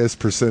the highest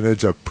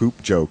percentage of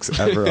poop jokes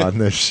ever on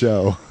this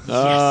show.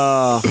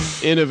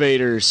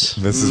 Innovators.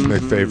 Mrs.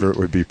 McFavorite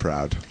would be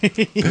proud.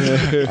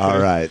 All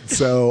right.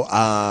 So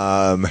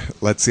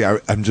let's see.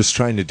 I'm just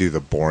trying to do the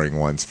boring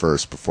ones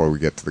first before we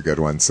get to the good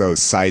ones. So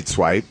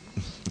Sideswipe.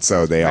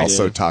 So they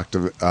also talked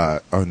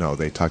about,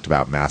 they talked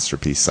about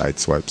Masterpiece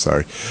Sideswipe,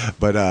 sorry.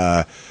 But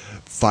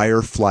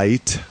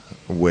Fireflight,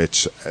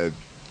 which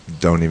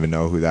don't even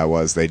know who that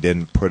was. They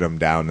didn't put him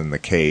down in the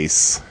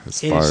case,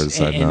 as far as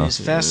I know. And as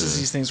fast as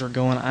these things were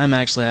going, I'm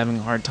actually having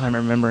a hard time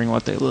remembering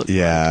what they look.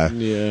 Yeah.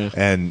 Yeah.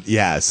 And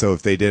yeah, so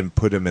if they didn't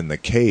put him in the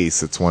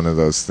case, it's one of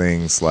those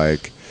things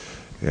like,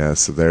 yeah,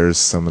 so there's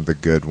some of the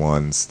good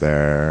ones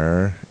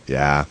there.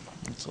 Yeah.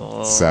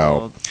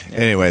 So,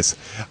 anyways,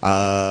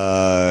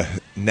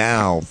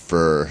 now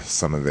for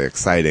some of the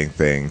exciting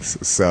things.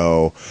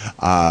 So,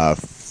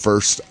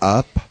 first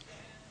up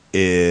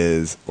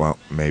is, well,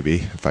 maybe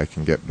if I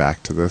can get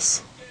back to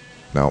this.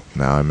 Nope,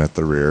 now I'm at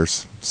the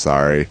rears.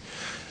 Sorry.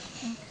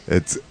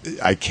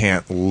 I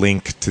can't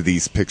link to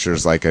these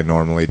pictures like I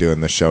normally do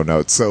in the show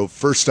notes. So,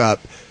 first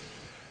up,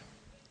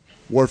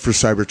 War for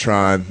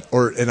Cybertron,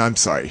 and I'm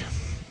sorry.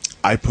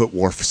 I put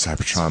War for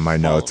Cybertron in my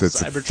notes.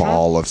 It's Cybertron?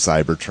 Fall of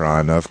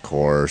Cybertron, of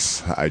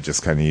course. I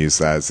just kind of use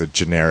that as a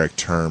generic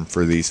term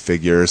for these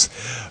figures.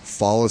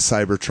 Fall of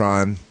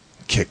Cybertron,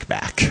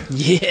 Kickback.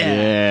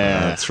 Yeah.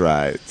 That's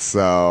right.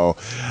 So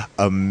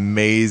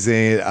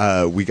amazing.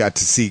 We got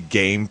to see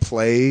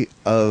gameplay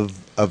of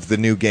the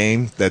new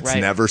game that's Right.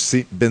 never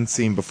been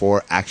seen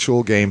before.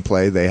 Actual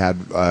gameplay. They had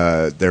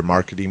their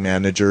marketing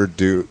manager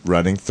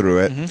running through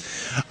it.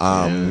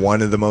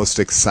 One of the most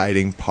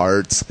exciting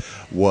parts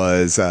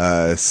was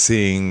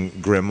seeing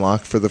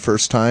Grimlock for the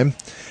first time.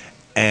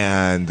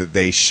 And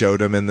they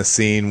showed him in the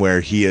scene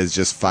where he is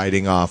just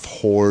fighting off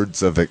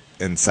hordes of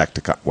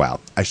Insecticons.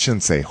 Well, I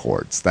shouldn't say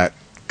hordes. That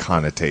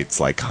connotates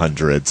like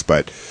hundreds,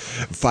 but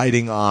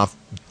fighting off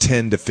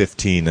 10 to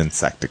 15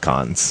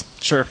 Insecticons.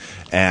 Sure.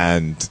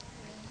 And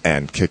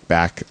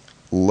Kickback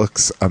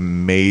looks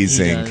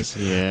amazing. He does.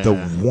 Yeah. The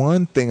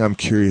one thing I'm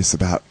curious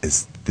about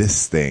is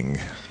this thing.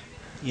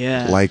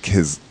 Yeah.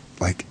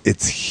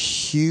 It's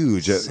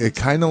huge. It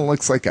kind of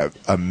looks like a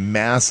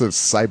massive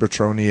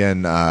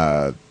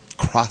Cybertronian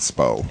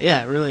crossbow.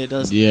 Yeah, really, it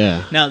does.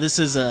 Yeah. Now, this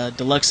is a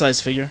deluxe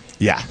size figure.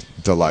 Yeah,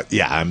 deluxe.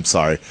 Yeah, I'm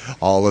sorry.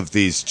 All of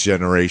these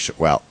generation.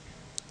 Well,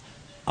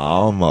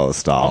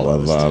 almost all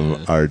of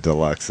them are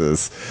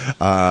deluxes.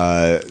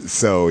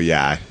 So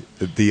yeah,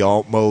 the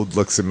alt mode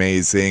looks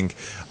amazing.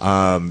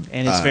 And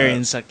it's very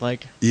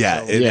insect-like.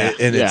 Yeah, So-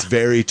 and it's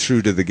very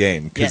true to the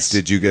game. Because Yes.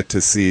 did you get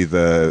to see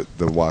the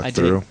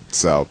walkthrough?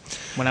 So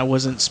when I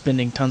wasn't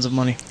spending tons of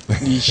money.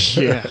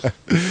 Yeah,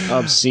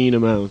 obscene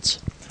amounts.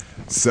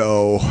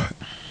 So,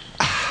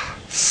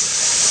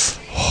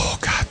 oh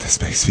god,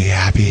 this makes me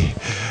happy.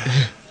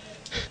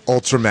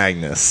 Ultra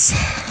Magnus,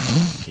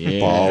 Yeah,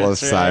 Ball of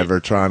that's right.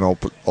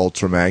 Cybertron,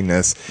 Ultra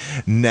Magnus.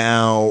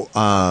 Now,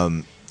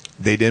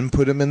 they didn't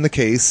put him in the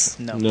case,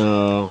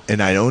 No.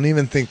 and I don't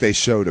even think they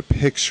showed a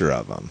picture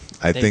of him.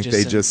 I think just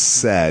they said- just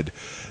said.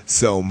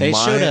 So They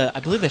my, showed I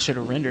believe they showed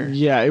a render.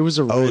 Yeah, it was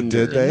a oh,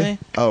 render. did they? they?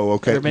 Oh,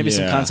 okay. Or maybe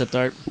some Yeah. concept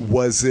art.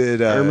 Was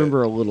it? I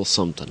remember a little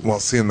something. Well,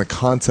 seeing the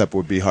concept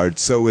would be hard.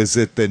 So is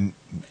it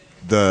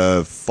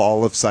the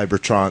Fall of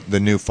Cybertron, the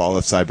new Fall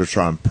of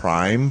Cybertron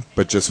Prime,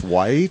 but just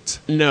white?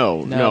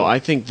 No. I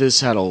think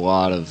this had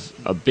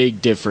a big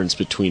difference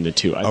between the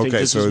two. I think Okay,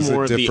 this so was is it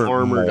more of the different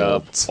armored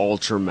molds? up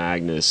Ultra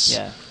Magnus.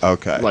 Yeah.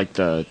 Okay. Like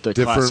the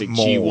different classic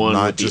mold, G1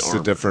 not with the just a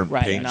armor. different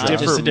Right, paint not job.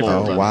 just a different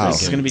mold, Oh I'm wow!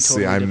 It's gonna be See,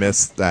 totally I different.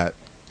 missed that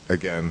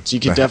again. So you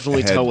can The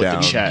definitely head tell with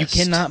down. the chest.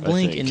 You cannot I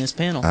blink think. in this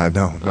panel. I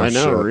know. No I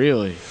know, shit.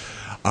 really.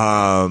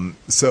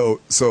 So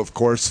of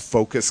course,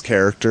 focus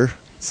character.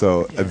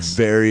 So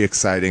very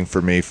exciting for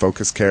me,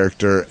 focus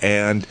character,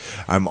 and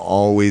I'm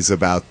always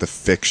about the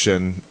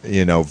fiction,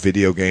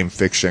 video game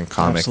fiction,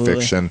 comic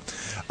Absolutely. fiction.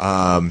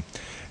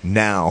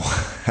 Now,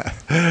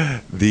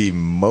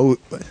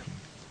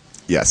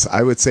 yes,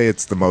 I would say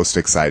it's the most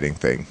exciting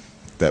thing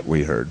that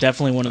we heard.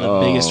 Definitely one of the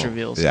biggest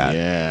reveals. Yeah.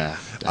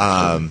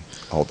 Yeah.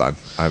 Hold on,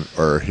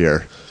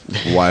 here.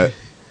 What?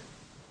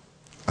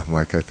 I'm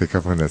like, I think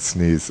I'm gonna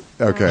sneeze.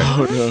 Okay.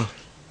 Oh,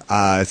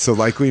 no. So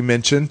like we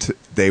mentioned,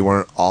 they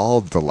weren't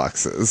all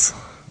deluxes.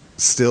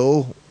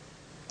 Still,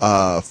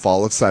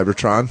 Fall of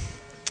Cybertron,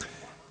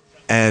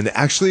 and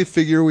actually a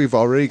figure we've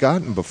already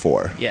gotten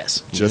before.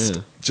 Yes.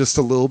 Just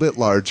a little bit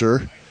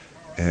larger,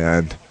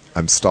 and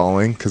I'm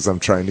stalling because I'm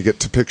trying to get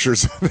to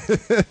pictures of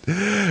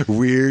it.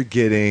 We're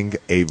getting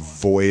a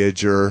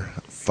Voyager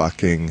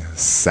fucking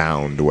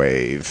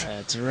Soundwave.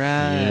 That's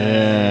right.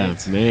 Yeah,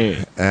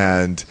 man.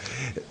 And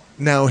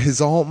now his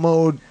alt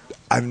mode,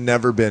 I've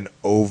never been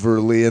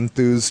overly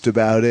enthused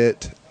about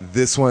it.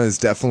 This one is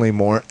definitely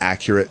more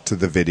accurate to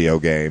the video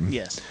game.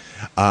 Yes.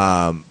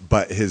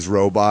 But his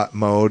robot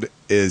mode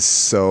is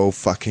so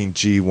fucking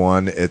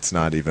G1, it's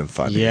not even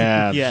funny.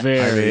 Yeah, Yeah.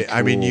 very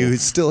I mean, cool. you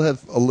still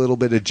have a little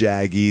bit of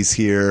jaggies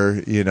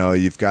here.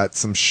 You've got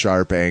some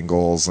sharp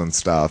angles and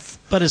stuff.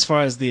 But as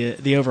far as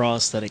the overall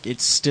aesthetic, it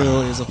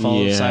still is a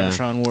Fall Yeah. of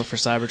Cybertron, War for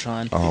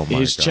Cybertron. Oh my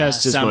His god!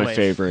 chest is my Soundwave.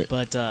 favorite.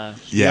 But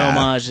Yeah. the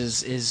homage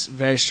is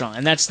very strong,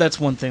 and that's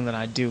one thing that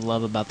I do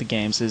love about the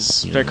games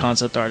is their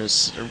concept art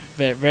is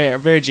very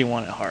very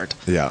G1 at heart.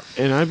 Yeah,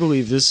 And I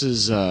believe this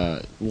is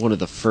one of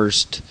the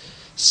first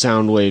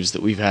sound waves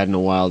that we've had in a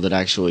while that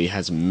actually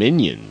has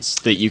minions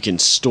that you can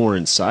store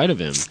inside of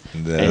him.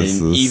 This and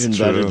is even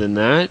true. better than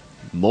that,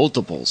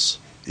 multiples.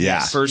 yeah.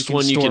 First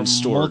one you can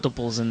store.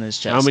 multiples in this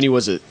chest. How many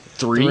was it?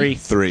 Three?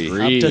 Three. Up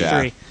to Yeah.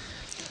 3.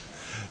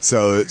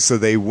 So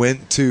they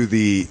went to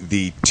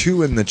the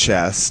two in the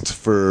chest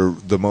for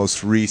the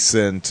most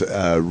recent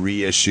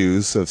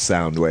reissues of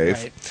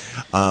Soundwave,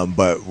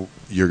 but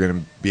you're going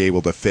to be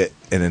able to fit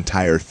an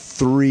entire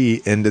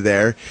 3 into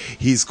there.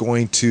 He's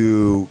going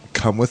to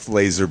come with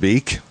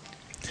Laserbeak.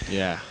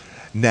 Yeah.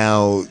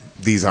 Now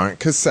these aren't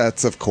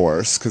cassettes, of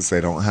course, because they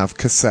don't have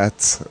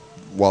cassettes.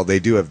 While they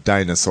do have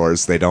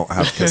dinosaurs, they don't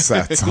have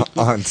cassettes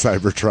on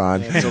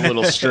Cybertron. It's a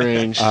little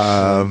strange.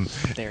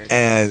 There it is.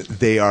 And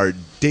they are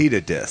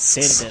data discs.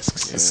 Data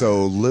discs.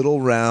 So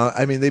little round.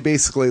 I mean, they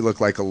basically look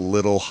like a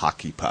little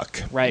hockey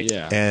puck. Right.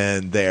 Yeah.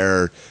 And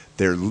they're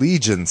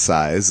Legion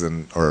size,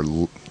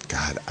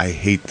 God, I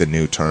hate the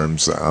new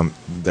terms.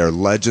 They're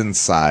Legend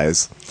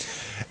size,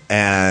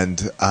 and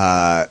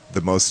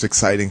the most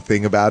exciting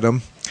thing about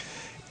them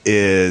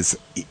is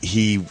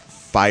he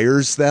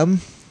fires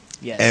them,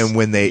 Yes. and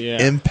when they Yeah.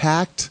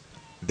 impact,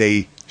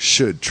 they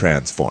should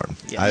transform.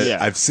 Yeah. Yeah.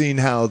 I've seen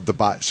how the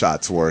bot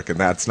shots work, and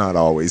that's not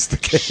always the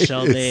case.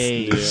 Shall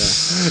they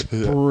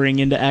spring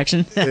into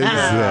action?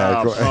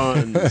 Exactly.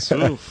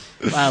 Fun. Oof.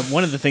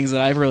 One of the things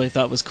that I really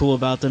thought was cool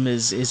about them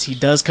is he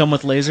does come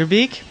with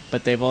Laserbeak,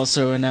 but they've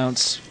also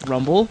announced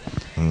Rumble,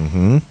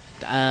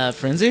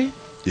 Frenzy,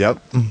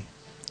 Yep.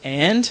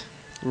 and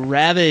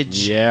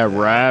Ravage. Yeah,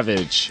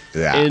 Ravage.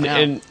 Yeah.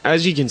 And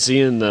as you can see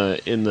in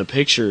the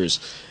pictures,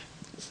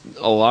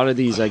 a lot of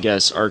these, I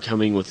guess, are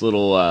coming with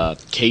little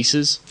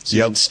cases, so you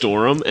Yep. can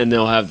store them, and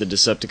they'll have the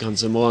Decepticon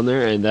symbol on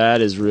there, and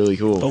that is really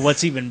cool. But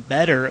what's even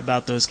better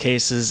about those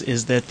cases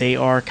is that they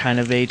are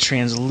kind of a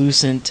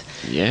translucent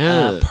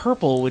Yeah.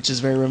 purple, which is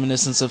very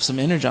reminiscent of some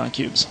Energon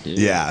cubes.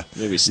 Yeah.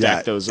 Maybe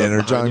stack those up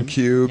Energon behind him.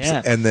 cubes,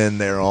 Yeah. and then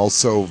they're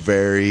also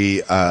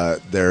very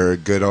they're a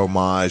good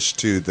homage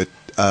to the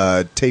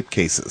tape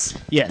cases.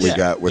 Yes. We Yeah.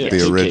 got with Yeah, the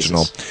tape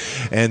original.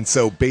 cases. And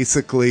so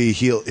basically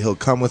he'll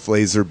come with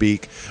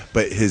Laserbeak,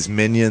 but his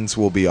minions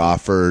will be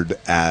offered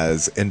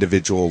as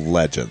individual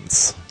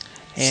legends.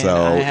 And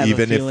so I have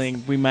even a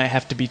feeling we might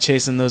have to be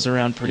chasing those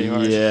around pretty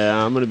hard. Yeah,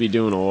 I'm going to be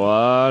doing a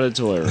lot of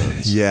toy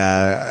runs.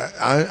 Yeah,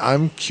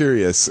 I'm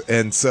curious.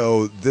 And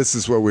so this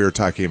is what we were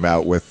talking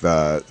about with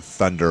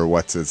Thunder,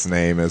 what's his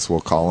name, as we'll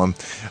call him,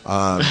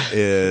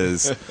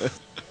 is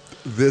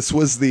this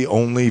was the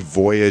only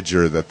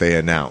Voyager that they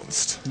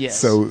announced. Yes.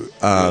 So,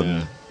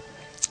 Yeah.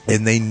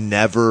 and they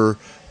never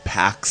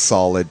pack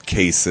solid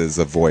cases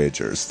of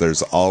Voyagers.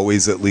 There's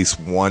always at least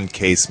one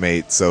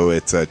casemate, so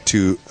it's a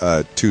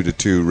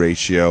 2-to-2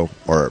 ratio,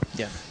 or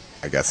Yeah.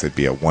 I guess it'd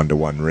be a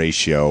 1-to-1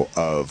 ratio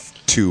of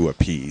 2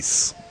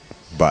 apiece.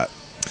 But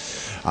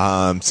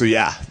so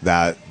yeah,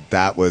 that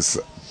was,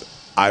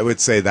 I would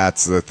say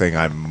that's the thing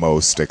I'm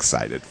most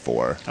excited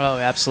for. Oh,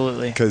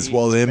 absolutely. Because He's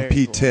while very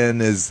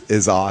MP10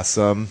 is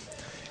awesome,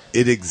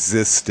 it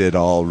existed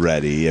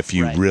already if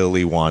you Right.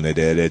 really wanted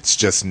it. It's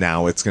just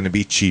now it's going to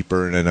be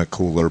cheaper and in a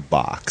cooler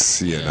box,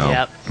 you cool. know.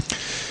 Yep.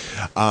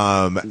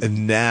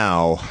 And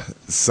now,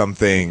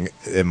 something,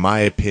 in my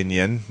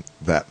opinion,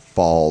 that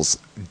falls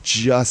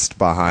just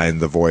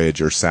behind the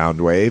Voyager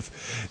Soundwave,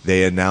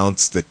 they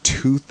announced the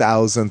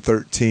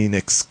 2013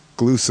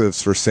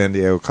 exclusives for San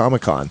Diego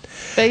Comic-Con.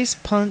 Face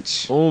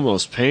punch.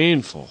 Almost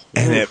painful.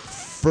 And at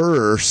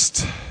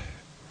first,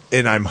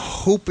 and I'm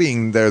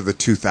hoping they're the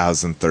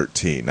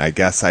 2013, I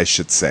guess I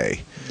should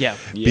say. Yeah.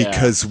 Yeah.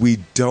 Because we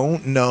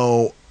don't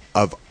know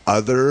of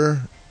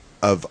other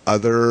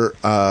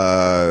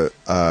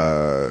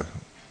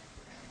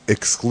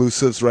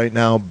exclusives right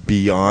now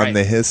beyond Right.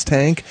 the His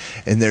Tank,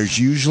 and there's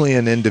usually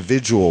an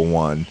individual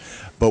one.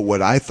 But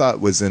what I thought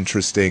was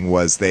interesting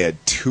was they had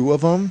 2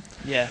 of them.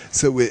 Yeah.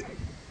 So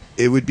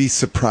it would be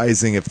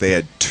surprising if they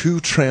had two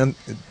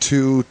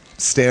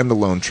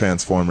standalone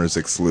Transformers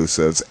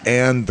exclusives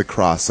and the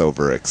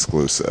crossover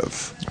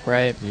exclusive.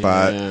 Right.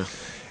 But Yeah.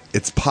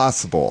 it's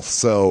possible.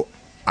 So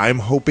I'm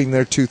hoping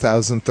they're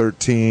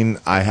 2013.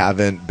 I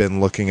haven't been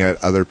looking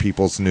at other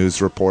people's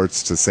news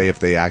reports to say if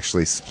they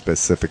actually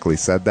specifically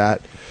said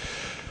that.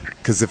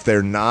 Because if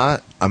they're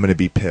not, I'm going to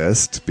be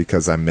pissed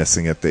because I'm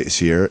missing it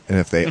this year. And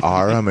if they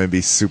are, I'm going to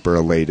be super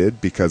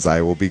elated because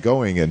I will be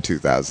going in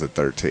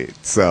 2013.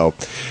 So,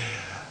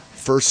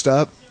 first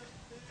up,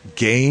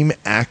 game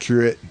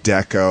accurate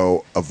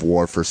deco of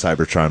War for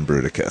Cybertron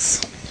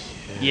Bruticus.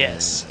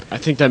 Yes. I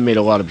think that made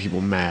a lot of people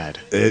mad.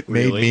 It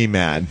made Really? me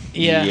mad.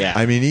 Yeah. Yeah.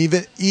 I mean,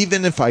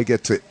 even if I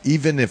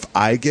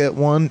get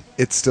one,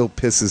 it still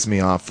pisses me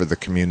off for the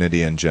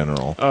community in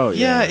general. Oh,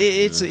 Yeah, yeah.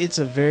 it's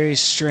a very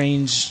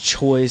strange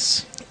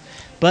choice,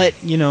 but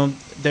you know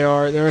there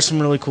are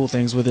some really cool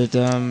things with it.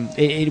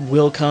 It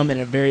will come in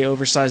a very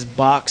oversized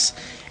box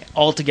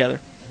altogether.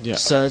 Yeah.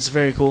 So it's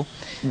very cool.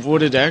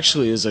 What it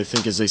actually is, I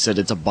think, is they said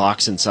it's a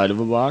box inside of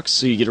a box.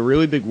 So you get a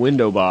really big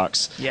window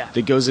box Yeah.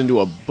 that goes into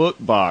a book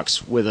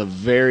box with a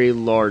very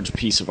large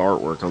piece of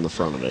artwork on the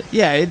front of it.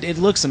 Yeah, it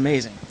looks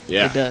amazing.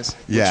 Yeah. It does.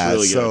 Yeah,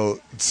 really good.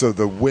 so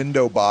the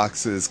window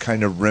box is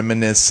kind of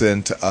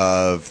reminiscent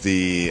of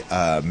the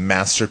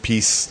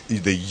masterpiece,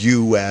 the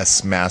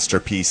U.S.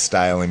 masterpiece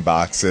styling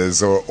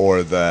boxes,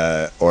 or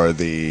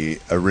the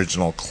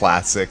original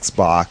classics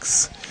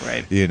box,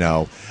 Right. You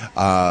know,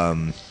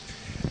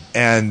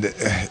 and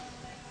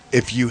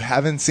if you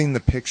haven't seen the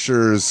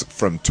pictures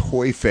from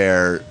Toy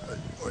Fair.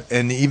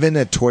 And even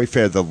at Toy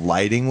Fair, the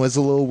lighting was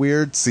a little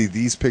weird. See,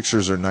 these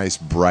pictures are nice,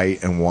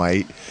 bright and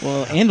white.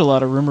 Well, and a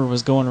lot of rumor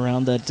was going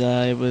around that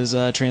it was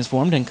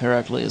transformed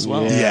incorrectly as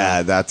well.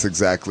 Yeah, that's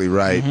exactly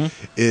right.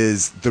 Mm-hmm.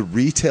 Is the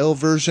retail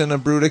version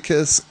of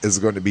Bruticus is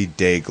going to be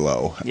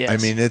Dayglow. Yes. I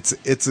mean, it's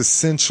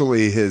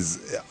essentially his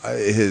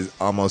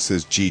almost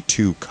his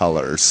G2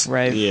 colors.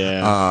 Right.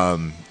 Yeah.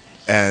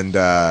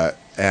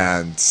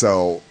 And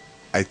so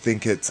I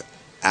think it's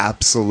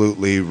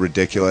absolutely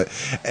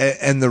ridiculous.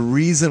 And the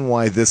reason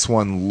why this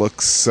one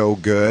looks so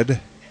good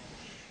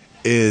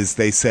is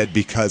they said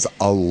because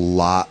a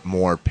lot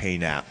more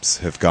paint apps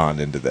have gone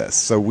into this.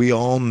 So we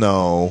all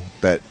know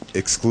that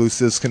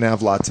exclusives can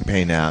have lots of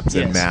paint apps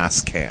and Yes.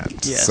 mass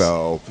can't. Yes.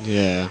 So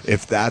yeah.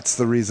 if that's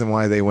the reason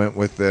why they went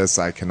with this,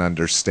 I can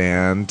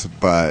understand.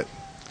 But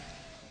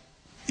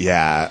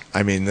yeah,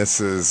 I mean, this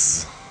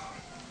is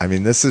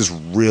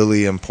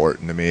really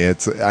important to me.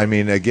 It's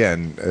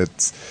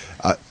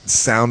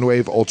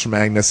Soundwave, Ultra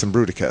Magnus, and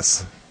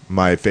Bruticus.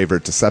 My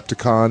favorite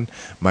Decepticon,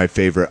 my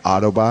favorite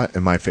Autobot,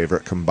 and my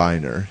favorite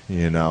Combiner,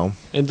 you know?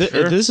 And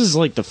this is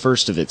like the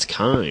first of its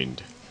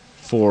kind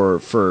for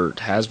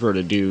Hasbro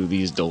to do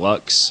these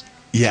deluxe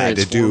Yeah, to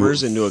do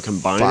Transformers into a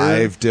combiner.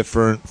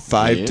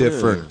 five Yeah.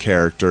 different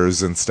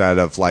characters instead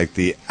of like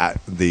the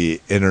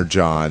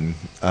Energon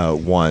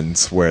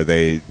ones where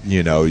they,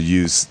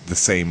 use the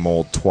same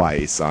mold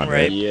twice on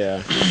Right. it.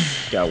 Yeah.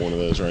 Got one of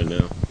those right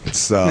now.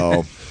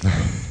 So...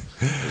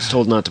 I was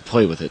told not to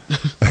play with it.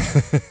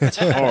 It's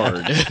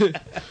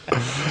hard.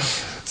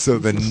 So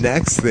the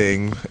next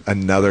thing,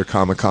 another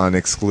Comic-Con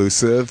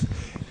exclusive,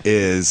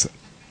 is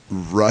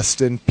Rust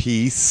in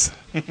Peace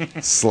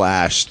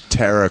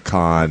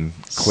Terracon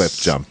cliff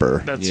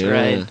jumper. That's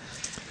right.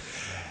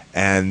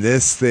 And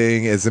this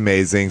thing is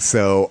amazing.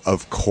 So,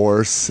 of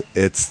course,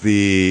 it's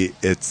the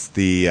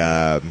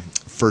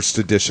first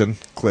edition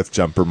cliff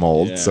jumper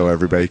mold. Yeah. So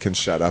everybody can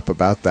shut up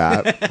about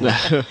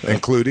that,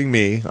 including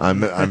me.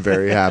 I'm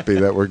very happy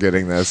that we're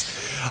getting this.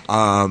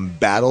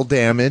 Battle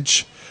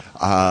damage.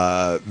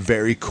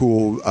 Very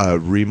cool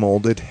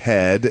remolded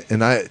head,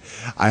 and I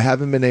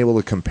haven't been able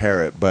to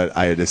compare it, but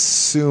I'd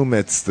assume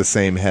it's the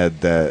same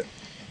head that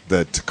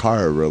the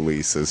Takara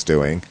release is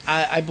doing.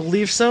 I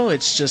believe so.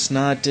 It's just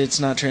not. It's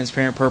not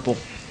transparent purple.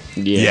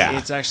 Yeah.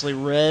 It's actually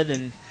red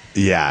and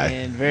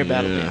Yeah. very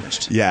battle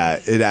damaged. Yeah,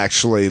 it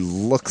actually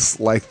looks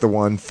like the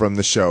one from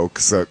the show,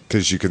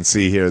 because you can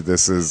see here,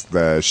 this is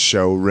the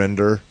show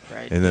render,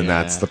 Right. and then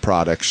that's the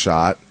product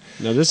shot.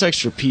 Now, this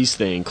extra piece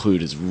they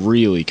include is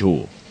really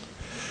cool.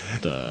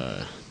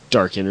 The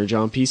Dark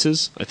Energon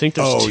pieces. I think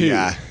there's two.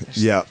 Yeah.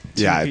 Yeah,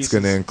 it's pieces.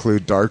 going to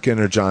include Dark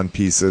Energon That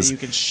pieces. you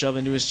can shove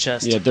into his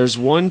chest. Yeah, there's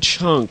one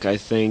chunk, I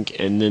think,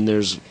 and then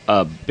there's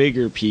a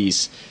bigger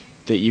piece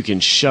that you can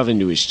shove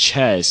into his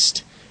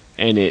chest,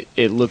 and it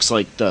looks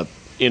like the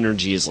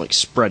energy is like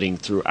spreading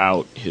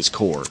throughout his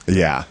core.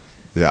 Yeah.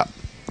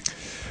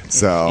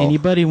 So,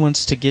 Anybody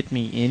wants to get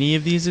me any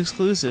of these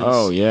exclusives?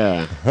 Oh,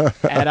 yeah.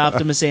 At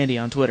Optimus Andy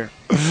on Twitter.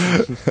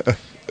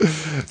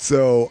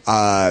 So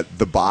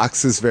the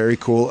box is very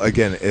cool.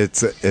 Again,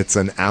 it's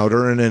an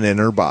outer and an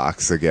inner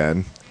box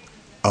again.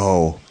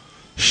 Oh,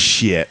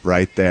 shit,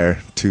 right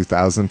there.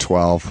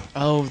 2012.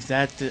 Oh,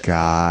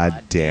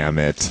 God damn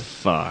it.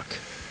 Fuck.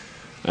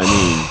 I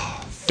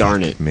mean,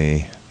 darn it.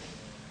 Me.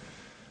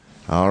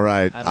 All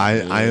right.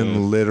 I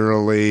am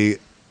literally...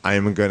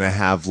 I'm going to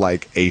have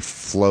like a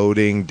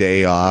floating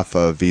day off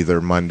of either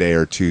Monday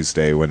or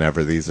Tuesday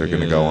whenever these are going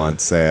to go on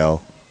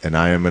sale. And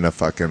I am going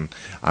to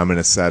I'm going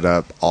to set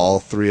up all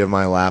three of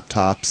my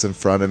laptops in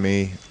front of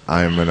me.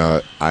 I'm going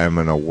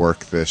to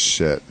work this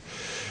shit.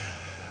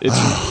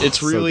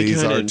 It's really so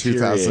these kind of are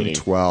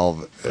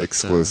 2012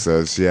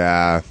 exclusives.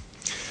 Yeah.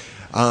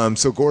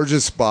 So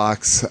gorgeous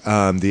box.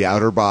 The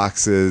outer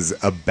box is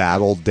a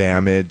battle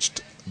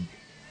damaged.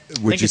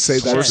 Would you say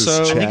that's his torso?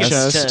 chest? I think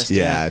it's chest,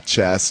 Yeah,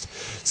 chest.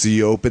 So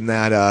you open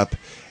that up,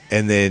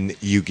 and then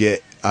you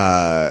get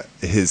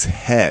his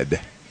head.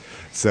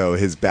 So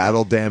his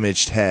battle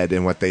damaged head,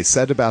 and what they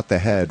said about the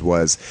head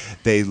was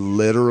they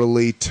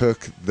literally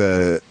took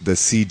the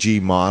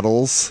CG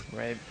models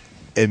Right.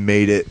 and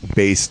made it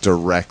based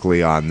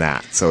directly on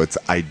that. So it's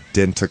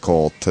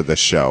identical to the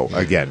show,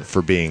 again,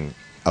 for being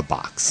a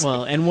box.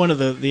 Well, and one of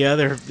the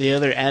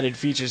other added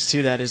features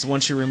to that is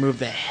once you remove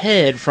the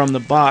head from the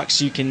box,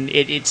 you can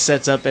it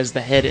sets up as the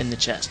head in the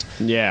chest.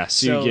 Yeah,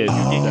 so So you get...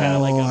 you get kinda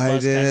like a I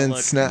bust kinda didn't look.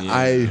 snap. Yeah.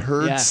 I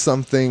heard Yeah.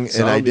 something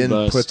and I Zombie didn't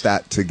bust. put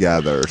that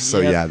together. So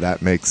Yep. yeah,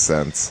 that makes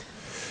sense.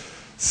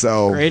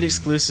 So Great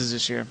exclusives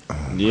this year.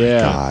 yeah.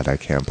 God, I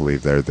can't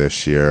believe they're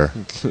this year.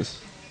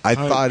 I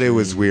thought it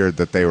was weird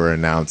that they were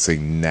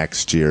announcing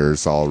next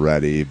year's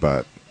already,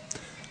 but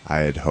I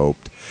had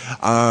hoped.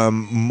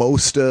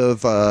 Most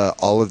of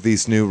all of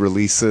these new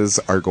releases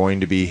are going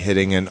to be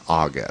hitting in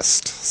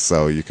August,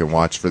 so you can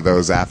watch for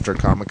those after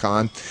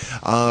Comic-Con.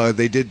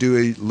 They did do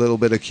a little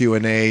bit of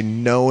Q&A.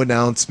 No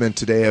announcement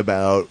today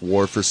about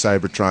War for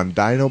Cybertron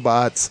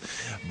Dinobots,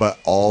 but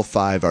all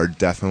 5 are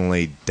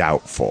definitely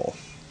doubtful.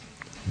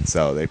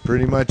 So they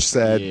pretty much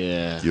said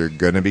you're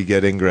going to be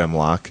getting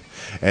Grimlock,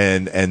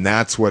 and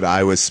that's what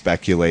I was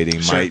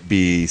speculating might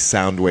be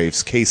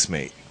Soundwave's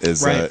casemate.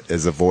 Is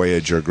a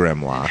Voyager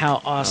Grimlock.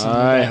 How awesome! would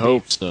I that be?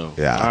 hope so.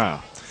 Yeah.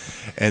 Wow.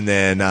 And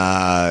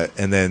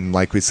then,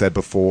 like we said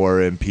before,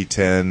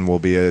 MP10 will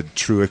be a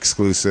true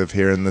exclusive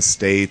here in the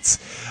States.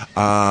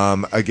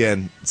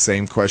 Again,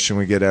 same question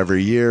we get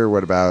every year.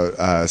 What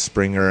about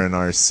Springer and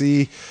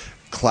RC?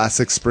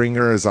 Classic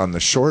Springer is on the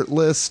short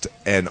list,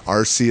 and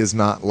RC is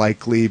not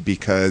likely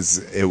because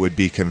it would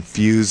be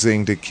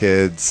confusing to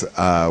kids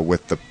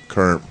with the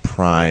current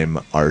Prime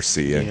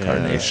RC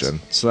incarnation.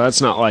 So that's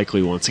not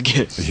likely once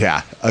again.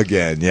 Yeah,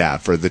 again,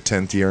 for the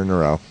 10th year in a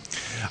row.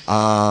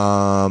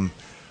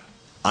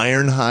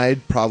 Ironhide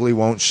probably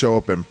won't show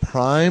up in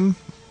Prime,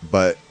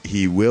 but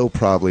he will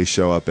probably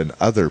show up in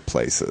other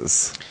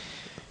places.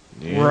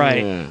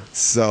 Right. Yeah.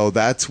 So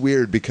that's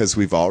weird because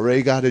we've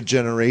already got a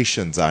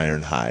Generations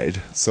Ironhide.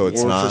 So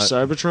it's War not. for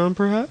Cybertron,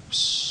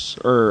 perhaps?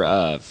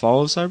 Or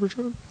Fall of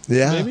Cybertron?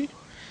 Yeah. Maybe?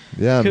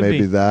 Yeah, Could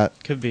maybe be.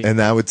 that. Could be. And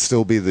that would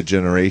still be the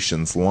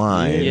Generations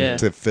line Yeah.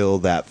 to fill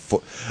that.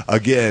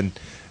 Again,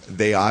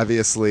 they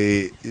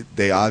obviously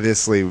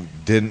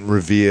didn't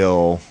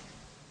reveal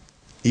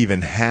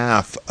even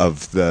half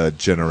of the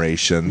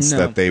Generations No.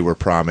 that they were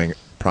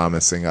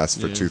promising us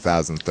for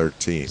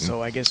 2013.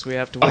 So I guess we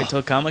have to wait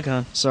till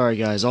Comic-Con. Sorry,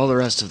 guys. All the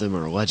rest of them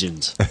are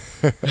legends.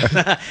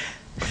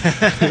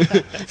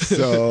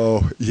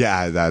 So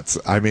yeah, that's.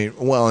 I mean,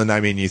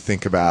 you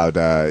think about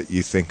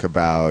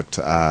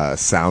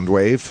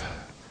Soundwave.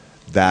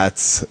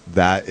 That's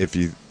that.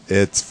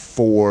 It's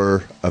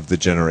 4 of the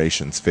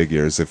Generations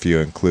figures if you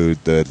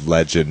include the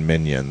Legend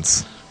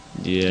minions.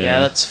 Yeah. Yeah,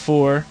 that's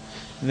 4.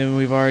 And then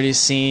we've already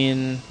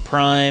seen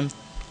Prime,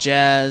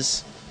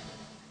 Jazz,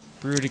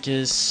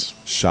 Bruticus,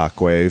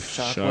 Shockwave.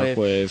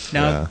 Shockwave.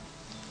 Now,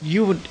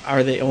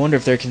 I wonder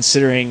if they're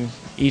considering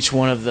each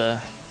one of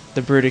the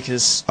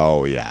Bruticus.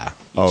 Oh yeah.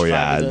 Oh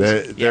yeah. five of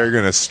those. They're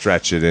going to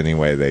stretch it any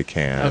way they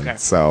can. Okay.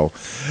 So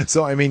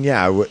I mean,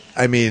 yeah,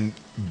 I mean,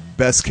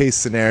 best case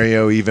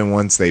scenario, even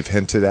ones they've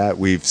hinted at,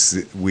 we've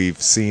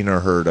seen or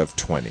heard of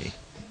 20.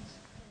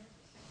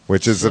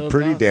 Which is a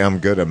pretty damn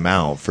good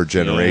amount for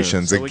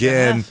Generations. Yeah, so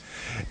Again,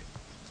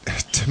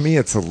 to me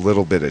it's a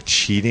little bit of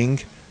cheating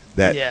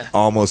that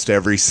almost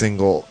every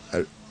single,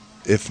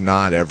 if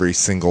not every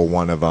single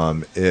one of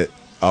them,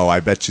 I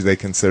bet you they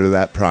consider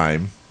that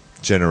Prime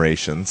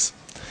Generations.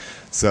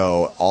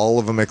 So all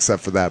of them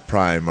except for that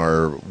Prime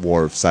are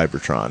War of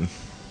Cybertron.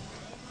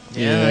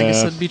 Yeah, I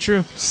guess that'd be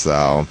true.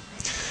 So,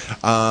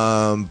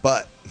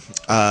 but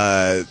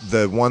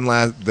the one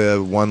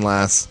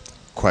last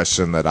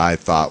question that I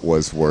thought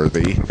was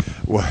worthy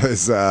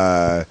was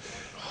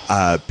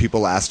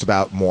people asked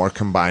about more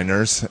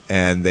combiners,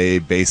 and they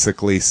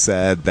basically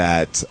said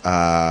that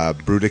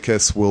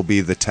Bruticus will be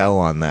the tell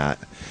on that.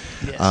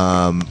 Yes.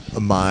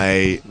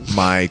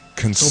 My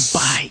concern. So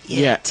buy it.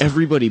 Yeah,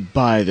 everybody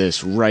buy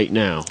this right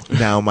now.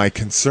 Now my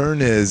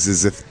concern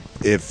is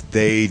if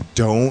they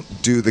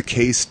don't do the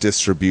case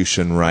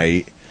distribution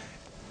right,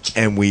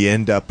 and we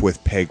end up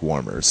with peg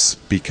warmers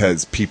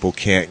because people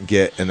can't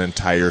get an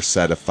entire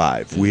set of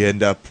 5. We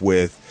end up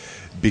with,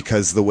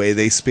 because the way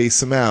they space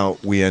them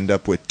out, we end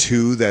up with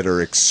 2 that are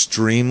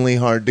extremely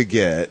hard to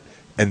get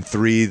and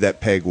 3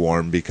 that peg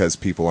warm because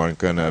people aren't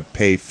going to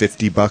pay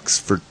 $50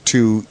 for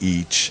 2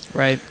 each.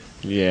 Right.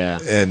 Yeah.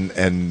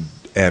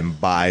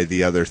 And buy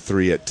the other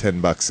 3 at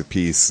 $10 a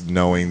piece,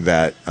 knowing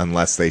that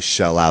unless they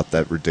shell out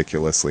that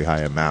ridiculously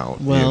high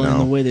amount. Well, and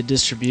the way the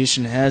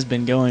distribution has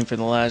been going for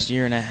the last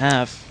year and a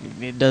half,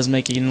 it does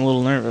make you a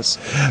little nervous.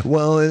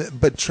 Well,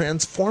 but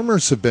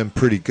Transformers have been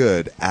pretty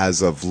good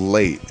as of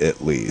late,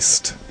 at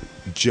least.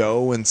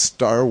 Joe and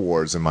Star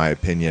Wars, in my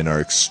opinion, are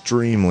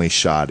extremely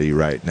shoddy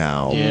right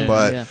now.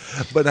 Yeah,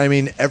 but I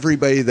mean,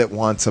 everybody that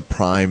wants a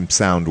Prime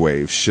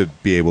Soundwave should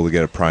be able to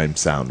get a Prime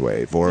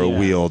Soundwave or a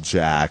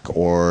Wheeljack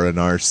or an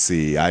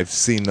RC. I've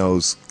seen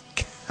those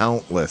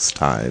countless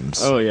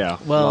times. Oh yeah.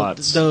 Well,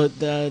 lots.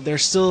 they're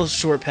still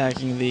short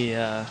packing the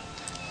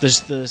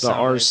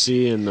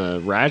RC and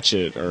the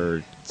Ratchet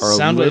are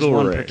Soundwave's little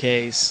one rare. per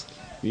case.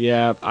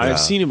 Yeah, I've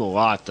seen him a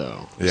lot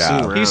though. I've Yeah. seen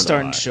him around He's a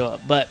starting lot. to show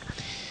up, but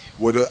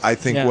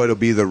What'll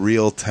be the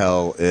real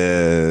tell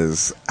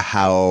is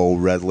how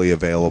readily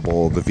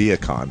available the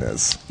Viacon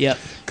is. yep.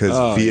 Because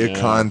Oh,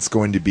 Viacon's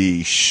going to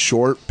be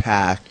short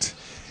packed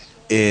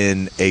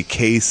in a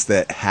case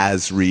that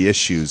has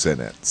reissues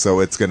in it. So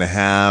it's going to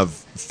have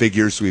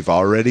figures we've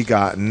already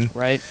gotten.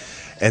 Right.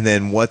 And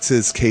then what's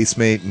his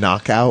casemate?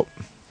 Knockout?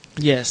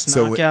 Yes,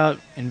 So Knockout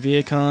and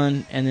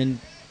Viacon, and then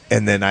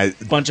And then a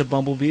bunch of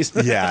Bumblebees.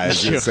 yeah, I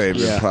was going to say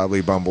Yeah.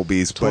 probably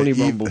Bumblebees. 20 but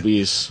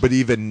Bumblebees. But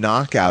even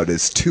Knockout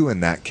is 2 in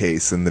that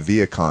case, and the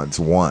Viacon's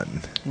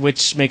 1.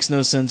 Which makes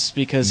no sense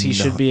because he No,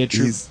 should be a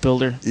troop he's-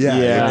 builder.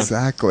 Yeah,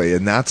 exactly.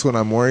 And that's what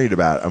I'm worried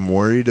about. I'm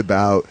worried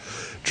about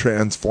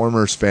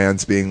Transformers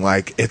fans being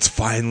like, it's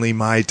finally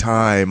my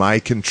time. I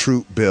can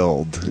troop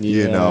build,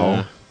 you Yeah.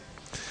 know?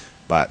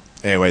 But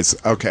anyways,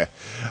 okay.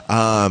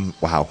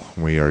 Wow,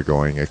 we are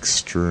going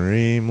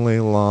extremely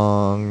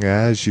long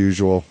as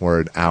usual.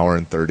 We're an hour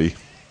and 30.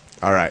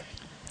 All right.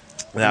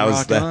 That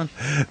was Rock on.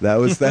 that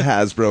was the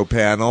Hasbro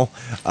panel.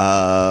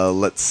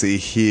 Let's see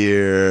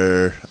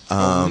here.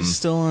 Are we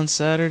still on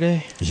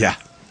Saturday? Yeah,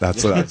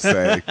 that's what I'm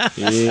saying.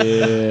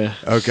 Yeah.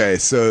 Okay,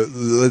 so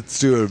let's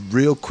do a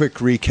real quick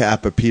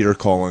recap of Peter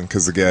Cullen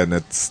because again,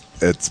 it's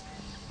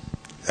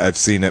I've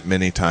seen it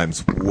many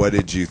times. What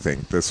did you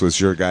think? This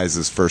was your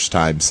guys' first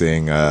time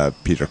seeing a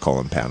Peter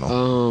Cullen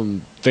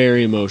panel.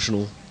 Very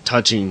emotional,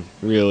 touching,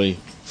 really,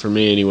 for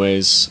me,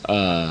 anyways.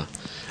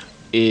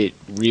 It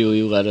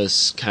really let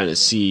us kind of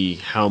see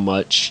how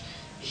much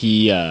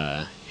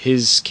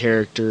his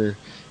character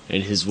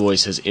and his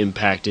voice has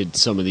impacted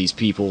some of these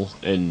people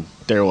and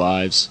their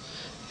lives,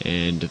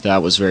 and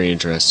that was very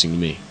interesting to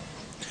me.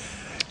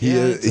 He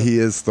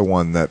is the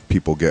one that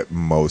people get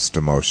most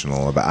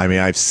emotional about. I mean,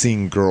 I've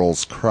seen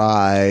girls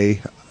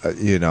cry,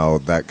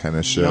 that kind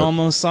of shit. You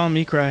almost saw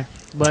me cry,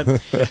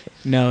 but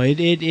no,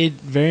 it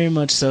very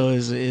much so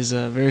is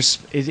a very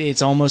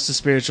it's almost a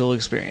spiritual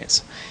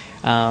experience.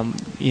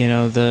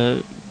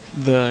 The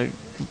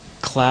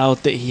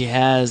clout that he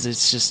has,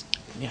 it's just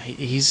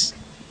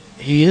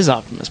he is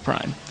Optimus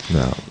Prime.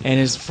 No. And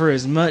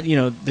as much,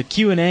 the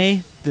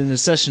Q&A, then the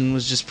session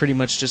was just pretty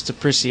much just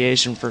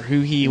appreciation for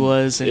who he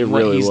was and It what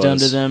really he's done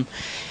to was. them.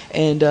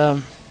 And,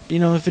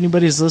 if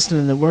anybody's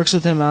listening that works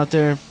with him out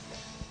there,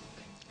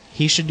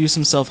 he should do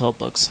some self-help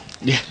books.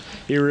 Yeah,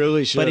 he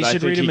really should. But he I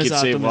should think read him he as could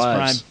save Optimus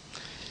lives. Prime.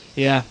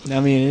 Yeah, I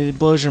mean, it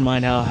blows your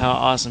mind how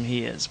awesome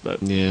he is.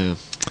 But Yeah,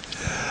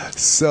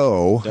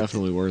 So,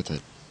 definitely worth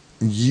it.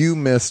 you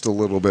missed a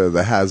little bit of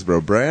the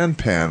Hasbro brand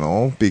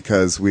panel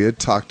because we had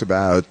talked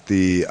about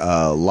the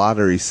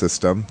lottery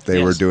system they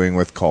Yes. were doing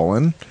with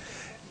Cullen.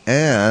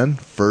 and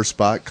first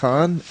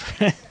BotCon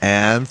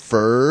and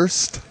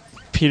first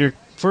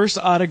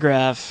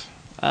autograph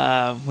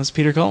was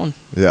Peter Cullen.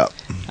 Yeah.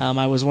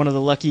 I was one of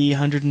the lucky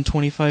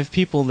 125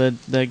 people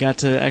that got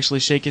to actually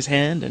shake his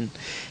hand and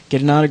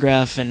get an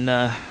autograph. And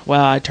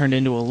wow, I turned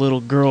into a little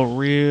girl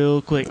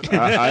real quick.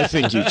 I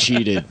think you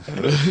cheated.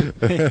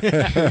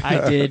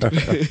 I did.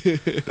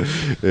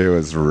 It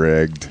was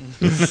rigged.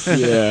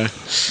 Yeah.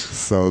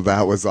 So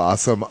that was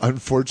awesome.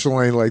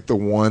 Unfortunately, like the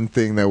one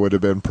thing that would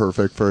have been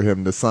perfect for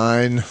him to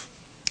sign,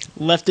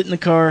 Left it in the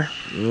car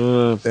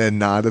and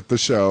not at the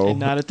show. and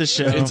not at the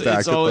show. Back It's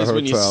at the always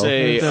when you hotel.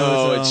 say, At the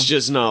hotel. it's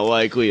just not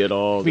likely at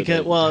all. that because,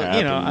 it well,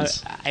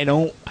 happens.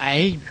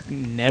 I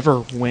never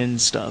win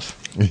stuff.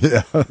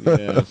 Yeah.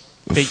 Yeah.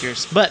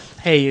 Figures. But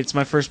hey, it's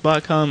my first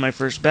BotCon, my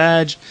first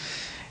badge,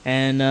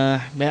 and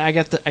man, I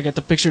got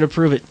the picture to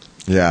prove it.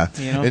 Yeah.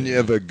 You know? And you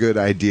have a good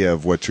idea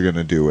of what you're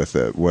going to do with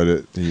it.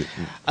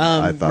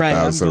 I thought right,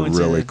 that was I'm a going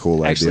really to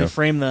cool actually idea.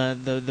 frame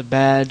the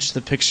badge,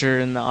 the picture,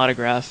 and the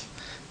autograph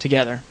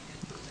together,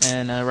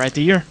 and write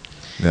the year.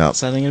 Yeah.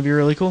 So I think it'd be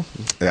really cool.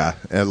 Yeah.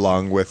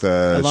 Along with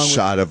a Along with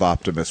shot of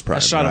Optimus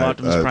Prime. shot of right?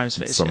 Optimus Prime's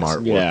face, Some yes.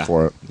 artwork Yeah.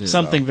 for it. Yeah.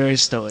 Something very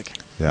stoic.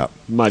 Yeah.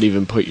 Might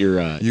even put your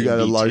You got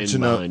a MD10 large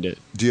enough. behind it.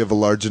 Do you have a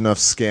large enough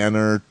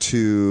scanner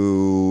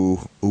to?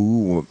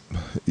 Ooh,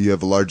 you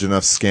have a large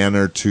enough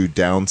scanner to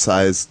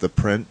downsize the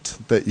print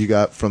that you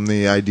got from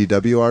the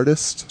IDW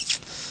artist,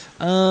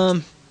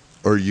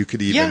 or you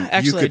could even Yeah,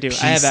 actually you could I do.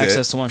 I have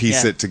access to one, piece yeah.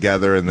 Mm-hmm. it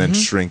together and then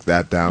shrink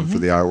that down for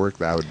the artwork.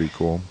 That would be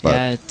cool.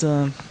 But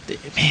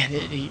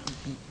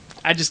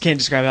I just can't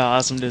describe how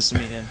awesome it is to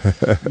meet him.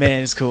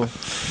 Man, it's cool.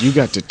 You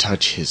got to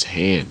touch his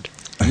hand.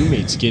 You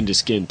made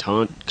skin-to-skin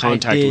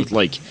contact did.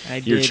 with I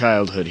your did.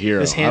 childhood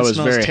hero. His I hand was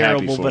smells very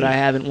terrible, happy for but you. I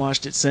haven't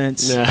washed it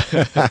since.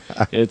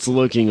 It's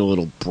looking a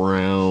little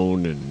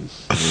brown and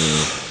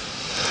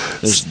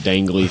there's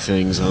dangly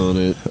things on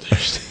it.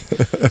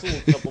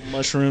 A couple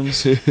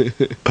mushrooms.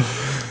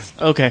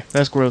 Okay,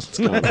 that's gross.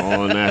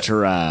 All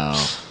natural.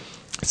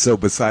 so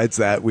besides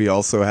that, we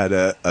also had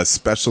a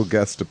special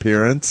guest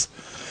appearance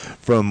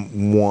from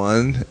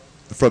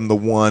the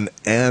one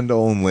and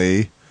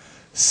only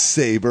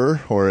Saber,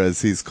 or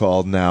as he's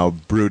called now,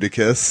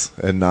 Bruticus,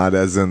 and not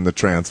as in the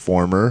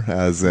Transformer,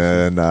 as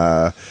in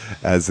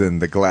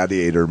the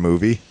Gladiator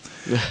movie.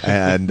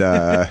 And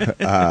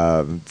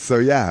so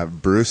yeah,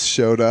 Bruce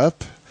showed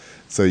up.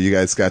 So you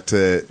guys got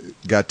to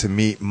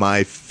meet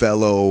my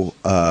fellow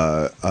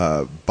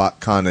BotCon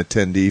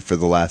attendee for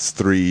the last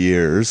 3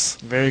 years.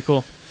 Very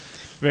cool.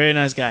 Very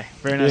nice guy.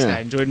 Very nice Yeah. guy.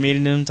 Enjoyed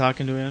meeting him,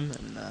 talking to him,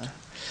 and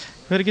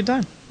we had a good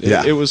time.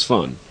 Yeah. It was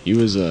fun. He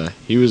was a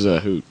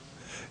hoot.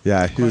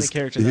 Yeah, Quite a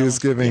character, he that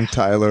was one. giving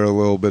Tyler a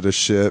little bit of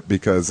shit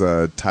because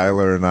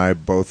Tyler and I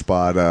both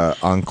bought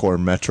Encore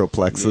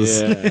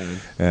Metroplexes, Yeah.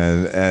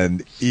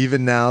 and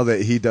even now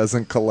that he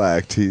doesn't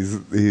collect,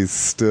 he's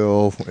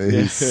still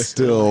Hating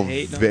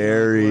on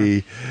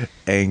very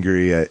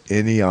angry at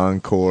any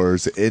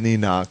Encores, any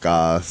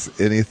knockoffs,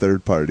 any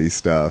third party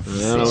stuff.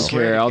 I don't So,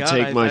 care. I'll God,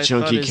 take my I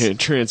chunky thought his-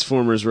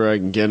 Transformers where I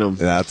can get them.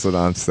 that's what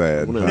I'm saying.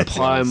 I'm going to That's what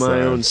apply I'm my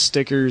saying. own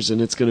stickers,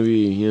 and it's going to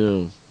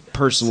be,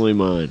 personally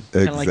mine.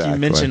 Kind of Exactly. like you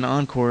mentioned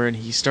Encore, and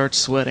he starts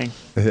sweating.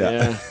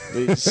 Yeah.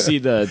 You see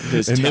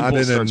his And temple not in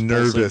a starts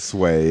nervous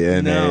way,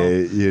 in No.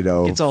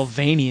 a It's all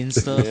veiny and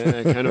stuff. pulsing.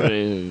 Yeah, kind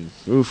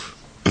of oof.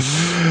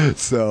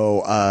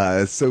 So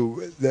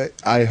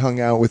I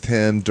hung out with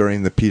him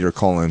during the Peter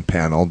Cullen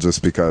panel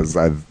just because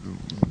I've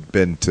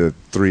been to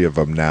 3 of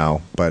them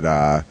now.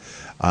 But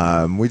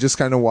we just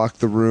kind of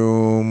walked the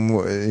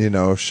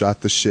room,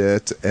 shot the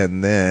shit,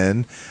 and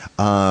then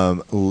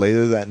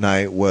later that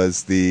night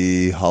was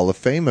the Hall of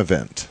Fame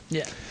event.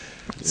 Yeah.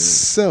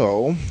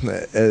 So,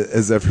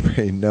 as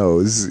everybody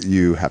knows,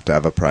 you have to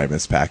have a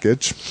Primus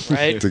package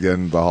Right. to get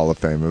into the Hall of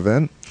Fame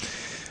event.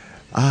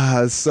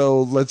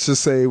 So let's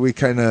just say we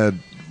kind of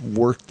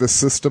worked the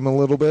system a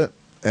little bit,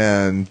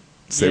 and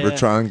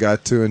Sabertron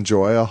got to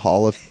enjoy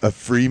a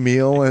free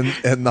meal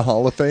in the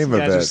Hall of Fame Guys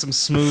are event. some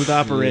smooth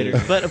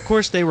operators. But, of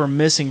course, they were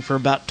missing for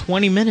about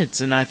 20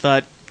 minutes, and I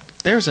thought,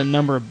 there's a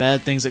number of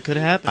bad things that could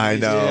have happened. I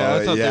know. Yeah,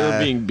 I thought they yeah.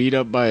 were being beat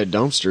up by a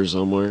dumpster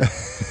somewhere.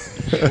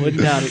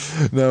 Wouldn't doubt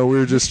it. No, we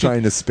were just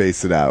trying to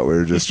space it out. We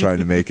were just trying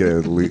to make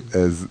it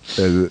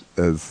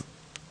as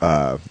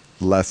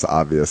less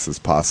obvious as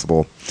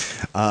possible.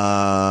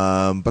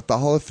 But the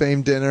Hall of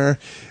Fame dinner,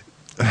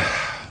 it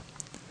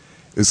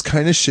was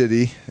kind of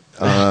shitty.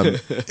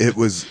 It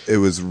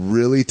was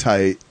really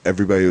tight.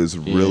 Everybody was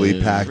really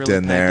Yeah. packed Really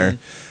in packed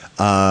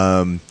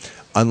there.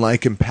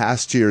 Unlike in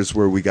past years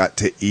where we got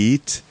to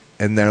eat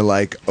and they're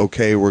like,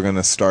 okay, we're going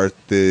to start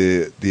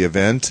the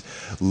event.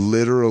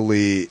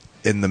 Literally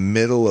in the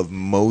middle of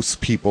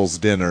most people's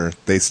dinner,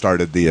 they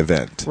started the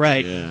event.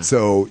 Right. Yeah.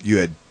 So you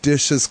had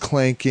dishes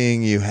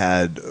clanking, you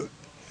had,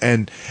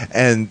 and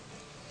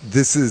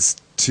this is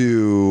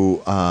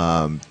to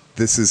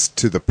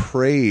the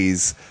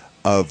praise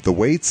of the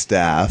wait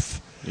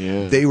staff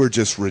Yeah. they were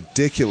just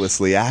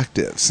ridiculously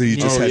active. So you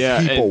just Oh, had yeah,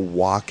 people and-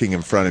 walking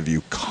in front of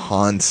you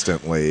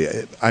constantly.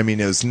 I mean,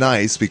 it was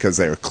nice because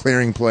they were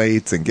clearing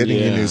plates and getting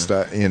you Yeah. new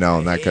stuff, and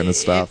that kind of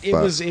stuff. It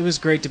but was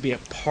great to be a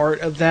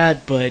part of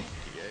that, but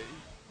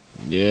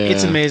Yeah.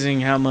 it's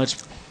amazing how much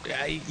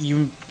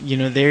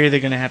they're either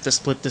gonna have to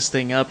split this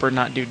thing up or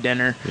not do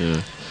dinner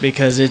Yeah.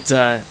 because it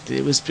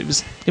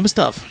was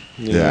tough.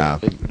 Yeah.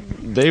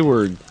 They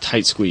were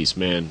tight squeezed,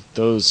 man.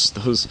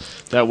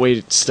 That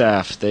wait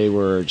staff, they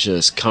were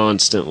just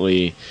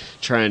constantly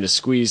trying to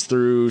squeeze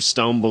through,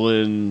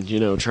 stumbling,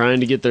 trying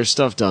to get their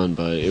stuff done,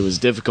 but it was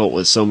difficult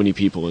with so many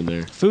people in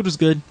there. Food was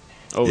good.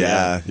 Oh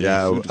yeah.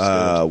 food was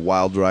good.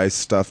 Wild rice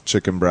stuffed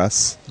chicken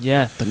breasts.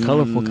 Yeah, the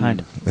colorful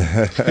kind.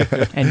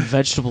 And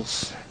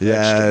vegetables.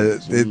 Yeah,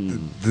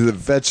 the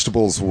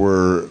vegetables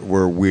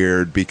were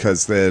weird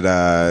because they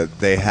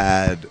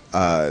had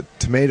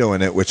tomato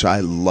in it, which I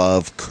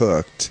love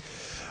cooked.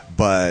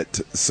 But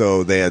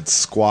so they had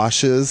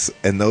squashes,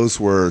 and those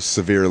were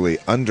severely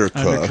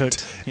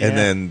undercooked. Yeah. And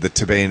then the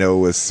tomato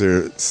was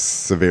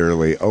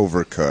severely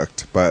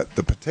overcooked. But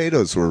the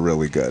potatoes were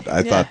really good.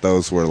 I thought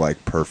those were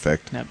like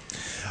perfect. Yep.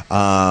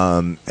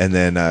 And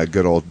then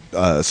good old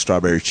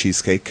strawberry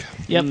cheesecake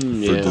Yep. for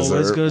Yeah. Always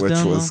dessert, goes which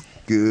down was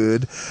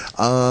good.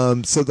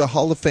 So the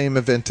Hall of Fame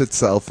event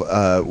itself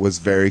was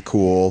very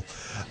cool.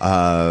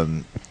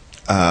 Of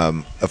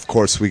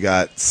course, we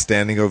got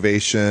standing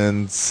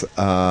ovations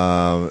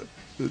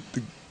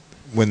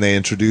when they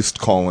introduced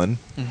Colin,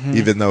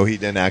 even though he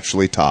didn't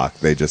actually talk.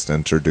 They just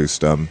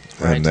introduced him,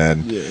 Right.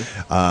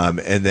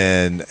 and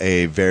then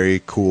a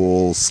very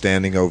cool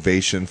standing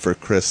ovation for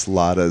Chris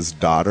Latta's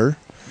daughter.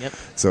 Yep.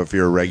 So if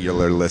you're a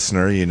regular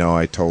listener,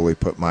 I totally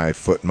put my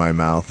foot in my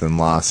mouth and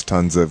lost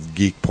tons of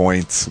geek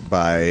points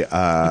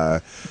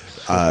by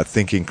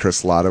thinking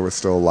Chris Latta was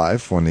still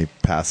alive when he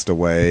passed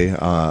away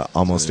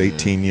almost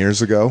 18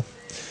 years ago.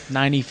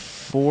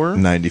 94.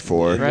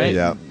 94. Right.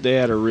 Yeah. They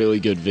had a really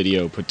good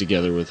video put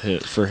together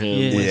for him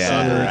Yeah. with Yeah.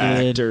 other Really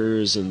good.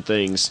 actors and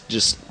things,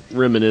 just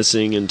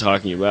reminiscing and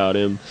talking about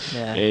him.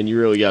 Yeah. And you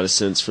really got a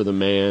sense for the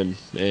man,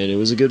 and it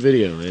was a good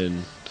video.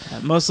 And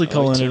Mostly I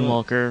Cullen liked and it.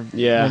 Walker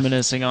Yeah.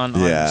 reminiscing on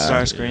Yeah.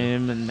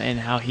 Starscream and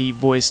how he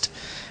voiced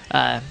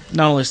not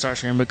only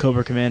Starscream but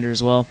Cobra Commander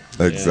as well.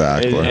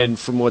 Exactly. And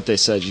from what they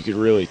said, you could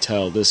really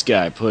tell this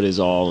guy put his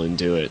all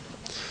into it.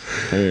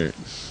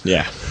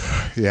 Yeah.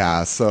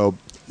 Yeah, so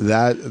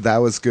that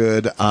was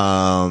good.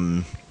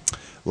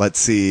 Let's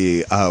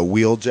see.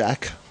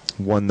 Wheeljack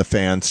won the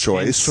fans'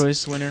 choice.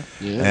 Choice winner.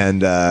 Yeah.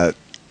 And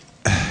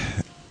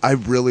I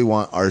really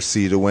want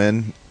RC to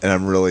win, and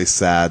I'm really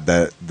sad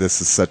that this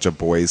is such a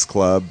boys'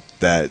 club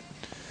that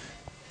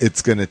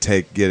it's going to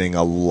take getting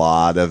a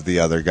lot of the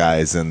other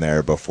guys in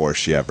there before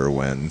she ever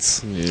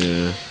wins.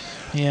 Yeah.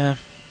 Yeah.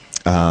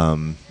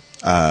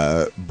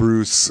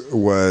 Bruce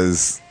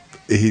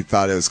he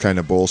thought it was kind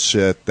of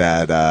bullshit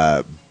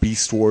that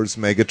Beast Wars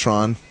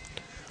Megatron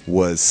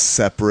was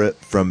separate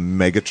from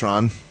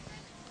Megatron,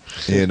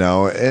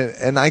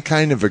 and I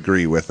kind of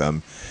agree with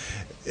him.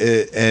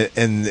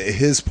 And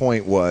his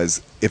point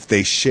was, if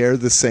they share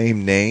the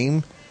same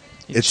name,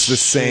 it's the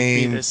should be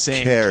same, the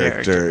same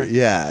character. character.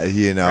 Yeah,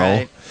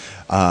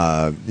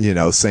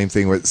 Right. same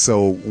thing with.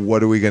 So,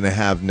 what are we going to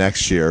have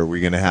next year? Are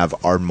we going to have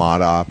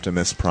Armada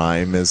Optimus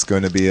Prime is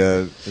going to be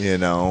Yeah,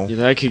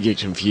 that could get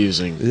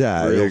confusing.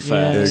 yeah, real ex-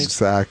 fast.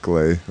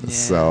 exactly. Yeah.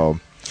 So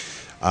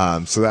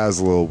that was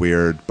a little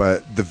weird,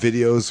 but the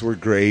videos were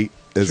great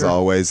as Sure.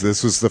 always.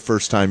 This was the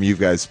first time you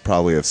guys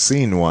probably have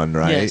seen one,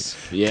 right? Yes.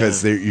 Yeah.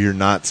 Because you're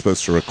not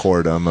supposed to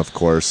record them, of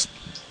course.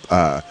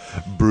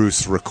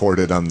 Bruce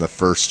recorded them the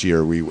first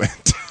year we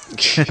went.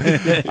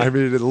 I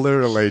mean,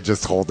 literally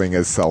just holding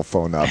his cell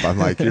phone up. I'm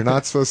like, you're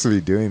not supposed to be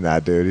doing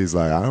that, dude. He's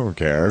like, I don't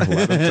care.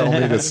 Let him tell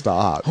me to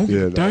stop.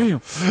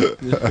 Damn.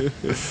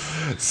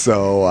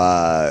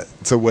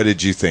 So what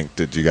did you think?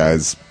 Did you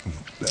guys,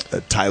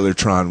 Tyler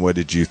Tron? What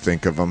did you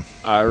think of him?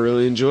 I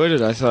really enjoyed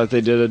it. I thought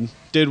they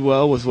did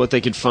well with what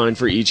they could find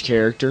for each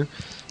character,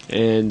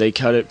 and they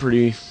cut it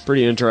pretty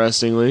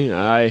interestingly.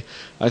 I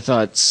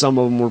thought some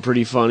of them were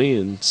pretty funny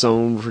and some of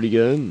them were pretty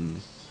good.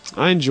 And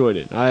I enjoyed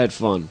it. I had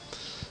fun.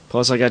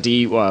 Plus, I got to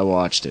eat while I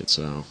watched it,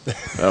 so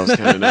that was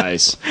kind of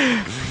nice.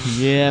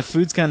 Yeah,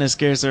 food's kind of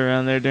scarce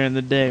around there during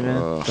the day,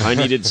 man. I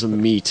needed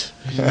some meat.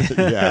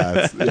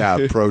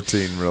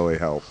 Protein really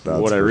helped.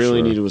 That's What I for really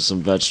sure. needed was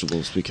some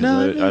vegetables because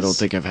No, I it don't was-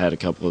 think I've had a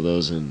couple of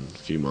those in a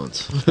few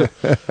months.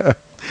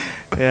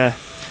 Yeah,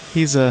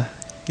 he's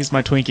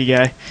my Twinkie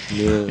guy.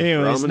 Yeah.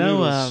 Anyways, Ramen no,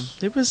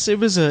 noodles.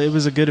 it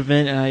was a good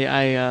event, and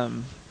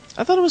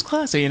I thought it was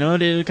classy.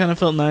 It kind of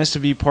felt nice to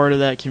be part of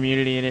that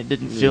community, and it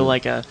didn't feel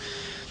like a,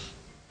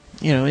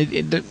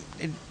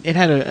 it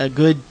had a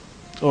good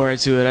aura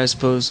to it, I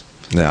suppose.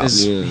 Yeah.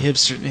 As Yeah.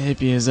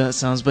 hippie as that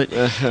sounds, but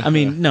I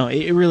mean, no,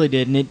 it really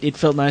did, and it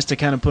felt nice to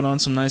kind of put on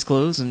some nice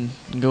clothes and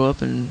go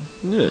up and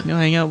Yeah.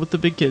 hang out with the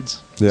big kids.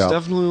 Yeah. It's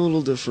definitely a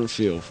little different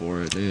feel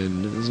for it,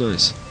 and it was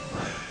nice.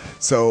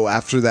 So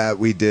after that,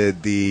 we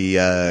did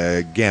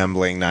the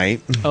gambling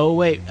night. Oh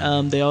wait,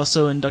 they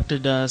also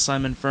inducted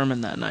Simon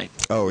Furman that night.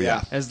 Oh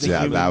yeah, As the yeah,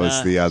 human, that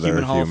was the other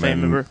human Hall of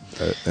Fame member.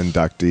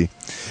 inductee,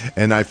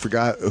 and I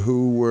forgot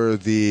who were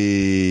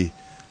the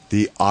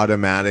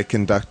automatic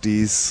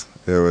inductees.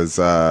 It was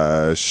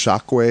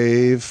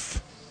Shockwave.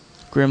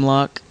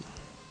 Grimlock.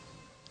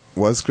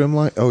 Was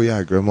Grimlock? Oh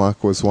yeah,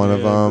 Grimlock was one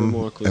of them.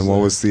 Grimlock was And what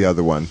there. was the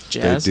other one?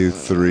 Jazz? They do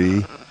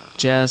 3.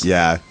 Jazz.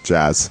 Yeah,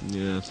 Jazz.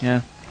 Yeah.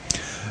 Yeah.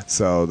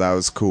 So that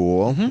was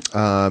cool.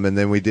 And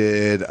then we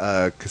did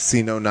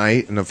casino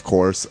night, and of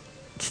course,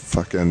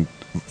 fucking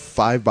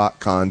 5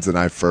 BotCons, and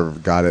I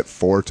forgot it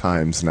 4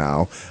 times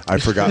now. I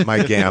forgot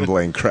my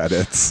gambling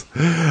credits.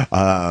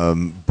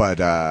 But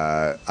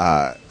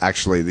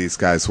actually, these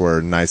guys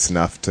were nice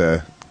enough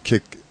to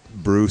kick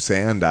Bruce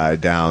and I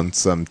down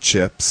some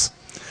chips.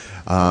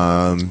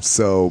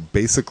 So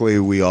basically,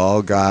 we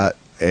all got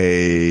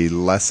a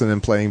lesson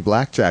in playing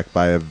blackjack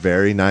by a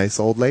very nice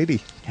old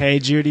lady. Hey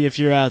Judy, if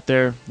you're out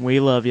there, we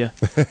love you.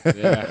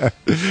 Yeah.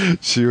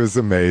 She was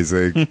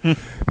amazing,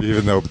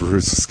 even though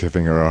Bruce was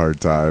giving her a hard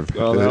time.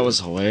 Oh, that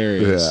was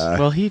hilarious. Yeah.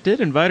 Well, he did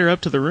invite her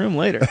up to the room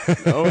later.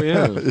 Oh,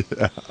 yeah. We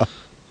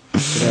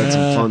had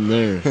some fun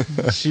there.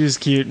 She was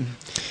cute.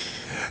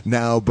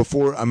 Now,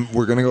 before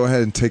we're going to go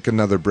ahead and take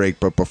another break,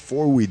 but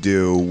before we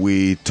do,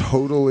 we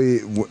totally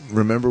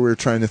remember we were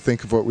trying to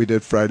think of what we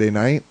did Friday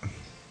night.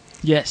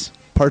 Yes.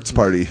 Parts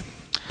party,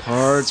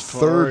 Parts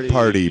third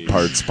party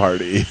parts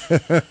party.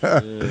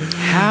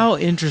 How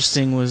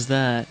interesting was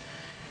that?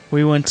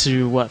 We went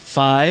to, what,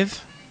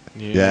 5?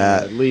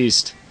 Yeah. At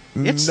least.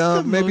 It's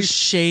No, the maybe most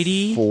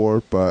shady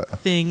 4, but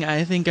thing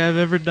I think I've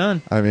ever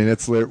done. I mean,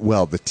 it's the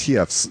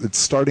TF. It's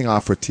starting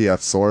off with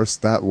TF Source.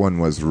 That one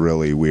was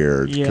really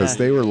weird because Yeah.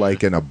 they were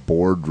like in a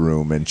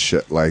boardroom and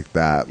shit like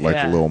that, like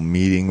Yeah. a little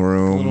meeting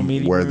room Little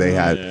meeting where they room.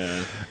 had.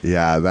 Yeah.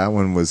 Yeah, that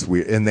one was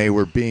weird, and they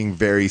were being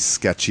very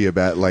sketchy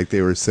about. Like they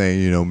were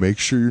saying, make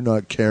sure you're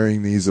not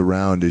carrying these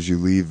around as you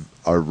leave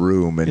our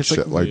room and It's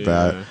shit like- like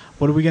that.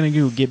 What are we going to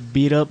do? Get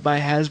beat up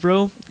by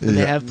Hasbro? When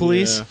they Yeah. have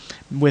police?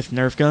 With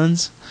Nerf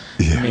guns?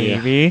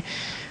 Maybe.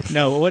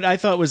 No, what I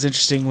thought was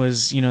interesting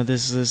was,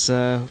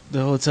 the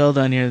hotel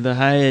down here, the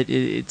Hyatt,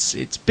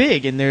 it's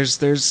big, and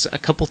there's a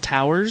couple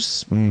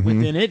towers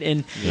within it,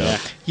 and,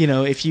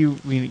 if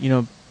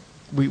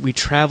we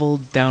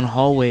traveled down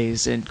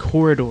hallways and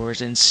corridors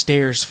and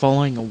stairs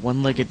following a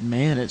one-legged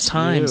man at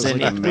times, Yeah, it was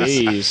and like a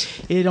maze.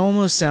 it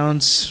almost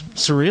sounds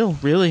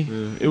surreal, really.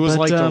 It was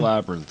But, like the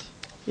labyrinth.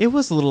 It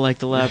was a little like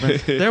the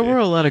labyrinth. There were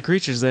a lot of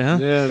creatures there, huh?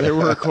 Yeah, there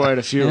were quite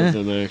a few Yeah. of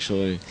them,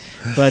 actually.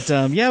 But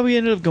we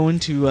ended up going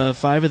to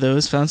 5 of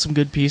those, found some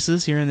good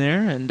pieces here and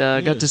there, and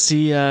got to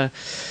see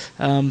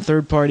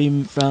third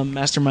party from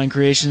Mastermind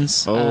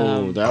Creations.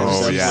 Oh, that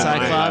was Oh, yeah.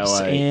 Cyclops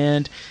highlight.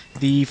 and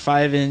the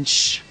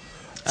 5-inch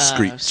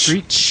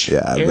Screech.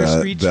 Yeah, Air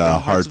Screech the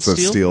from Hearts of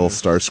Steel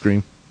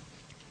Starscream.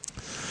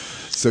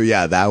 So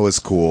yeah, that was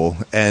cool,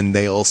 and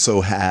they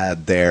also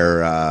had their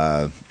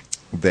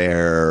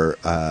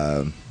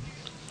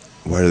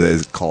what are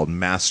they called?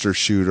 Master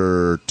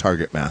Shooter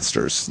Target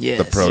Masters. Yes.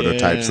 The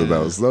prototypes of Yeah.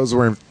 those. Those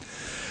weren't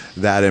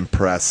that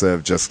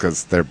impressive just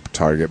because they're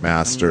Target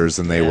Masters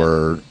and they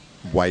were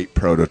white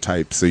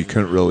prototypes, so you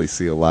couldn't really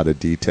see a lot of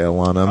detail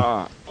on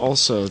them.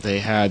 Also, they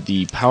had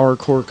the Power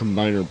Core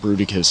Combiner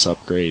Bruticus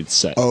upgrade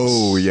set.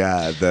 Oh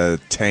yeah, the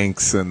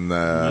tanks and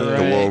the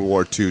Right. World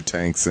War II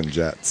tanks and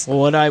jets.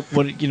 Well,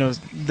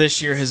 this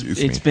year Excuse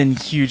it's me. been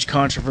huge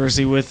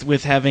controversy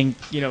with having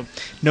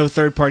no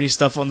third party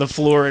stuff on the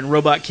floor, and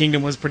Robot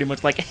Kingdom was pretty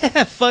much like,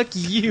 fuck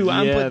you,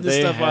 I'm Yeah, putting this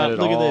they stuff had out. it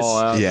Look at this. all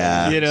out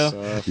Yeah. there, You know?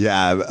 so-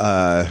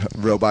 Yeah,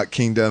 Robot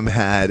Kingdom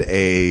had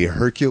a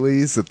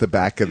Hercules at the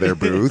back of their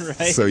booth,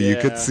 Right. so you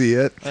Yeah. could see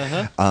it.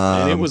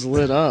 And it was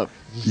lit up.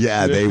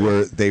 Yeah,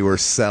 they were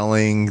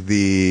selling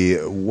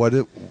it's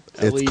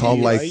LED called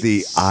like the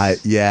lights? eye.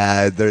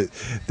 Yeah,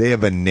 they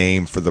have a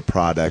name for the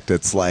product.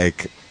 It's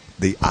like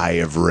the Eye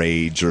of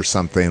Rage or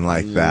something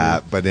like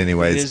that. But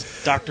anyways,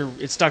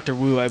 It's Dr.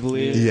 Wu, I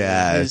believe.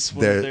 yeah, is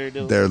what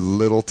they're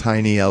little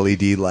tiny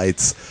LED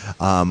lights.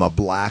 A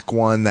black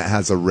one that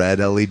has a red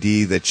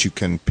LED that you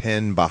can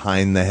pin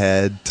behind the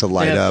head to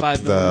light have up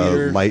 5 the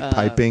millimeter, light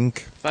piping.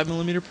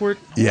 5mm port.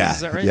 Yeah, is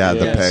that right? yeah,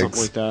 the Yeah, pegs.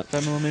 something like that.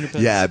 5mm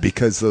pegs. Yeah,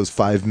 because those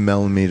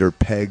 5mm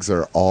pegs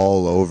are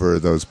all over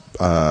those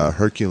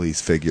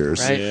Hercules figures.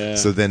 Right. Yeah.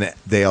 So then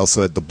they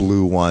also had the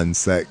blue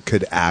ones that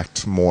could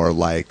act more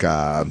like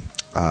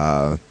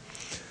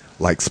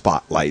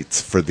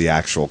spotlights for the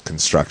actual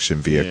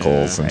construction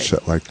vehicles Yeah. and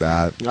shit like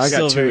that. I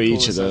Still got 2 very cool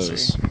each of those.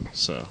 accessory.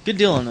 So Good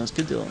deal on those.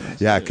 Good deal on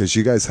those. Yeah, because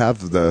you guys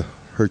have the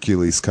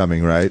Hercules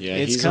coming, right? yeah,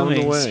 It's he's coming.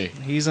 on the way.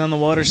 He's on the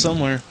water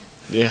somewhere.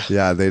 Yeah.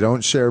 Yeah, they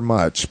don't share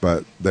much,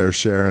 but they're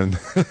sharing.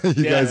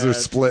 You guys are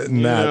splitting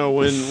You that. know,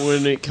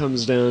 when it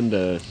comes down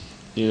to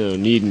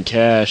needing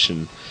cash,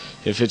 and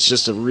if it's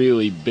just a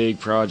really big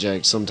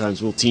project,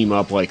 sometimes we'll team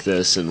up like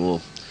this and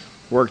we'll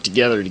work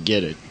together to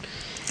get it.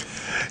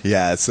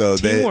 Yeah, so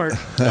Teamwork.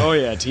 Oh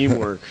yeah,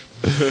 teamwork.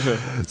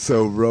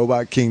 So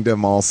Robot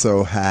Kingdom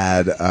also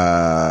had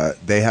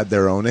they had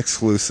their own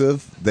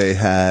exclusive. They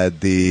had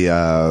the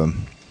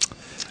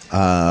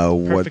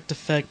Perfect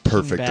Effect.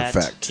 Perfect King Bat.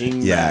 Effect.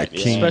 King yeah, Bat,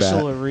 yeah. King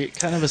Special, Bat.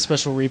 kind of a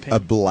special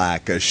repaint.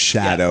 A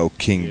shadow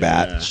King Yeah.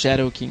 Bat.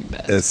 Shadow King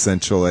Bat.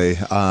 Essentially,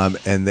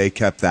 and they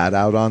kept that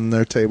out on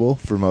their table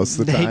for most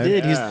of the They time.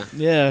 did.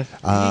 Yeah.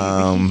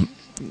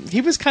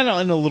 He was kind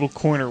of in a little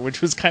corner, which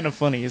was kind of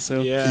funny.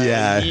 So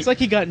Yeah. it's like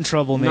he got in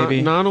trouble.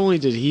 Maybe Not only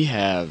did he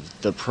have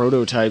the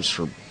prototypes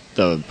for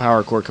the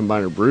Power Core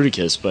Combiner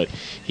Bruticus, but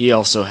he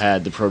also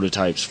had the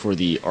prototypes for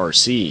the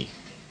RC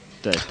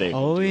that they.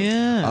 Oh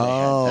yeah.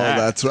 Oh, that.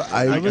 that's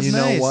right. That was You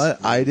know nice.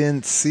 what? I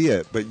didn't see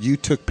it, but you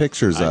took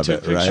pictures I of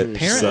took it, right?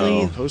 pictures,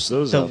 Apparently, so post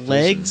those the up. Those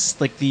legs,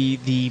 like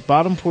the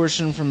bottom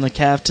portion from the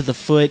calf to the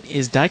foot,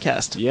 is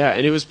die-cast. are- yeah,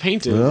 and it was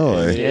painted.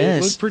 Really? and Yes.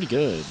 It looked pretty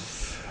good.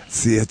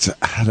 See, it's at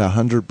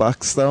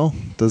 $100 though.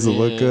 Does it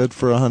look Yeah. good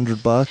for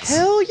 $100?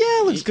 Hell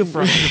yeah, looks good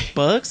for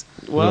 $100.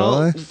 Well,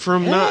 Really?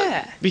 from Yeah.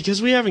 not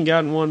because we haven't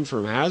gotten one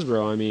from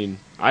Hasbro. I mean,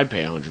 I'd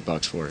pay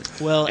 $100 for it.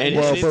 Well, And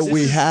Well, it's- but this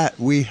we is-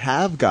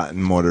 have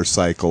gotten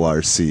motorcycle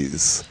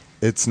RCs.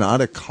 It's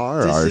not a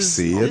car This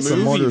is RC. a It's a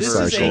movie. This is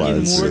motorcycle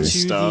aiming RC. more to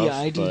Stuff, the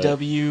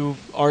IDW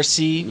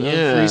RC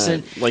Yeah,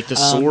 recent. like the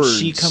swords.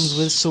 She comes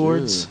with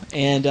swords,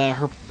 and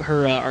her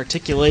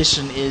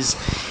articulation is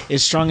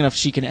strong enough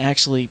she can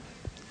actually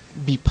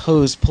be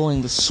posed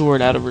pulling the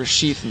sword out of her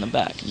sheath in the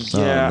back.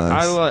 Yeah, Oh,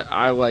 nice.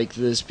 I like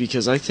this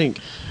because I think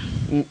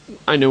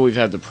I know we've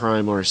had the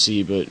Prime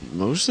RC, but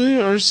most of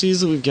the RCs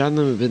that we've gotten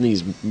them have been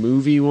these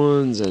movie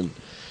ones, and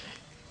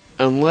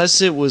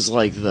unless it was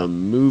like the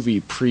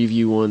movie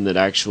preview one that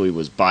actually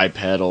was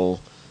bipedal,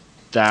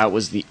 that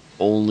was the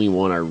only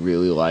one I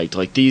really liked.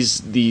 Like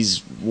these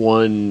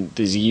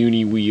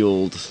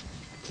uni-wheeled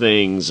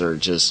things are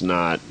just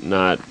not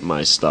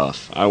my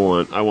stuff. I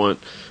want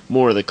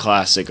more of the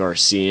classic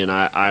RC, and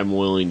I'm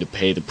willing to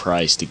pay the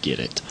price to get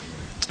it.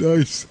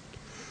 Nice.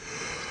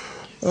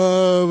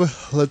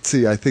 Let's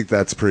see. I think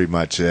that's pretty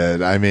much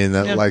it. I mean,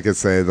 Yeah. like I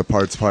say, the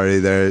parts party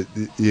there.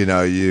 You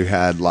know, you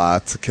had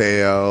lots of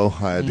KO.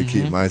 I had to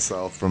keep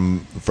myself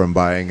from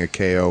buying a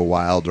KO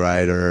Wild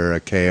Rider, a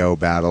KO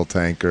Battle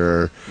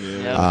Tanker.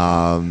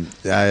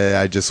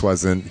 I just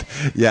wasn't.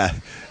 Yeah,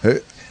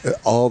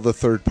 all the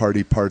third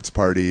party parts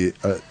parties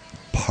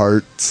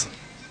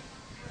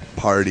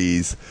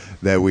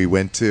that we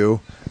went to,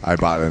 I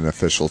bought an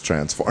official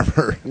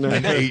Transformer, an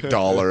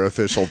 $8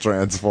 official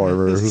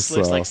Transformer. This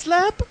looks So. like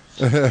slap,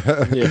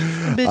 Yeah.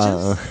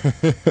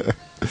 bitches.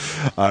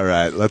 All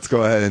right, let's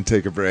go ahead and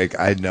take a break.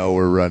 I know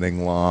we're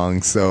running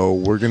long, so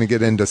we're going to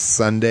get into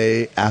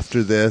Sunday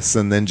after this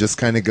and then just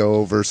kind of go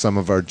over some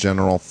of our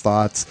general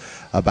thoughts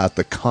about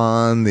the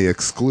con, the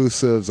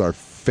exclusives, our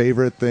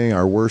favorite thing,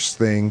 our worst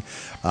thing.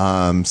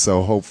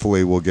 So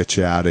hopefully we'll get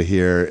you out of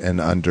here in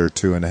under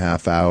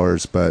 2.5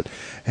 hours, but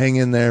hang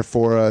in there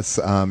for us,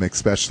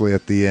 especially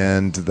at the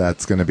end.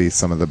 That's going to be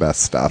some of the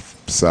best stuff.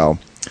 So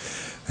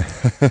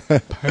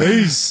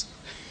Peace.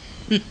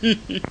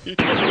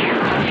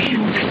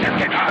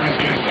 Decepticons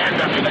can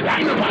stand up to the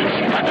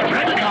Dinobots, but the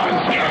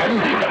Predacons can.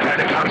 The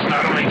Predacons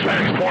not only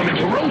transform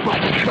into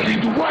robots, but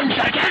into one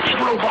gigantic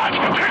robot.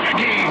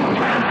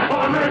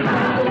 Transformers,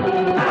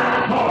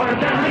 more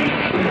than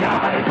meets the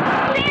eye.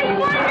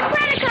 Transform the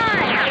Predacon!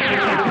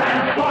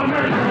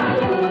 Transformers,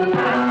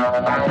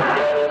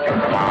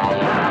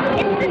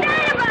 It's the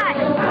Dinobots!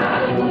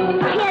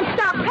 Can't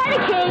stop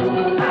Predaking!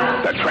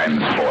 The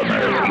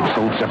Transformers,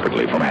 sold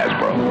separately from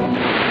Hasbro.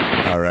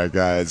 all right,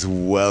 guys,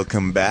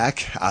 welcome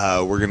back.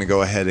 We're going to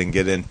go ahead and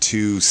get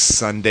into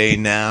Sunday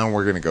now.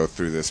 We're going to go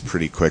through this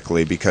pretty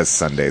quickly because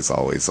Sunday's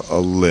always a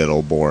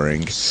little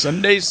boring.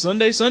 Sunday.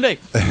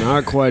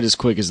 Not quite as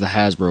quick as the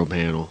Hasbro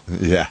panel.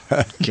 Yeah.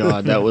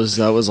 God, that was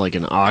like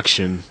an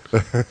auction.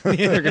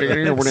 100.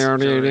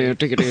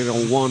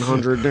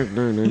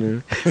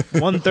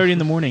 1:30 in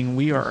the morning.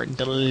 We are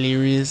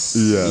delirious.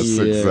 Yes,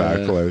 Yeah.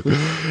 exactly.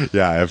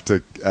 Yeah, I have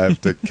to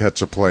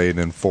catch a plane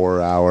in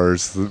 4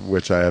 hours,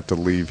 which I have to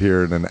leave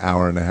here in an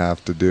hour and a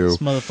half to do. This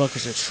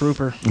motherfucker's a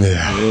trooper.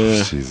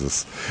 Yeah,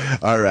 Jesus.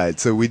 All right,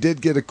 so we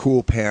did get a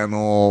cool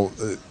panel.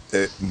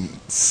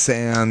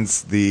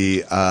 Sans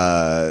the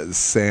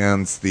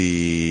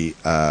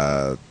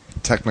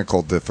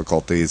technical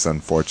difficulties,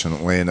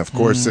 unfortunately, and of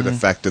course it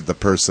affected the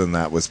person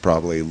that was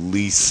probably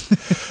least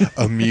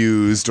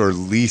amused or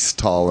least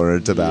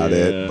tolerant about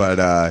it.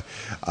 Yeah.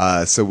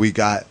 But so we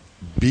got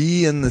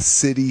Bee in the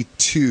City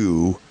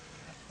 2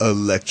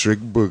 Electric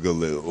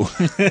Boogaloo.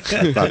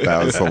 I thought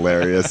that was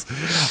hilarious.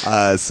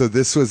 So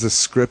this was a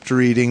script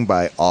reading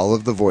by all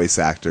of the voice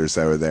actors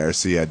that were there.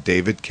 So you had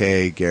David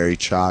Kaye, Gary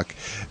Chalk,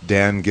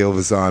 Dan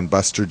Gilvezan,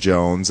 Buster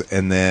Jones,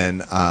 and then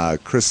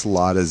Chris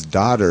Latta's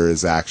daughter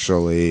is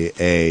actually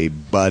a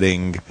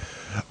budding,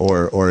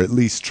 or at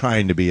least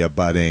trying to be a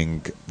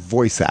budding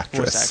voice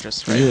actress. Voice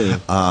actress, right?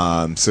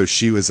 Yeah. So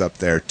she was up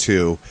there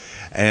too,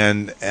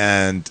 and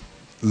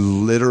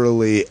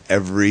literally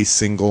every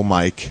single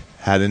mic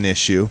had an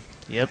issue.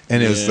 Yep.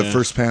 And it was the Yeah.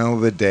 first panel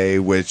of the day,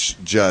 which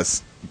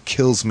just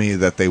kills me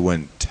that they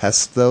wouldn't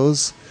test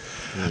those.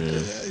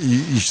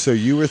 So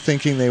you were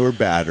thinking they were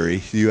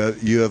battery. You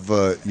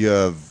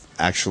have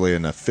actually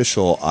an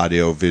official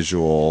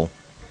audio-visual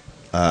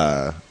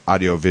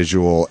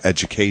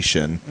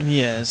education.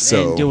 Yes,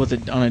 So- and deal with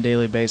it on a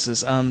daily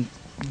basis.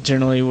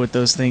 Generally, with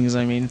those things,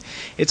 I mean,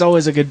 it's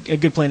always a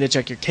good plan to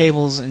check your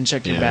cables and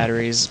check your Yeah.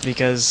 batteries,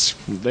 because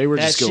They were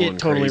that just going shit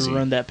totally crazy.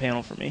 ruined that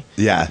panel for me.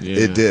 Yeah,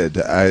 Yeah. it did.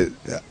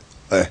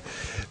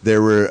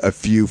 There were a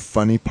few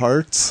funny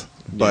parts,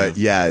 but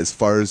yeah, as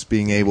far as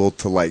being able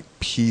to like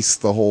piece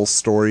the whole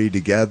story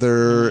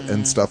together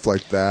and stuff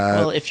like that,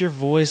 Well, if your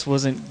voice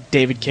wasn't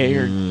David Kaye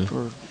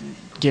or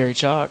Gary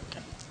Chalk,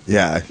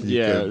 yeah,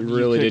 Yeah, it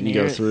really couldn't didn't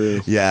hear go it.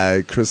 through.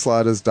 yeah. Chris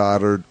Latta's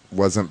daughter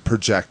wasn't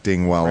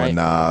projecting well Right.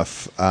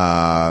 enough.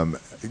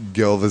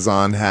 Gil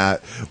Vazan had.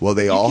 Well,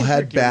 they all can had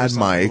forgive bad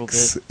yourself a little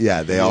mics. bit.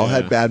 Yeah, they all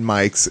had Yeah. bad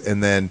mics,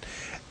 and then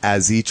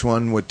as each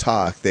one would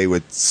talk, they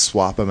would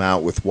swap them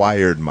out with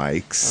wired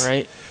mics.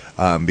 right?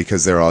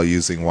 Because they're all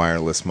using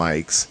wireless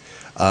mics.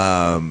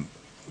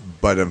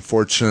 But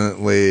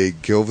unfortunately,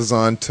 Gil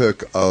Vazan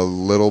took a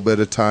little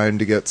bit of time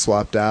to get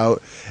swapped out,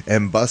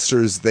 and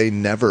Buster's, they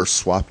never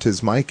swapped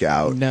his mic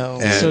out. No,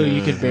 And- so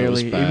you could that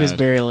was barely. It was bad.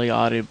 barely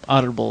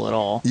audible at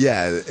all.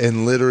 Yeah,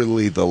 and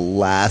literally the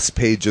last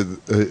page of,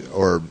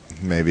 or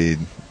maybe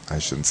I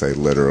shouldn't say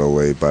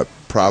literally, but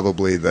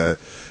probably the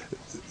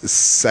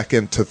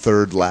second to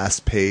third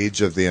last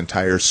page of the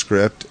entire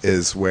script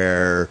is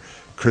where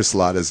Chris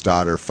Latta's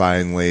daughter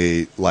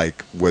finally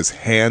was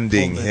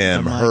handing Pulled the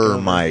him mic her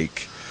over.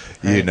 mic,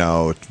 Right.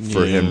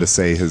 for him Yeah. to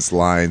say his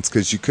lines,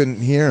 because you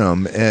couldn't hear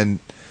him. And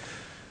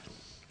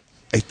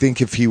I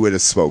think if he would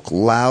have spoke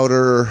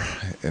louder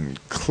and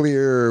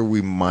clearer,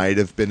 we might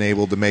have been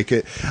able to make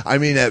it. I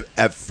mean,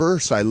 at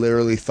first, I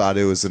literally thought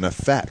it was an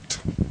effect,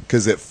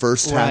 because it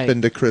first Right.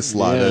 happened to Chris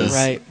Latta's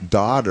Right.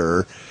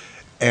 daughter,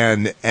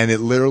 and it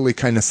literally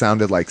kind of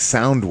sounded like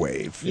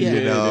Soundwave. Yeah,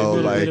 you know,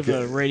 a like bit of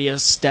a radio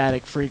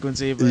static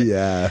frequency. But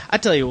yeah, I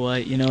tell you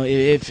what,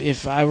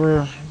 if I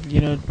were,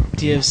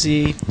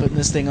 TFC putting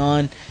this thing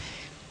on,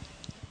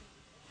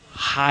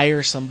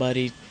 hire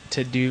somebody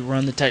to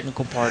run the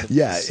technical part of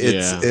yeah. this.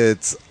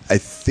 It's. I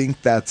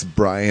think that's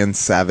Brian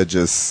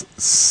Savage's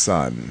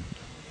son.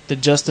 The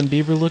Justin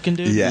Bieber looking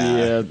dude.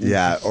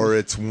 Yeah, or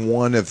it's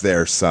one of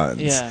their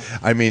sons. Yeah.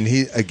 I mean,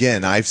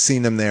 I've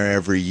seen him there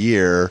every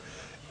year.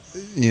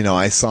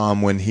 I saw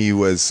him when he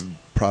was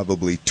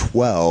probably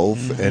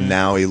 12, and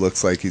now he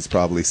looks like he's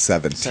probably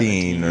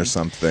 17 or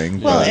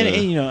something. Well, but-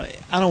 and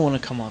I don't want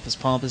to come off as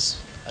pompous,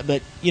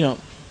 but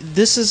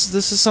this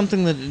is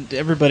something that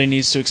everybody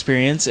needs to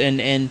experience,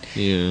 and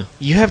Yeah.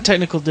 you have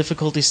technical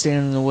difficulties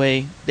standing in the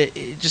way.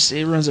 It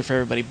ruins it for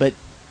everybody. But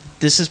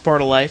this is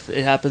part of life.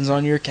 It happens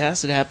on your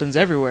cast. It happens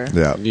everywhere.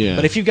 yeah. Yeah.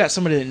 But if you've got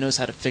somebody that knows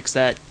how to fix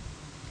that,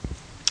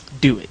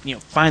 do it.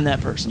 Find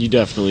that person. You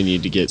definitely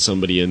need to get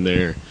somebody in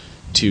there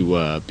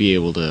to be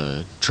able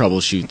to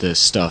troubleshoot this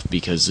stuff,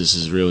 because this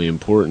is really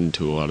important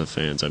to a lot of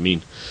fans. I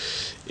mean,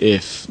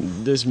 if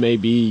this may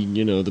be,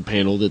 the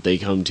panel that they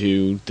come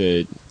to,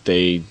 that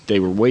they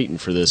were waiting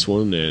for this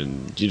one,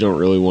 and you don't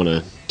really want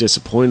to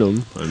disappoint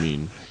them. I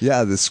mean,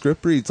 Yeah, the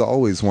script read's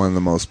always one of the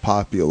most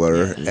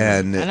popular,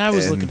 and I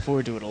was looking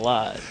forward to it a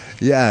lot.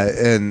 Yeah,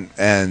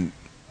 and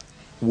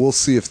we'll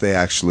see if they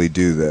actually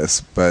do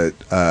this, but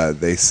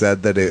they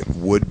said that it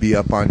would be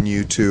up on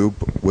YouTube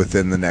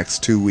within the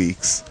next 2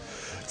 weeks.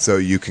 So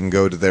you can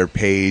go to their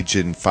page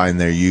and find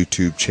their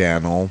YouTube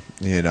channel,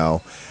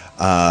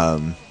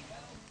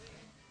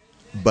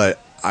 But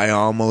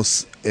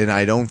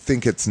I don't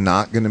think it's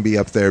not going to be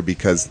up there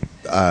because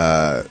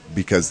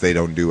they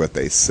don't do what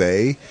they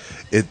say.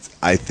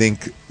 I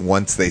think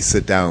once they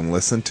sit down and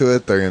listen to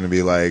it, they're going to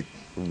be like,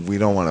 we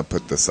don't want to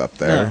put this up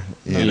there,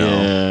 No. you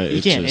know. yeah,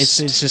 You can't. It's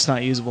just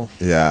not usable.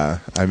 Yeah,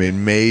 I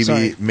mean,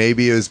 Sorry.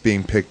 maybe it was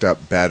being picked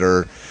up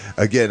better.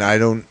 Again,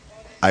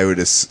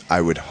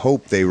 I would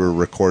hope they were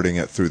recording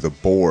it through the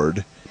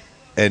board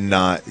and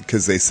not,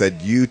 because they said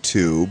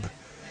YouTube.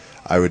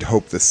 I would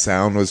hope the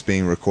sound was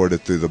being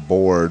recorded through the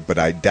board, but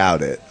I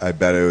doubt it. I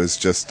bet it was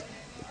just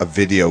a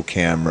video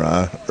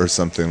camera or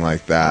something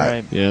like that.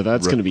 Right. Yeah,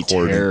 that's going to be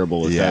recording.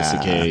 terrible if that's the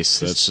Yeah. case.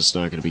 That's just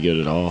not going to be good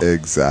at all.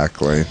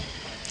 Exactly.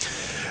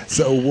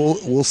 So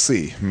we'll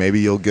see. Maybe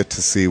you'll get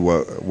to see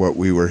what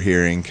we were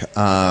hearing.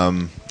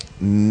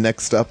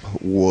 Next up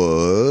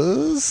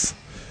was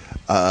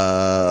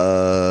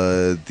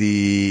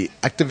the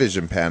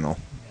Activision panel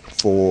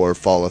for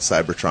Fall of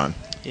Cybertron.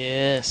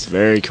 Yes.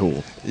 Very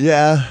cool.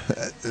 Yeah,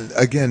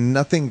 again,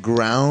 nothing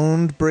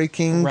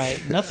groundbreaking.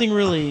 Right. Nothing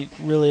really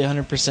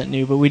 100%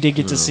 new, but we did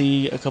get to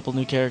see a couple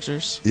new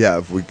characters.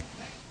 Yeah,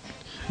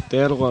 They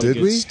had a lot Did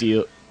of good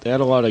we? They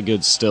had a lot of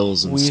good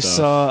stills and We stuff.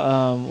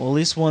 saw, at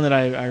least one that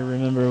I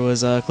remember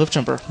was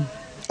Cliffjumper.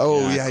 Oh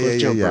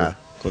Cliff Jumper.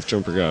 Cliff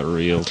Jumper got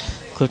real.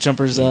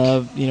 Cliffjumper's,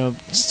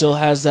 still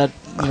has that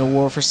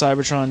War for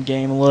Cybertron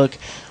game look,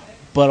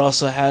 but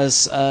also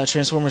has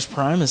Transformers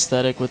Prime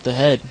aesthetic with the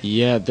head.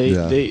 Yeah,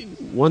 they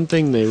one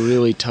thing they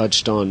really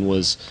touched on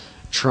was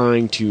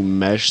trying to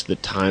mesh the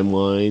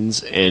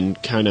timelines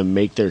and kind of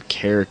make their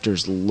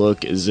characters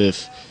look as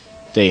if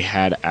they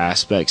had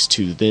aspects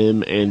to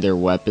them and their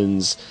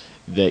weapons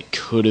that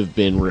could have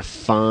been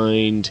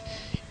refined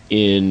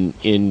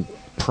in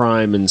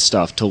Prime and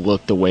stuff to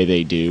look the way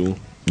they do.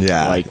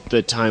 Yeah. Like,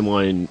 the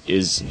timeline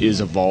is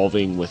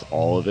evolving with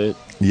all of it.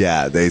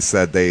 Yeah, they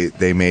said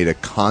they made a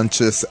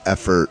conscious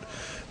effort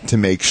to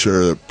make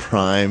sure that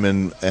Prime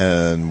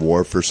and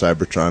War for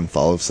Cybertron,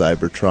 Fall of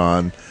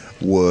Cybertron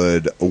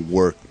would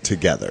work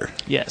together.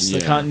 Yes, Yeah.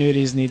 the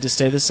continuities need to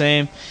stay the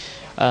same.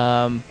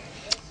 A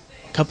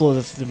couple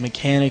of the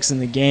mechanics in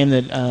the game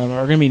that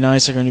are going to be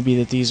nice are going to be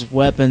that these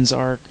weapons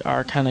are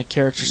kind of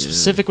character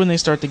specific when they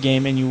start the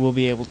game, and you will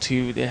be able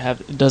to.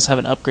 It does have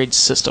an upgrade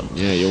system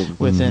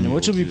within,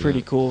 which will be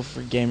pretty cool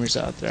for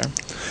gamers out there.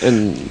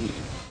 And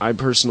I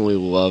personally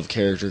love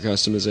character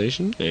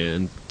customization,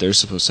 and they're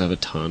supposed to have a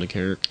ton of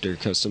character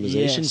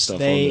customization Yes, stuff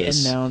they on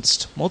this.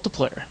 announced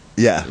multiplayer.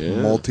 Yeah, Yeah.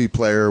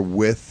 multiplayer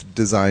with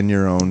design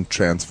your own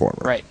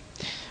Transformer. Right.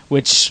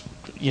 Which,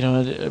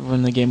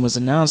 when the game was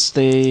announced,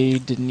 they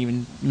didn't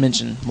even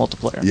mention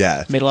multiplayer.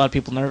 Yeah. Made a lot of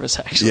people nervous,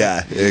 actually.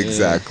 Yeah,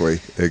 exactly.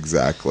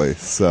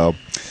 So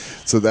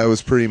that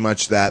was pretty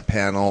much that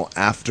panel.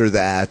 After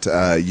that,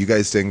 you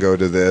guys didn't go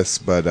to this,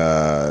 but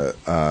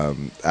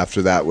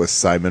after that was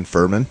Simon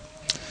Furman.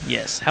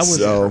 Yes. How was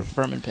So, your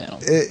Furman panel?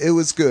 It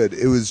was good.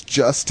 It was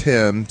just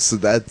him, so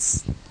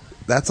that's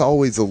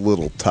always a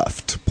little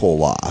tough to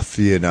pull off,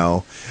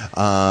 Not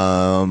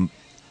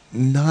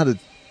a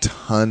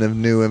ton of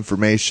new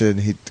information.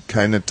 He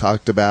kind of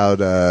talked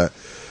about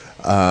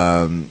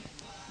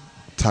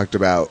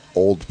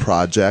old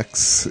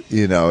projects.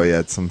 He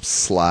had some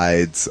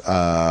slides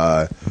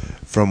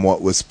from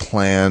what was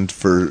planned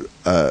for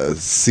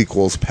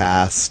sequels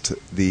past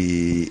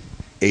the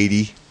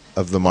 80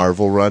 of the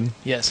Marvel run.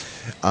 Yes.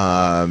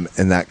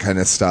 And that kind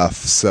of stuff.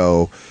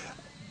 So,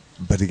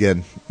 but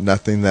again,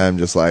 nothing that I'm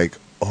just like,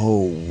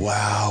 oh,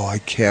 wow, I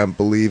can't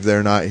believe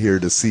they're not here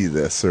to see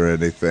this or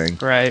anything.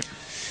 Right.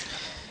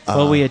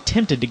 Well, we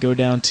attempted to go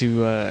down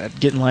to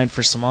get in line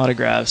for some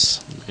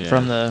autographs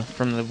from the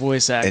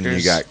voice actors. And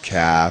you got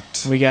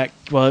capped. It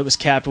was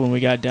capped when we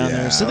got down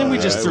there. So then we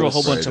just I threw a was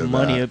whole bunch afraid of of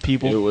money that. at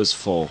people. It was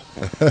full.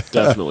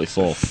 Definitely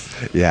full.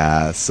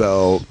 Yeah,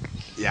 so,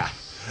 yeah.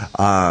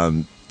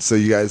 So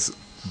you guys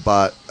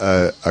bought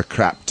a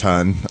crap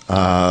ton.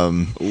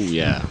 Oh,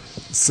 yeah.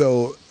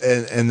 So,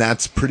 and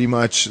that's pretty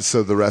much,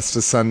 so the rest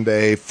of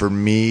Sunday for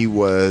me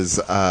was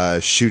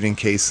shooting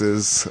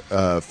cases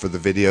for the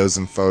videos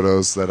and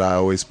photos that I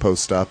always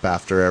post up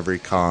after every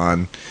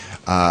con.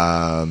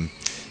 War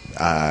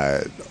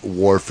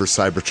for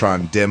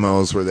Cybertron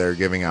demos where they're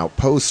giving out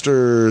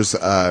posters.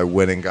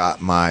 Went and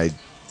got my,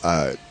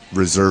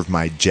 reserved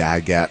my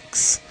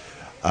Jagex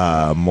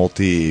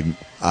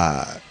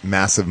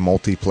massive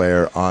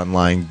multiplayer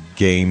online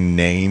game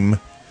name.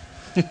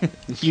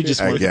 You just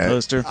wanted the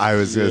poster. I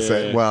was going to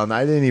say, well, and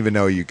I didn't even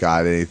know you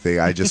got anything.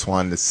 I just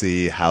wanted to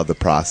see how the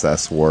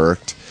process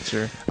worked.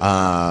 Sure.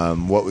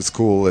 What was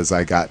cool is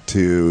I got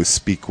to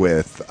speak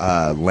with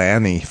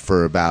Lanny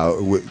for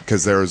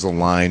because there was a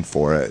line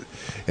for it.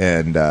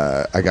 And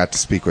I got to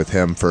speak with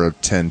him for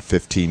 10,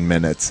 15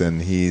 minutes.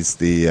 And he's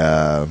the,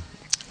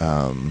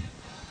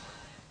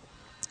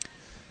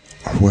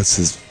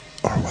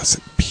 or was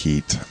it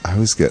Pete? I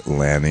always get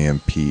Lanny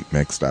and Pete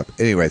mixed up.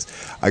 Anyways,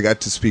 I got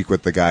to speak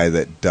with the guy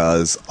that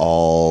does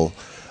all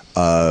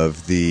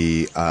of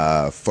the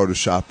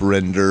Photoshop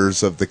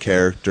renders of the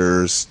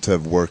characters to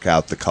work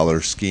out the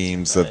color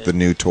schemes of the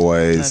new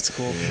toys. That's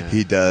cool. Yeah.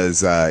 He does.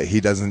 He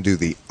doesn't do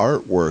the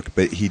artwork,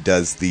 but he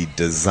does the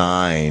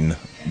design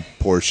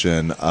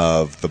portion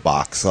of the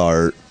box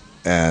art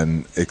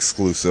and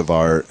exclusive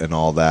art and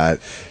all that.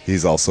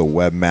 He's also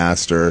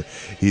webmaster.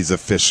 He's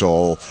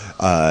official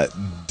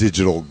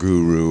digital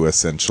guru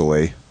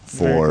essentially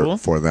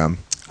for them.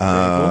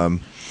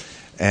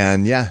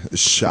 And yeah,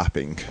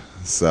 shopping.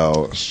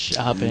 So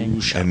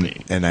Shopping.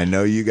 and I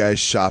know you guys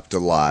shopped a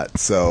lot.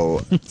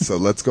 So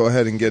let's go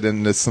ahead and get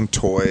into some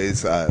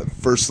toys.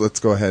 First,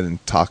 let's go ahead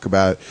and talk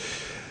about.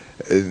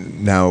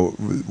 Now,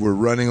 we're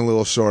running a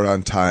little short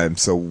on time,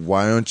 so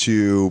why don't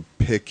you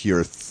pick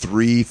your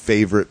 3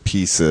 favorite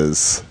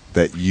pieces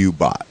that you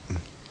bought,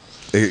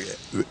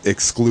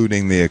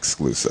 excluding the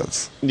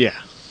exclusives?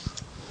 Yeah.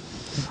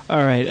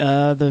 All right.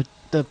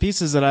 The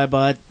pieces that I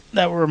bought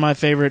that were my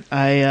favorite,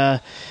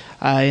 I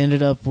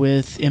ended up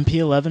with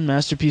MP11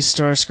 Masterpiece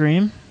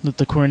Starscream with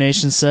the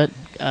Coronation set.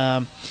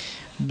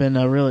 Been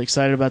really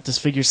excited about this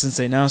figure since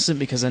they announced it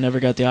because I never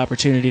got the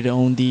opportunity to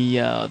own the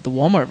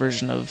Walmart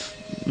version of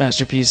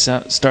Masterpiece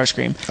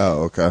Starscream.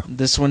 Oh, okay.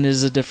 This one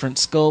is a different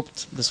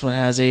sculpt. This one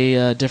has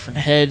a different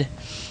head.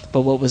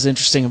 But what was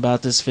interesting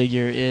about this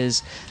figure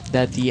is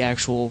that the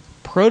actual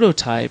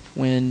prototype,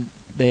 when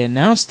they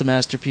announced the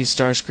Masterpiece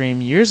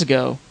Starscream years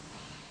ago,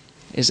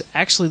 is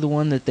actually the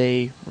one that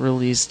they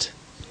released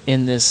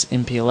in this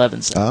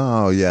MP11 set.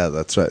 Oh, yeah,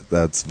 that's right.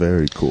 That's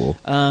very cool.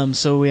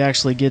 So we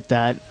actually get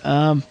that.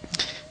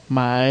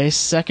 My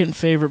second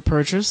favorite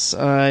purchase,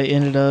 I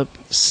ended up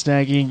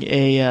snagging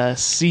a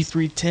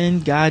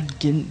C310 God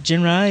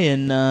Jinrai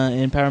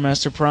in Power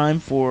Master Prime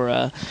for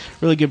a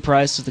really good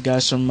price with the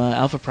guys from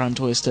Alpha Prime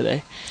Toys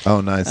today.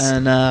 Oh, nice.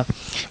 And that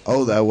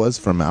was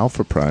from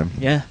Alpha Prime.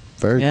 yeah,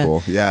 Very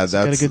cool. Yeah,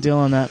 got a good deal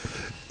on that.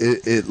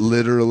 It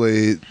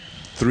literally,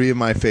 3 of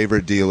my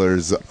favorite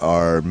dealers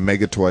are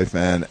Mega Toy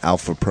Fan,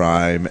 Alpha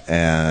Prime,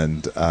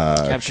 and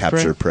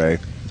Capture Prey.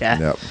 Yeah,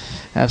 Yep.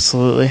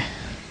 absolutely.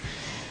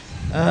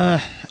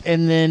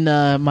 And then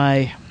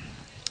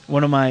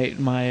one of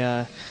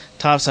my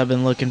tops I've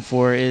been looking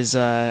for is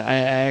I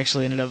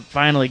actually ended up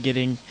finally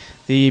getting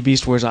the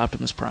Beast Wars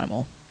Optimus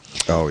Primal.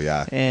 Oh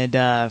yeah.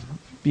 And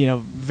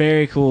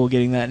very cool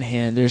getting that in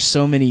hand. There's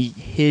so many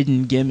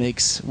hidden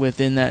gimmicks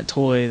within that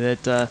toy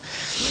that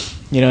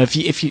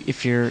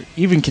if you're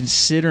even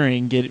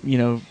considering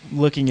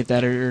looking at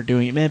that or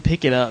doing it, man,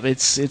 pick it up.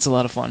 It's a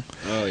lot of fun.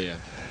 Oh yeah.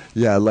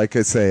 Yeah, like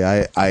I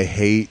say, I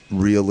hate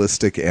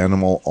realistic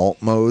animal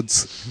alt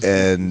modes,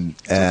 and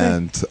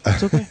It's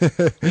okay.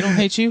 We don't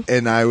hate you.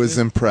 and I was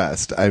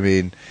impressed. I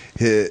mean,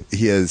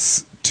 he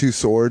has 2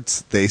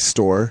 swords. They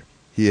store.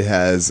 He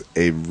has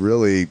a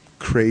really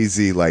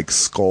crazy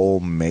skull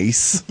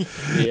mace,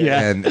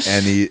 Yeah. and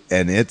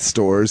it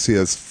stores. He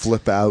has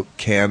flip out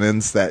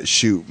cannons that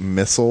shoot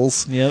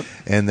missiles. Yep.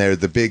 And they're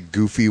the big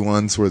goofy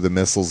ones where the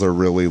missiles are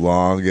really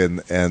long,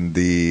 and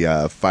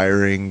the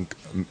firing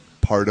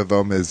part of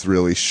them is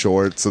really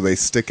short, so they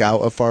stick out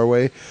a far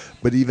way.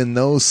 But even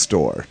those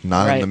store,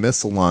 not in Right. the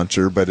missile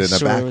launcher, but in a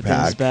Store within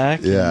his backpack. back,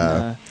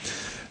 Yeah. and,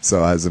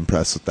 So I was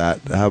impressed with that.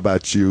 How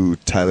about you,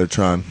 Tyler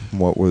Tron?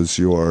 What was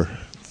your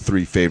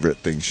 3 favorite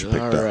things you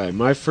picked All up? right,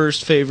 my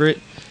first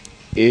favorite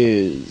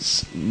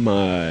is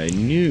my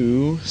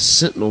new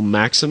Sentinel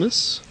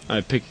Maximus.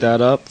 I picked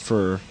that up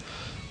for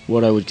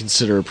what I would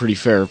consider a pretty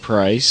fair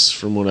price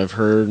from what I've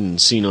heard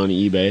and seen on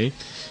eBay.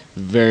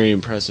 Very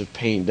impressive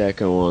paint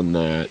deco on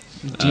that.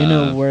 Do you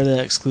know where the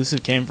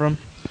exclusive came from?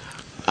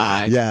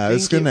 I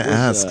was going to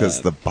ask because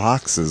the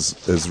box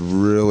is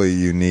really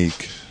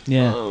unique.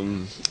 Yeah.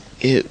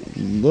 It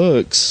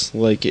looks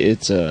like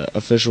it's a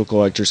official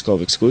Collector's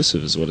Club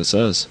exclusive, is what it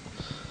says.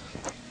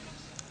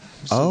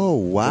 Oh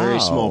wow! Very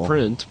small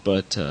print,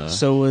 but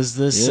So was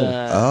this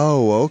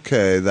Oh,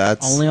 okay.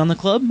 That's only on the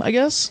club, I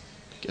guess?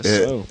 guess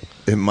it. so.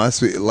 It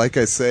must be. Like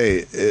I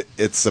say,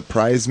 it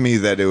surprised me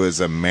that it was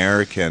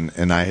American,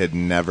 and I had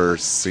never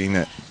seen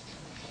it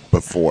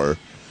before.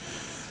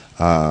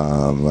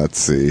 Let's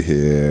see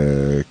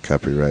here.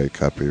 Copyright.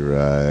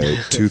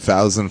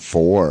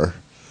 2004.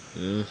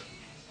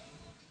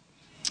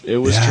 It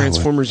was Yeah,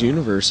 Transformers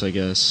Universe, I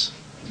guess.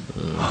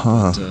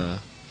 But,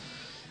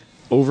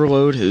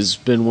 Overload has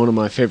been one of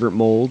my favorite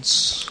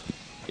molds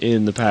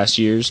in the past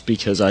years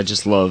because I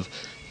just love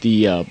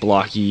the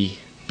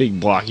big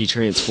blocky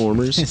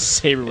Transformers.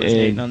 Saber was And-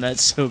 hating on that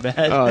so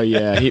bad. Oh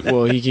yeah,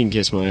 he can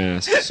kiss my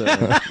ass. So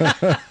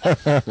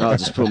I'll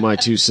just put my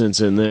 2 cents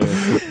in there.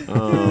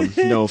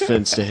 No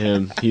offense to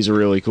him, he's a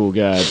really cool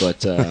guy,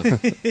 but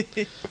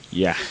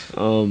yeah.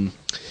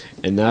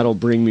 And that'll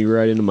bring me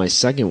right into my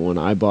second one.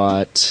 I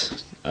bought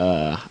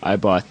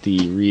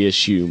the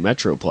reissue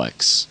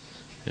Metroplex,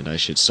 and I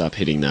should stop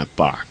hitting that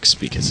box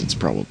because it's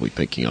probably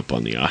picking up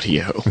on the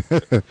audio.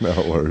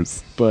 No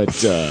worries.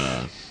 But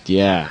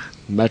yeah,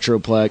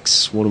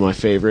 Metroplex, one of my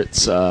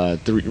favorites. The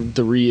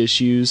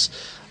reissues,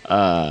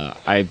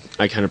 I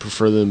kind of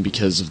prefer them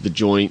because of the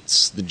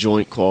joints. The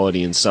joint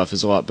quality and stuff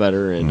is a lot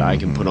better, and I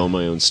can put on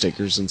my own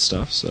stickers and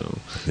stuff. So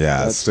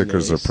Yeah, that's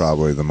stickers nice. are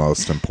probably the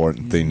most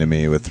important thing to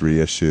me with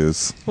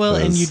reissues. Well,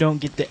 and 'cause- you don't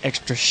get the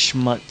extra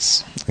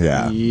schmutz.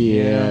 Yeah.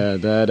 Yeah,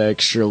 that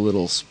extra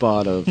little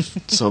spot of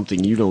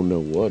something you don't know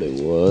what it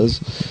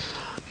was.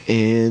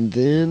 And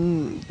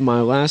then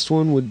my last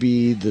one would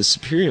be the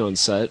Superion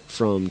set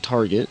from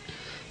Target.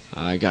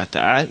 I got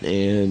that,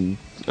 and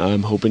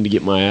I'm hoping to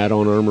get my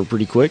add-on armor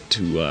pretty quick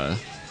to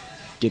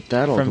get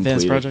that all From completed.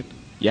 Fans Project?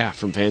 Yeah,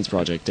 from Fans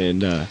Project,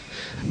 and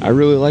I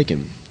really like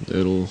him.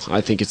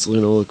 I think it's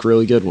gonna look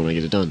really good when I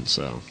get it done.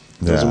 So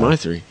those Yeah. are my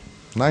 3.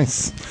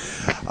 Nice.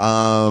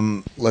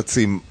 Let's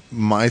see.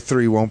 My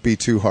 3 won't be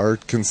too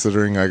hard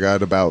considering I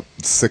got about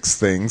 6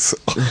 things.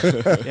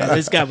 Yeah,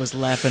 this guy was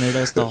laughing at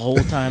us the whole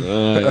time.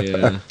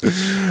 Yeah.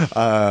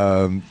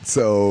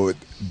 So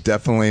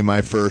definitely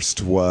my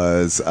first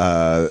was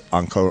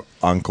Encore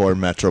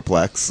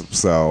Metroplex.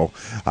 So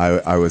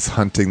I was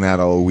hunting that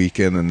all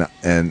weekend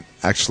and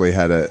actually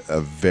had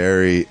a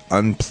very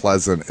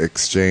unpleasant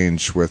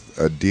exchange with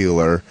a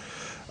dealer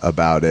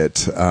about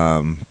it,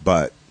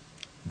 but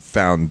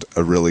found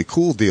a really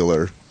cool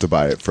dealer to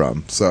buy it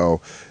from.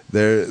 So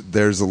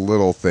there's a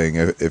little thing.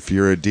 If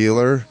you're a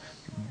dealer,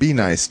 be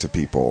nice to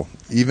people.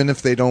 Even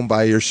if they don't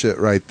buy your shit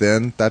right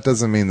then, that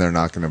doesn't mean they're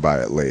not going to buy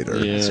it later.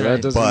 Yeah, That's that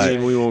right. doesn't But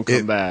mean we won't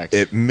come back.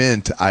 It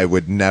meant I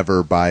would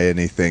never buy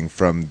anything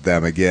from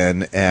them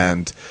again.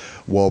 And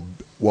while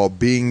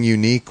being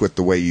unique with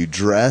the way you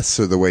dress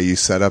or the way you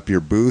set up your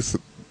booth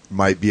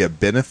might be a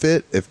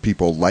benefit if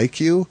people like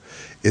you,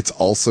 it's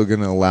also going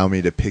to allow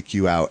me to pick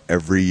you out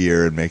every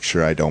year and make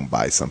sure I don't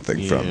buy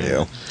something from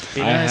you.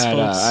 Be I nice, had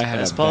folks. I had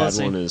That's a policy.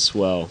 bad one as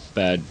well.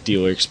 Bad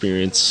dealer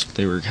experience.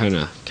 They were kind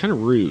of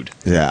rude.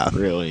 Yeah.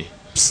 Really.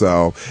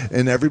 So,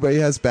 and everybody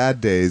has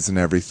bad days and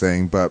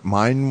everything, but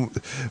mine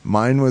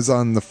was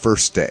on the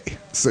first day.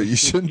 So you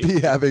shouldn't be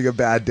having a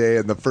bad day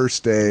in the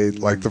first day,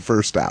 like the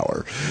first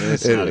hour.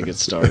 It's not a good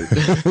start.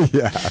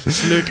 Yeah.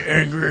 Look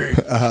angry.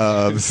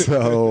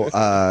 So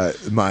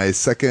my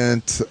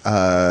second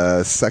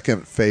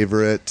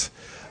favorite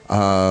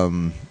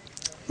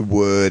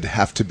would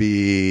have to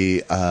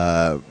be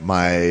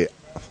my.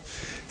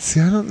 See,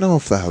 I don't know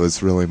if that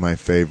was really my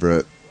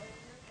favorite.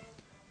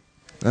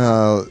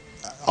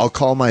 I'll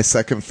call my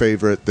second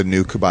favorite the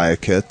new Kabaya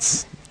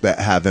kits that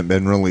haven't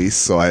been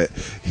released. So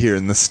here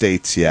in the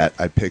States yet,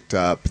 I picked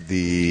up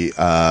the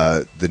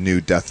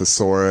new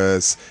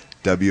Deathosaurus,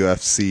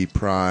 WFC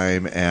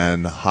Prime,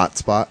 and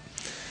Hotspot,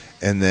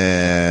 and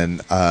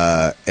then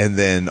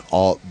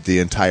all the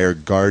entire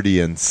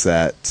Guardian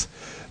set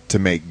to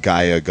make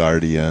Gaia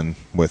Guardian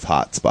with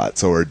Hotspot.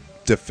 So we're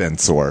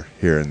Defensor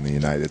here in the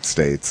United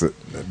States,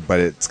 but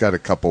it's got a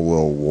couple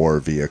little war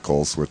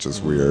vehicles, which is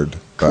weird.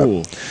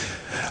 Cool.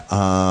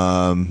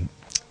 And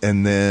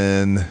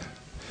then,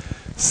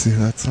 see,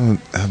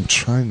 I'm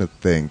trying to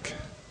think.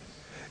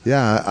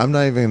 Yeah, I'm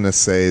not even going to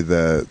say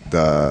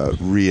the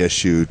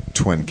reissued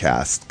Twin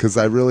Cast, because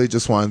I really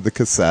just wanted the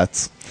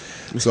cassettes.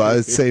 So I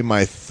would say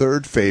my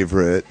third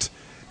favorite,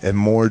 and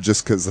more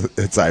just because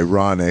it's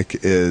ironic,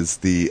 is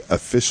the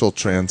official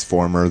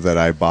Transformer that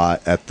I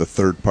bought at the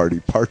third-party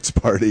parts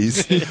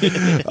parties.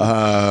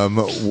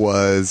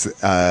 Was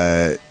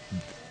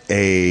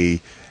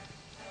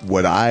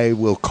what I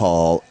will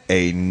call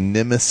a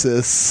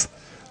Nemesis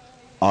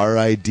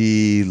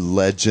RID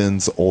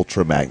Legends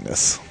Ultra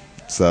Magnus.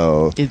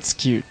 So It's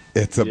cute.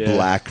 it's a Yeah.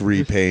 black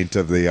repaint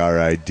of the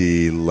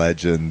RID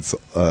Legends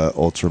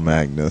Ultra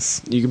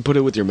Magnus. You can put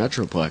it with your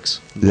Metroplex.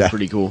 Yeah.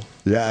 Pretty cool.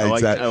 Yeah, I like-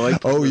 exactly. I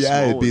like Oh, the yeah,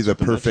 small it'd be ones the with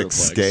the perfect Metroplex.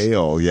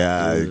 scale.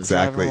 Yeah, Yeah.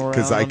 exactly. Drive him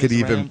Because I around could his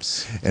even,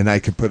 ramps. and I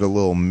could put a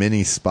little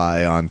mini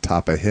spy on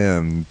top of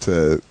him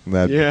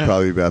that'd Yeah.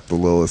 probably be about the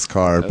littlest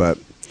car. But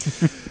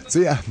so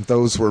yeah,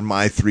 those were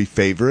my three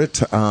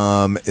favorite.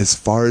 As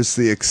far as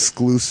the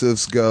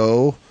exclusives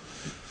go,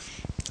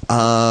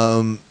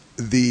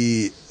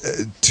 the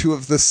two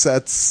of the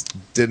sets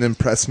didn't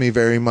impress me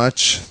very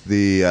much.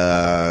 The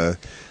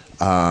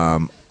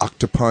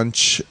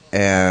Octopunch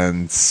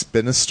and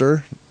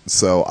Spinister.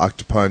 So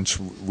Octopunch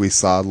we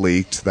saw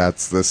leaked.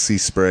 That's the Sea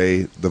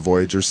Spray, the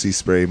Voyager Sea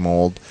Spray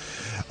mold,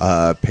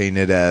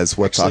 painted as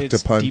what's Actually,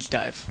 it's Octopunch? Deep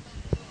Dive.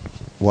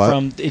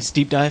 What? It's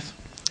Deep Dive.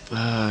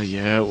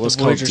 Yeah, it was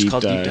The called Voyager's Deep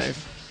called Dive. Deep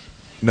Dive.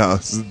 No,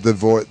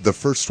 the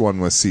first one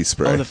was Sea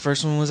Spray. Oh, the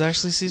first one was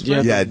actually Sea Spray?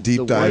 Yeah, yeah, the Deep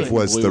white Dive and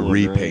was blue the one,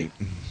 repaint.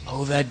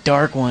 Oh, that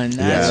dark one. Yeah,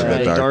 That's the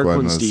right. dark one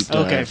one's was Deep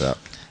Dive. Okay. Yeah.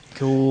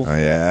 Cool. Oh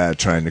yeah,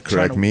 trying to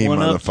correct Trying to me,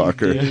 one-up you,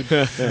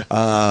 motherfucker.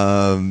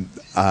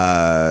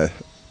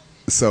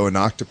 So an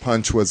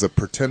Octopunch was a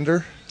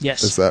Pretender?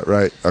 Yes. Is that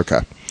right?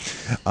 Okay.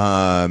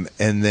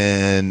 And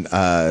then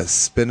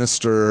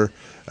Spinister,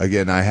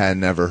 again, I had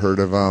never heard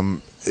of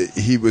him.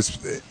 He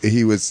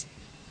was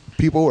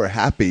people were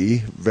happy,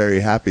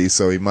 very happy,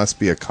 so he must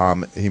be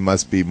he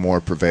must be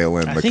more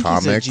prevalent in I the think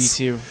comics. he's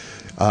a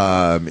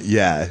G2.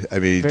 Yeah, I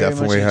mean, he Very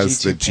definitely much a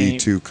has the G2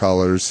 paint. G2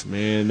 colors.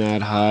 Man,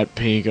 that hot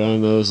pink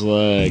on those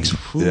legs.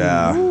 Whew.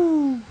 Yeah.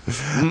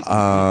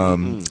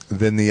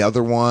 Then the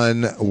other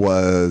one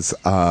was,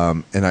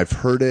 and I've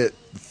heard it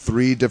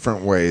 3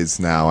 different ways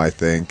now, I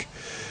think.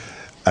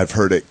 I've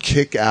heard it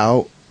kick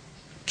out,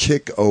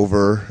 kick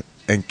over,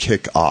 and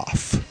kick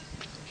off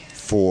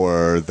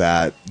for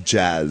that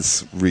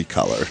jazz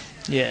recolor.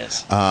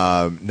 Yes.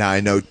 Now I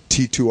know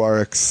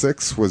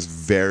T2RX6 was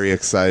very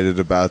excited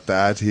about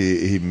that.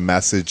 He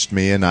messaged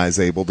me and I was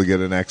able to get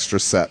an extra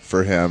set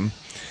for him.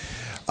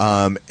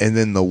 And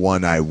then the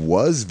one I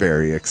was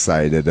very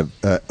excited and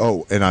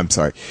I'm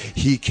sorry.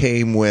 He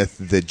came with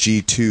the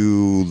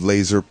G2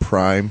 Laser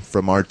Prime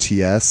from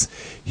RTS.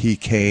 He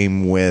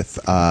came with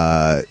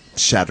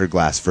Shattered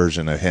Glass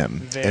version of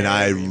him. And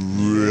I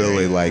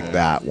really like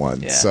that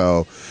one. Yeah.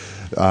 So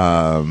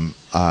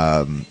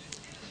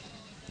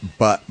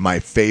but my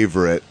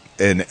favorite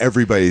and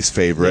everybody's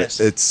favorite, Yes.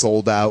 it's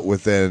sold out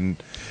within.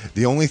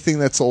 The only thing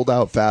that sold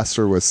out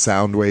faster was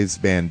Soundwave's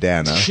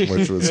bandana,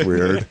 which was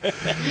weird.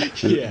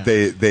 Yeah.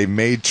 They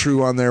made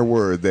true on their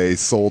word. They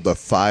sold a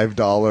 $5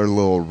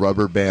 little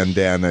rubber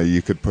bandana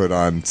you could put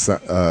on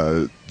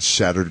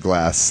Shattered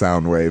Glass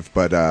Soundwave,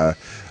 but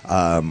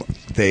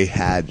they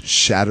had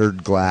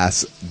Shattered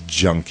Glass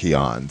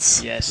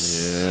Junkions.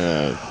 Yes.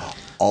 Yeah.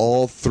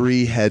 All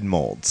 3 head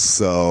molds.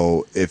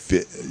 So if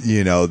the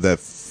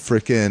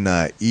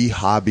freaking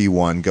e-hobby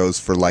one goes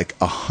for like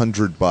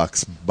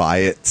 $100 by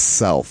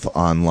itself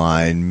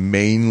online,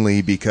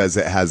 mainly because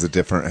it has a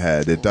different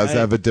head. It does Right.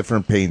 have a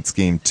different paint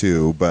scheme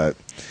too, but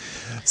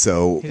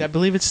so I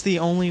believe it's the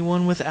only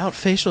one without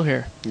facial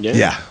hair.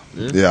 yeah.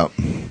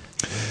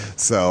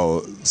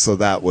 So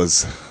that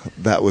was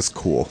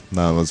cool.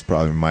 That was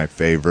probably my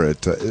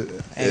favorite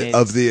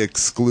of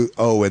the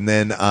Oh,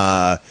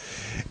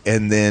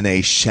 and then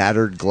a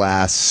Shattered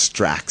Glass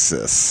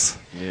Straxus.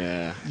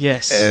 Yeah.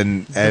 Yes.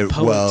 And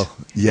poet. well,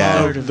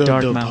 yeah, Bard of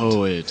Darkmount.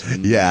 poet.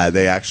 yeah.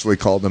 They actually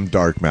called him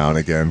Darkmount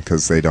again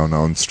because they don't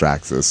own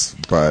Straxus,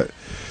 but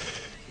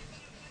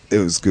it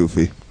was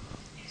goofy.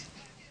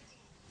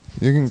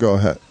 You can go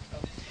ahead.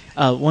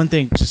 One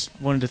thing, just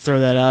wanted to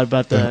throw that out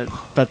about the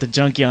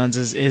Junkions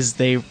is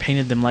they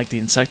painted them like the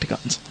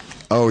Insecticons.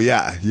 Oh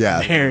yeah.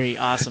 Very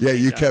awesome. Yeah,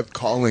 you job. kept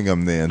calling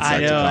them the Insecticons. I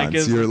know, I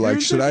guess, You're like,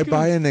 like, should I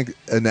buy an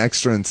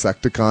extra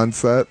Insecticon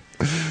set?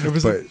 It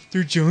was but- like,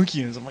 they're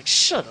Junkions. I'm like,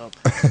 shut up.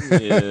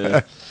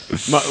 Yeah.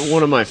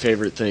 One of my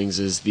favorite things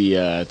is the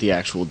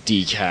actual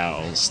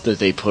decals that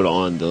they put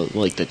on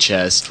the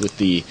chest with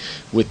the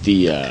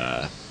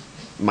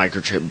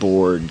microchip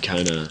board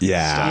kind of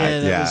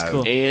Yeah, that was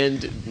cool.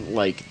 and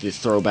like the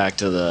throwback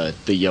to the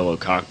yellow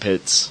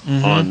cockpits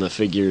Mm-hmm. on the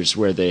figures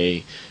where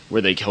they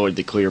colored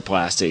the clear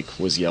plastic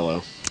was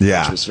yellow,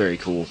 Yeah. which was very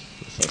cool.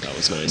 I thought that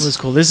was nice. It was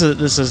cool. This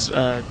is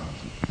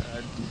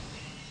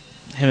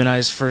him and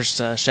I's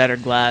first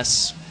Shattered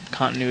Glass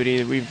continuity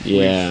that we've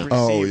Yeah. received.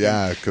 Oh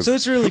yeah, 'cause- So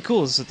it's really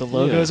cool. So the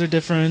logos are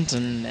different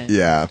and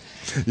yeah.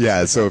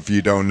 So if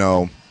you don't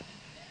know,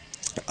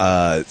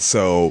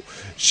 so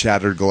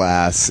Shattered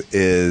Glass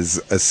is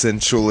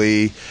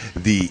essentially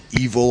the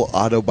evil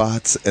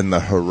Autobots and the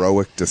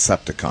heroic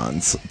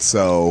Decepticons.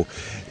 So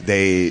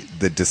the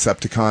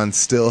Decepticons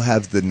still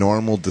have the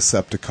normal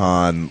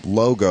Decepticon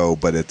logo,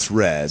 but it's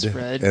red.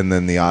 red. And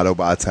then the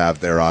Autobots have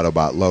their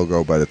Autobot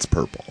logo, but it's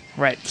purple.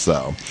 right.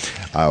 So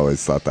I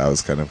always thought that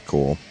was kind of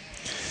cool.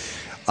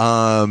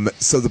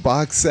 So the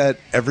box set,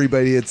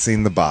 everybody had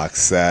seen the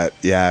box set.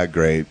 Yeah,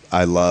 great.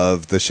 I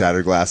love the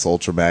Shattered Glass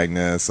Ultra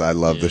Magnus. I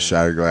love the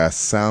Shattered Glass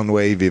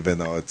Soundwave, even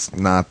though it's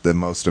not the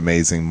most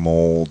amazing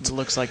mold. It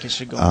looks like it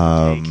should go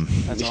on cake.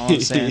 That's all I'm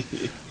saying.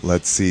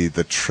 Let's see.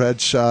 The Tread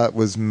Shot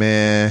was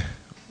meh.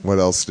 What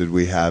else did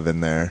we have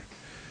in there?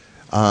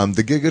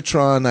 The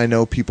Gigatron, I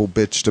know people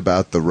bitched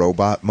about the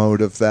robot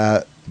mode of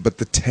that, but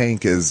the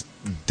tank is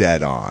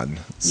dead on.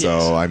 So,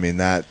 Yes. I mean,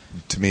 that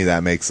to me,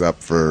 that makes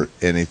up for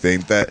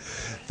anything. That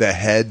the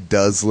head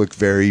does look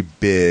very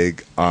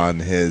big on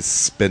his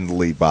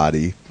spindly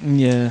body.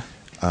 Yeah.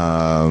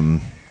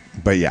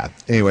 But yeah,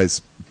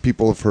 anyways,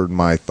 people have heard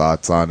my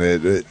thoughts on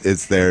it.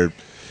 Is there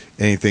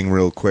anything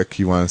real quick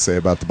you want to say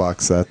about the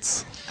box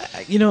sets?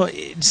 You know,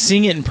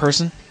 seeing it in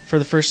person for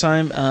the first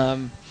time,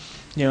 I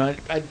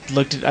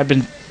looked at,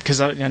 because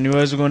I knew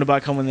I was going to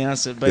BotCon when they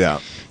announced it, but, Yeah.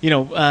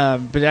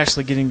 but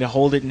actually getting to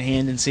hold it in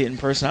hand and see it in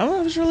person,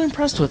 I was really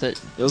impressed with it.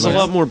 I was a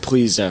lot more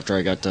pleased after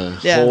I got to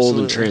Yeah, hold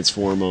absolutely. and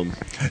transform them.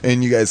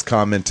 And you guys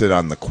commented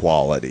on the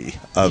quality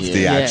of the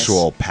Yes.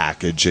 actual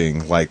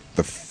packaging. Like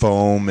the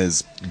foam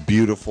is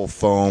beautiful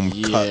foam,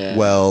 Yeah. cut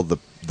well. The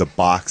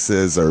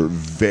boxes are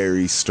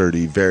very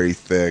sturdy, very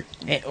thick.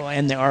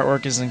 And the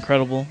artwork is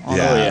incredible. Yeah.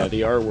 Oh yeah,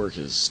 the artwork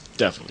is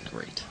definitely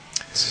great.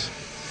 It's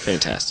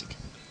fantastic.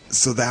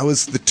 So that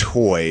was the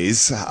toys.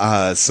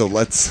 So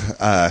let's,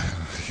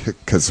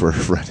 because we're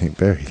running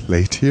very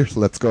late here,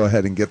 let's go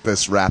ahead and get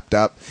this wrapped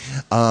up.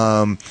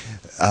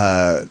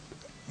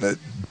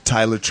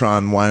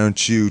 Tylertron, why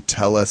don't you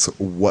tell us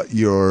what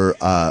your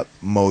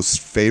most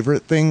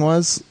favorite thing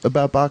was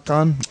about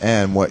BotCon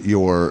and what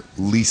your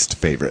least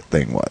favorite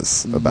thing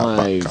was about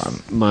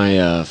BotCon?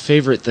 My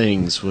favorite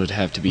things would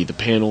have to be the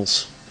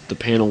panels. The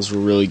panels were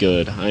really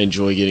good. I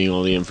enjoy getting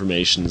all the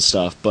information and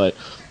stuff, but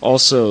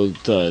also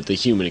the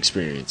human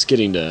experience,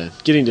 getting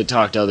to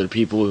talk to other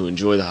people who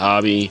enjoy the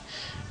hobby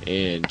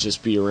and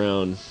just be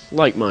around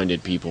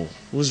like-minded people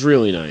was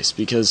really nice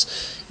because,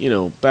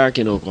 back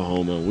in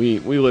Oklahoma, we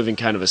live in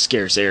kind of a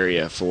scarce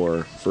area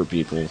for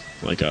people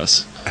like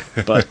us.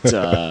 But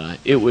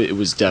it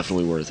was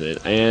definitely worth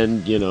it.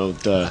 And,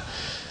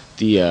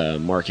 the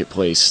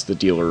marketplace, the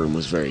dealer room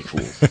was very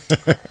cool.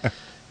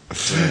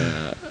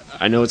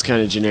 I know it's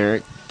kind of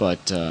generic,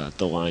 but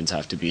the lines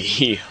have to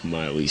be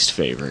my least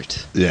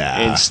favorite. Yeah.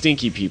 And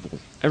stinky people.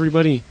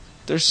 Everybody,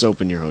 there's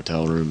soap in your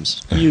hotel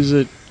rooms. Use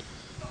it.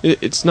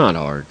 It's not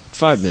hard.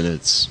 5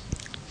 minutes.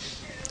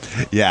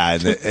 Yeah,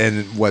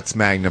 and what's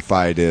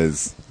magnified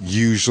is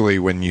usually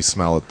when you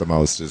smell it the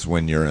most is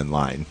when you're in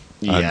line.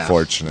 Yeah.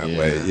 Unfortunately,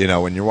 Yeah.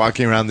 when you're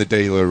walking around the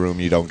dealer room,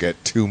 you don't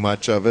get too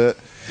much of it.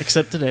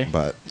 Except today.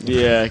 But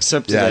Yeah,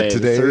 except today. yeah, the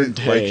today, third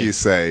day. like you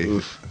say,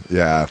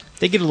 yeah,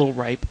 They get a little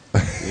ripe.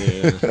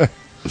 Yeah.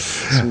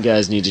 Some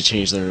guys need to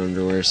change their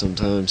underwear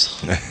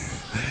sometimes.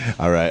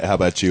 All right, how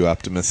about you,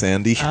 Optimus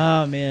Andy?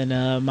 Oh,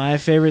 man. My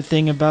favorite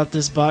thing about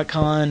this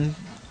BotCon,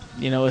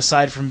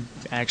 aside from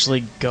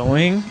actually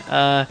going,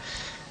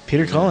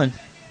 Peter Cullen.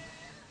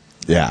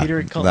 yeah,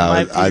 Peter Cullen. that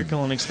My was- Peter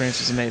Cullen experience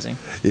was amazing.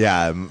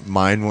 yeah,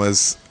 mine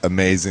was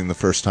amazing the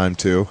first time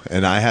too,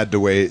 and I had to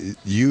wait.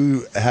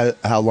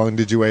 How long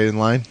did you wait in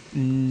line?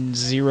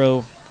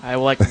 0. I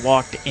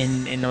walked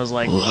in and I was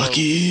like,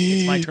 Lucky. "Whoa,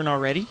 it's my turn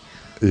already."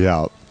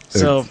 Yeah,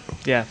 So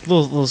yeah,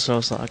 little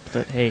show sucked,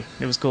 but hey,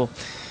 it was cool.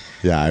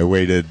 Yeah, I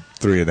waited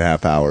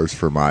 3.5 hours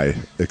for my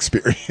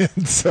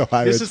experience. So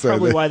I This would is say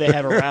probably that- why they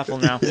have a raffle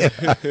now.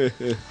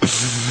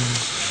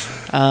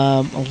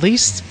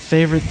 Least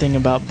favorite thing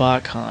about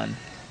BotCon.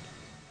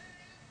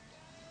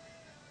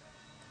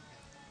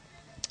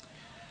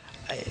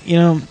 You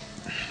know,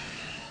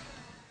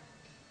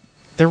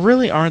 there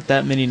really aren't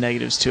that many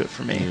negatives to it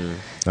for me.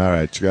 All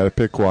right, you got to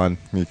pick one.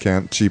 You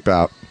can't cheap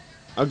out.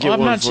 I'll get Well, I'm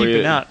one not for you.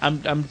 cheaping out.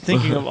 I'm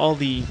thinking of all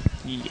the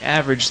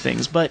average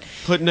things, but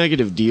Put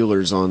negative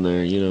dealers on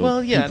there. You know.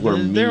 well, yeah, people are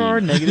there mean. are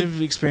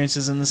negative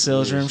experiences in the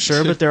sales room,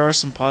 sure, but there are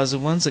some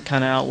positive ones that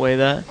kind of outweigh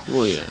that.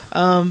 Well, yeah.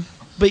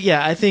 But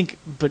yeah, I think,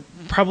 but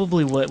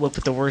probably what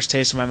put the worst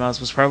taste in my mouth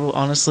was probably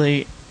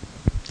honestly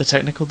the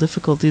technical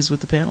difficulties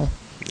with the panel.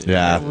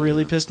 Yeah. It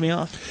really pissed me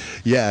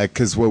off. Yeah,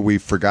 because what we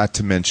forgot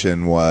to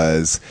mention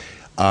was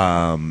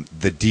the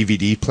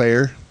DVD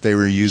player they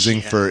were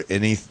using for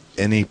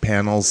any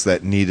panels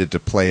that needed to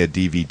play a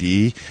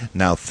DVD.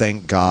 Now,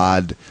 thank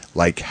God,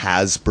 like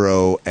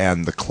Hasbro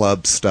and the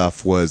club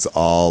stuff was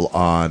all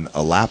on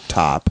a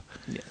laptop.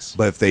 Yes.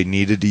 But if they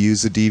needed to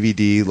use a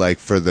DVD, like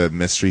for the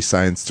Mystery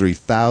Science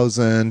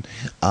 3000,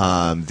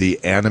 the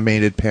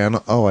animated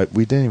panel. Oh,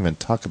 we didn't even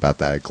talk about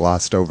that. I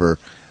glossed over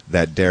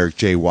that Derek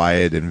J.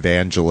 Wyatt and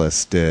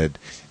Vangelis did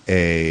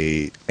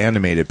a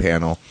animated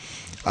panel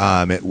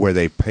where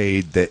they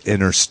played the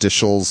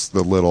interstitials,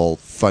 the little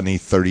funny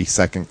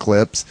 30-second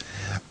clips.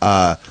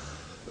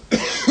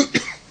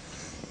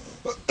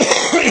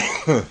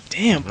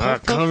 Damn,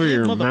 Cover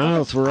your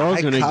mouth. We're all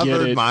I gonna get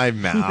covered it. my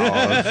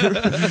mouth.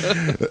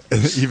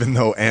 Even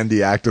though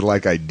Andy acted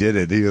like I did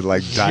it, he was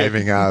like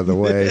diving out of the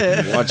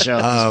way. Watch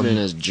out, this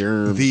man has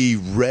germs. The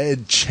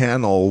red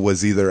channel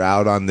was either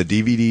out on the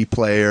DVD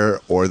player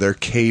or their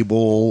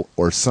cable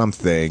or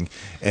something,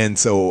 and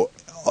so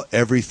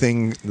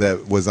everything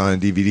that was on a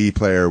DVD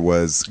player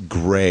was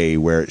gray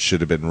where it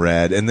should have been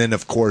red. And then,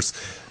 of course,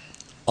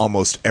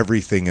 almost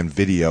everything in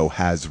video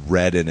has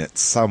red in it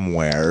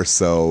somewhere,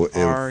 so it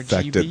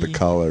affected the RGB.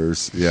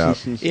 colors. Yeah.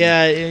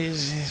 Yeah,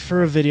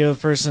 for a video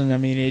person, I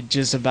mean, it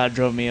just about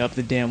drove me up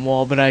the damn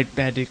wall, but I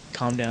had to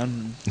calm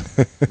down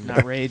and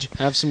not rage.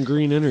 Have some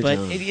green energy. But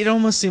on. it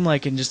almost seemed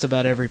like in just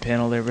about every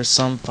panel there was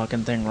some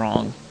fucking thing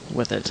wrong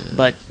with it.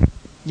 But,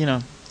 you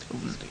know,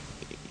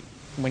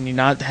 when you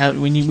don't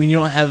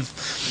have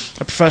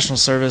a professional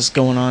service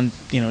going on,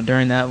 you know,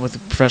 during that with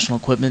professional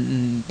equipment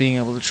and being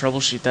able to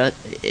troubleshoot that,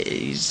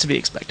 it's to be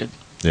expected.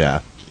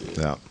 Yeah.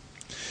 Yeah.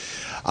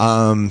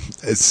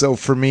 So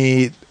for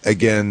me,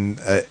 again,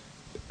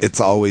 it's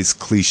always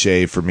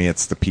cliche for me.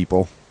 It's the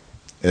people.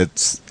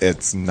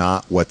 It's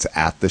not what's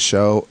at the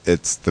show.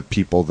 It's the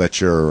people that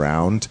you're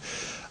around.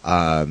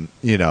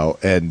 You know,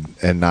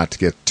 and not to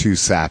get too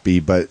sappy,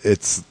 but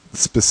it's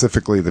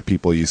specifically the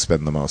people you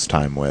spend the most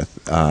time with.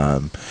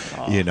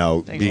 You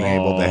know, being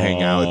able to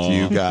hang out with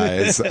you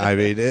guys. I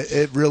mean,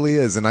 it really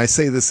is. And I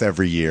say this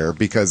every year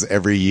because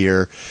every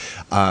year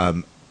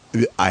I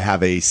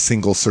have a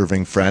single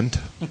serving friend.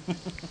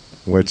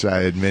 Which I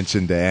had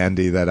mentioned to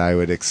Andy that I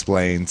would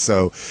explain.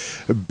 So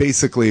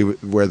basically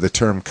where the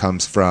term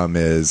comes from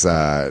is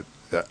on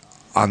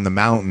the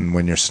mountain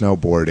when you're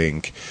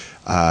snowboarding,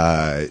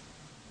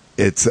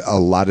 it's a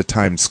lot of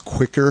times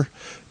quicker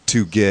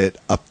to get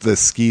up the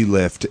ski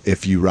lift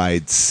if you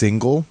ride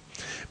single,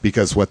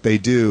 because what they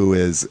do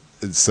is,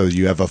 so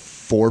you have a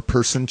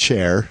 4-person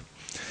chair,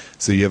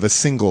 so you have a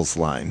singles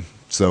line.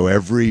 So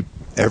every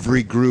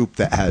group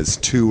that has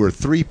 2 or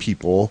 3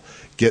 people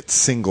gets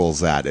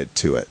singles added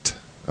to it.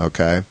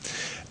 Okay,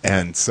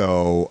 and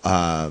so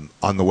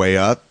on the way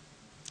up,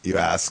 you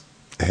ask,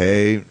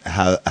 hey,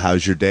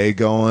 how's your day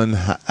going?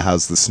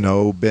 How's the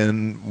snow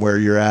been where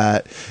you're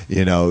at?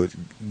 You know,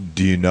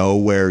 do you know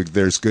where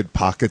there's good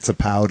pockets of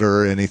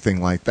powder or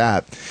anything like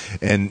that?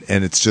 And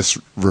it's just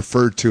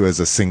referred to as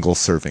a single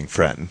serving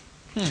friend.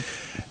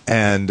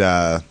 And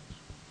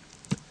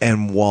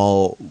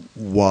while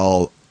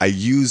I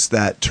use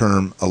that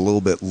term a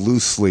little bit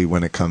loosely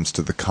when it comes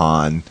to the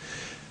con,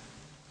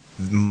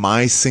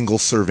 my single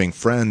serving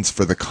friends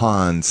for the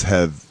cons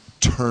have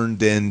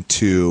turned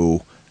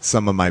into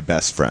some of my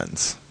best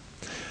friends.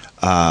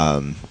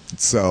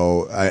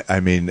 So I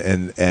mean,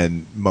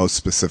 and most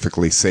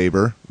specifically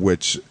Saber,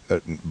 which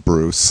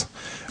Bruce,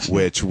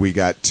 which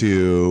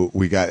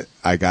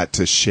I got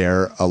to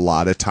share a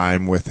lot of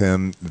time with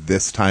him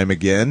this time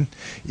again,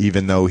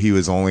 even though he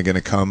was only going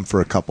to come for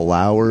a couple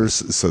hours.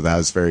 So that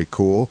was very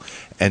cool.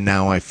 And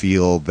now I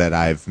feel that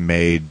I've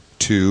made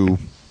 2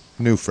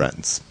 new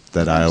friends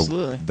that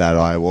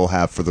I will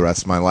have for the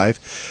rest of my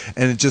life,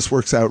 and it just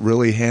works out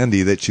really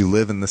handy that you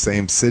live in the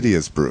same city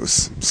as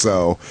Bruce.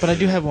 So, But I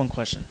do have one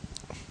question.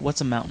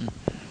 What's a mountain?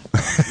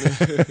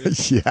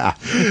 yeah,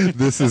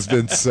 this has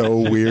been so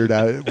weird.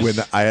 When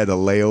I had a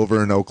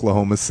layover in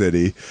Oklahoma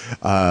City,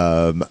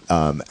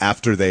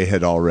 after they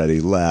had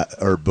already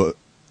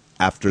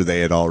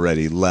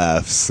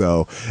left,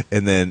 so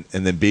and then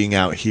being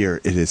out here,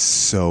 it is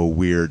so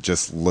weird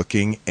just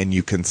looking, and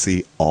you can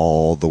see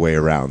all the way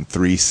around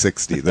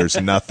 360.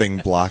 There's nothing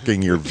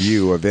blocking your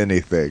view of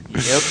anything.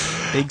 Yep.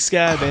 Big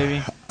sky,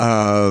 baby.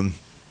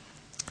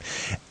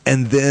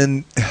 and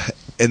then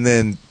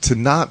to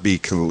not be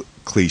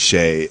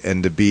cliche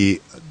and to be,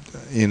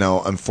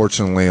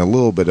 unfortunately a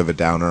little bit of a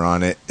downer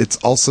on it, it's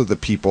also the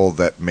people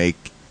that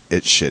make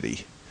it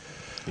shitty.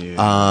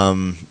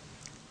 Yeah.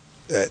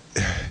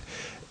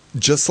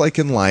 Just like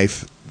in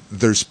life,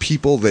 there's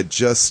people that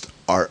just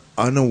are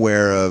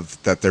unaware of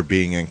that they're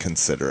being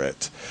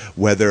inconsiderate,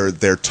 whether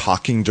they're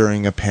talking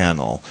during a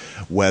panel,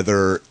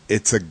 whether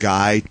it's a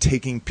guy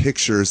taking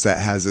pictures that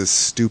has a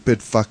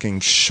stupid fucking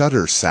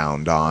shutter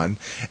sound on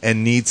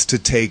and needs to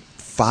take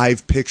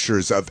 5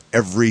 pictures of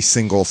every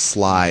single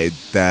slide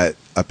that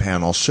a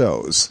panel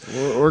shows.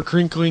 Or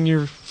crinkling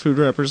your food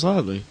wrappers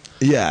loudly.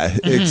 Yeah,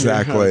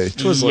 exactly.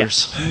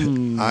 Twizzlers.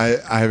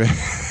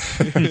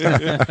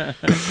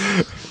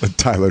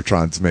 Tyler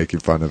Tron's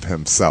making fun of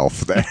himself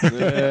there.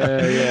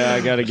 Yeah,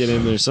 I got to get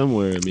in there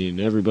somewhere. I mean,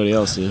 everybody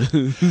else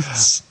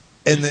is.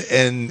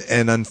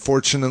 And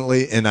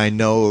unfortunately, and I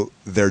know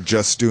they're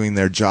just doing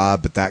their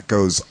job, but that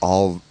goes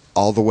all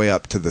the way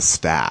up to the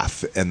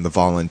staff and the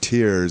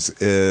volunteers,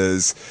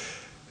 is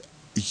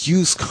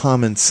use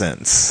common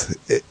sense.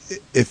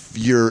 If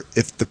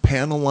the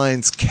panel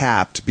line's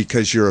capped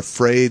because you're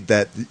afraid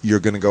that you're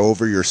going to go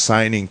over your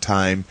signing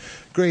time,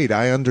 great,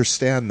 I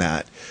understand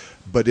that.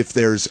 But if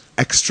there's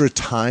extra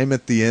time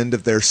at the end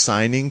of their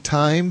signing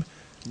time,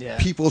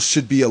 people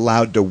should be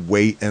allowed to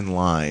wait in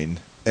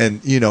line.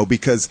 And,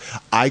 because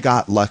I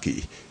got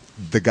lucky.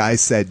 The guy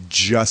said,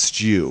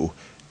 just you.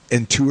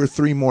 And 2 or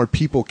 3 more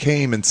people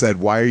came and said,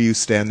 why are you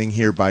standing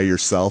here by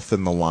yourself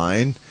in the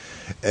line?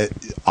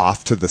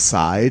 Off to the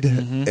side,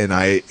 and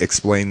I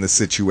explained the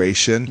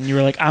situation. And you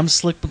were like, I'm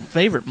Slick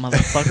favorite,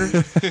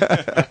 motherfucker.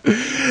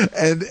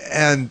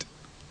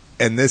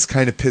 and this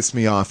kind of pissed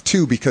me off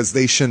too, because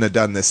they shouldn't have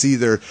done this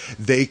either.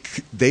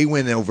 They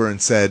went over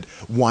and said,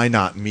 why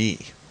not me?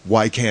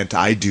 Why can't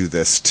I do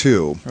this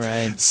too?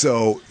 Right.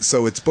 So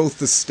it's both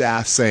the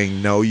staff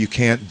saying, no, you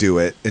can't do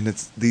it, and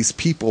it's these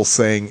people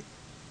saying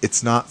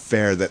it's not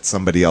fair that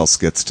somebody else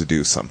gets to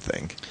do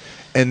something.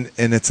 And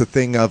it's a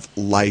thing of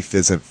life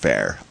isn't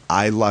fair.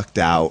 I lucked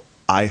out.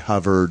 I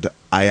hovered.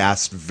 I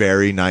asked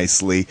very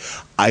nicely.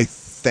 I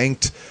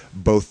thanked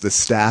both the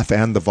staff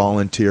and the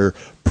volunteer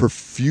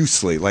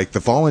profusely. Like,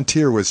 the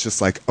volunteer was just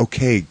like,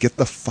 okay, get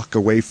the fuck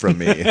away from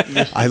me.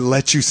 I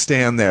let you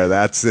stand there.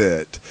 That's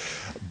it.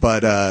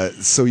 But,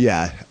 so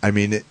yeah, I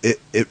mean,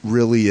 it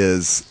really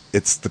is.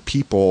 It's the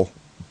people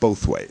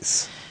both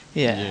ways.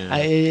 Yeah.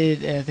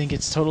 I think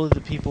it's totally the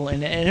people,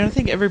 and I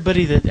think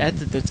everybody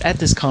that's at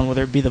this con,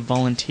 whether it be the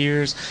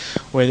volunteers,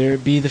 whether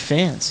it be the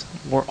fans,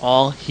 we're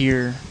all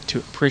here to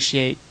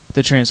appreciate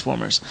the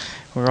Transformers.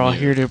 We're all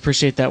here to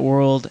appreciate that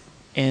world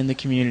and the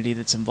community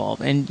that's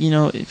involved. And,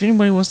 if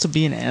anybody wants to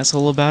be an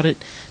asshole about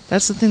it,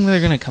 that's the thing that they're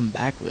going to come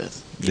back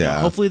with.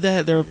 Hopefully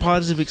that their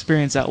positive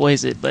experience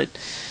outweighs it, but,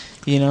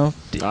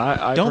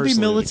 I don't be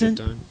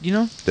militant,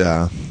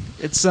 Yeah.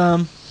 It's,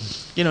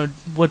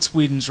 what's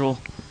Whedon's rule?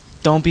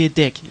 Don't be a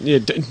dick. Yeah,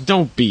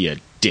 don't be a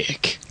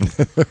dick.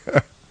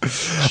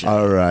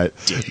 All right.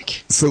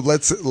 Dick. So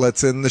let's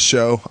end the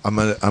show. I'm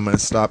gonna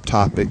stop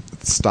talking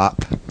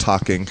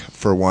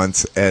for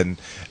once and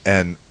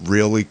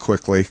really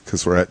quickly,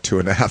 because we're at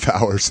 2.5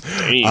 hours.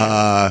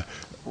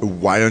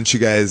 Why don't you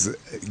guys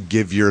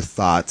give your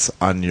thoughts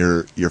on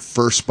your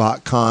first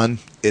BotCon?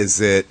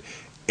 Is it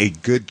a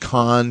good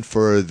con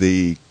for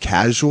the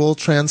casual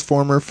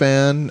Transformer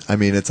fan? I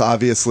mean, it's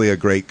obviously a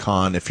great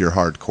con if you're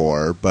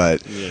hardcore,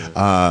 but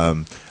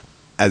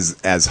as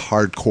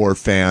hardcore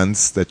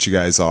fans that you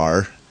guys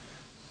are,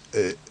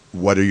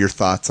 what are your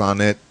thoughts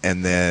on it?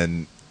 And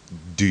then,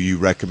 do you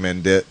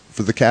recommend it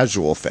for the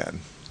casual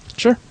fan?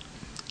 Sure.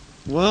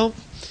 Well,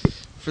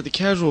 for the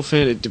casual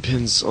fan, it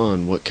depends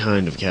on what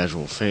kind of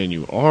casual fan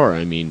you are.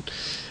 I mean,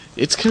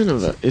 it's kind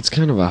of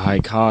a high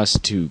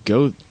cost to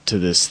go to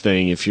this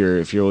thing if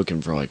you're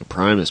looking for like a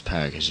Primus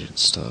package and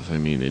stuff. I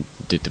mean,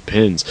 it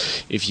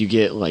depends. If you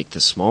get like the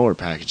smaller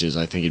packages,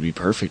 I think it'd be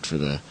perfect for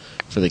the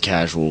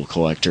casual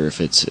collector if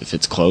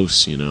it's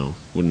close.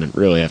 Wouldn't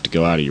really have to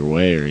go out of your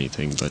way or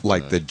anything. But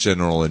like the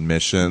general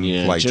admission,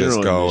 like general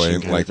just going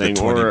admission like the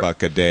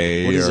 $20 a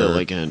day. What is it,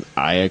 like an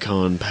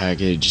Iacon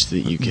package that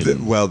you can?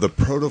 The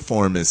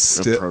Protoform is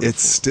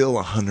still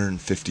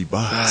 $150,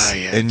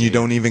 yeah, and you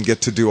don't even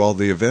get to do all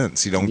the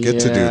events. You don't get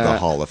to do the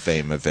Hall of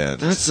Fame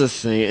event. That's the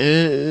thing.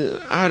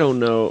 I don't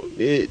know.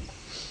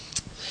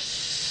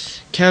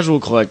 Casual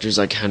collectors,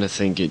 I kind of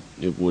think it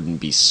wouldn't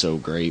be so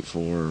great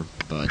for,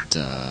 but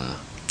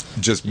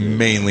just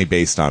mainly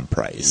based on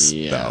price.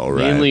 Yeah, though,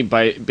 right? mainly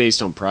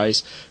based on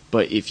price.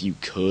 But if you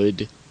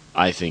could,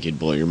 I think it'd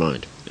blow your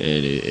mind,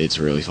 and it's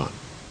really fun.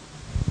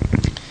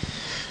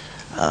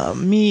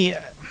 Me,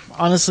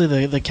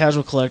 honestly, the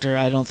casual collector,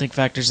 I don't think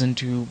factors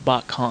into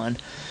BotCon.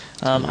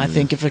 I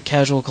think if a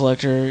casual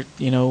collector,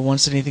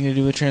 wants anything to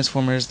do with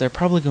Transformers, they're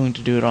probably going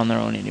to do it on their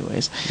own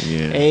anyways.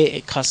 Yeah.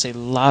 It costs a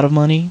lot of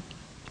money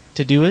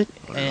to do it,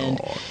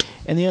 and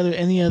And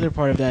the other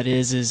part of that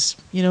is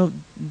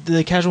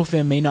the casual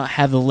fan may not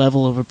have the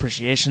level of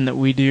appreciation that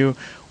we do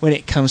when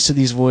it comes to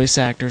these voice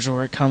actors,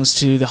 or it comes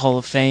to the Hall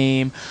of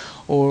Fame,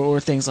 or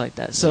things like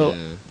that. So,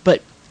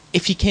 but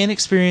if you can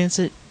experience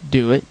it,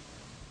 do it.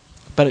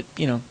 But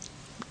it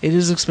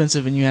is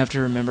expensive, and you have to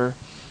remember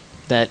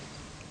that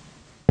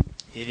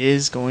it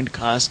is going to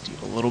cost you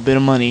a little bit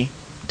of money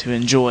to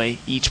enjoy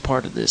each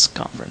part of this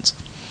conference.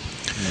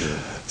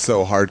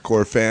 So,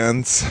 hardcore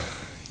fans,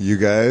 you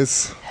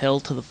guys? Hell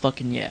to the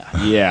fucking yeah.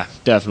 Yeah,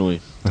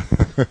 definitely.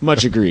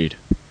 Much agreed.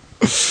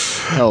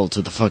 Hell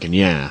to the fucking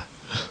yeah.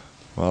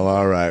 Well,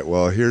 all right.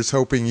 Well, here's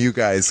hoping you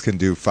guys can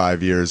do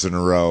 5 years in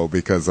a row,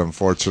 because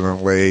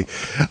unfortunately,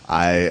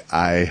 I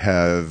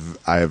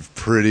have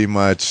pretty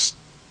much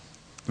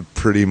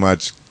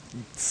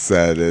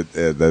said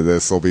that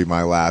this will be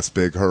my last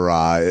big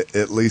hurrah,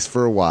 at least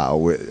for a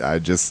while. I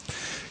just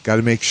got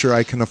to make sure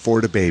I can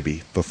afford a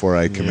baby before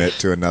I commit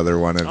to another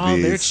one of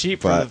these. They're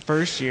cheap for the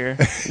first year.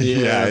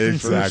 Yeah,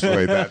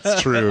 exactly.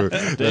 That's true.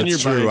 Then you're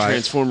buying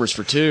Transformers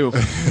for 2.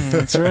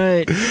 That's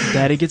right.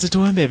 Daddy gets a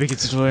toy and baby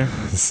gets a toy.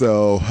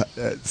 So,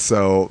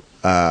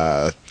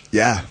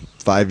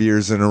 5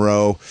 years in a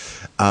row.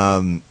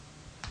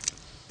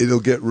 It'll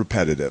get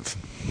repetitive.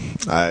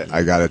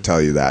 I got to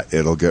tell you that.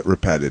 It'll get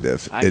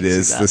repetitive. It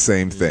is the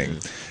same thing.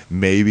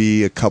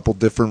 Maybe a couple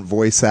different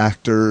voice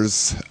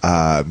actors,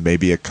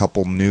 maybe a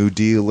couple new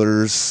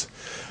dealers.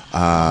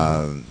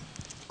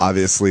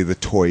 Obviously, the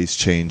toys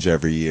change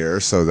every year,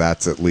 so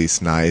that's at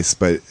least nice.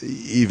 But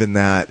even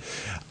that,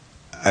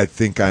 I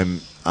think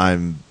I'm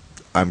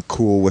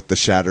cool with the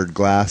shattered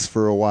glass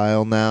for a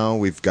while now.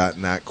 We've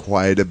gotten that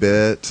quite a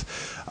bit.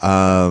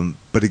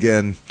 But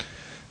again,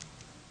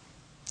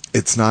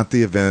 it's not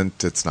the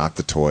event, it's not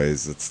the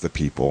toys, it's the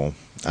people.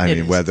 I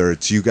mean, whether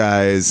it's you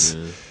guys,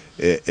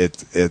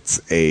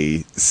 it's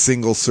a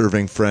single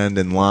serving friend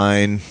in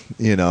line,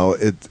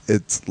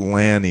 it's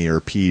Lanny or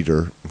Pete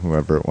or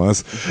whoever it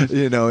was,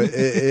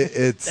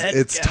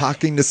 it's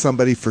talking to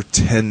somebody for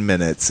 10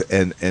 minutes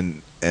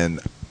and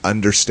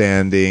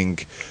understanding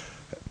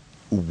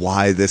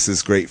why this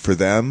is great for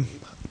them,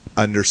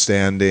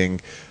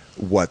 understanding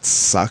what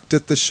sucked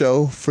at the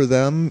show for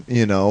them,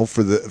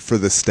 for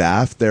the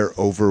staff. They're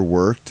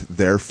overworked.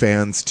 They're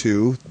fans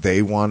too.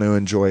 They want to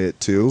enjoy it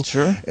too.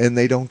 Sure. And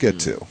they don't get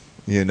to,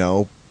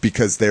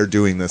 because they're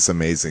doing this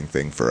amazing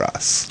thing for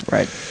us.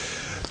 Right.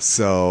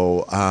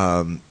 So,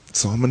 I'm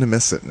going to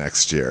miss it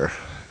next year.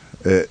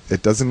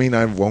 It doesn't mean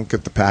I won't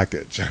get the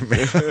package. I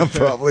mean, I'll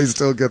probably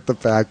still get the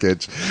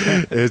package.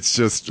 It's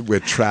just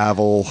with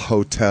travel,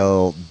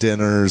 hotel,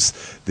 dinners,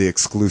 the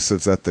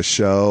exclusives at the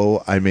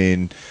show. I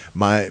mean,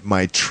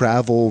 my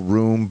travel,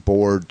 room,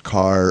 board,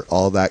 car,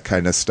 all that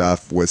kind of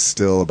stuff was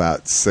still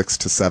about $600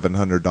 to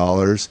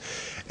 $700.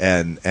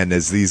 And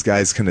as these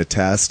guys can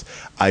attest,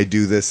 I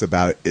do this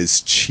about as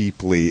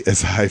cheaply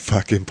as I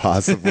fucking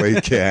possibly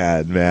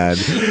can, man.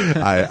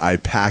 I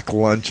pack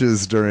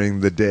lunches during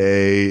the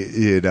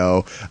day,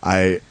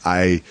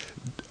 I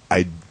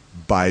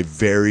buy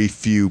very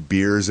few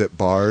beers at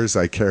bars.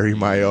 I carry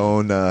my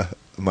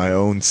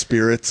own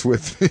spirits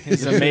with me.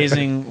 His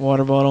amazing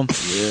water bottle.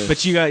 Yeah.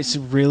 But you guys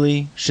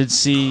really should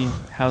see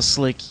how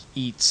Slick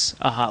eats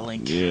a hot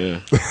link.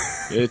 Yeah.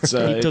 It's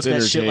he took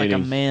that shit like a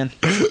entertaining. man.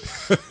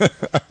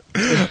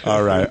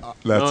 All right.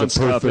 That's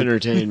Non-stop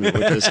entertainment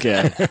with this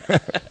guy.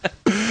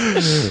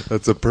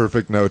 That's a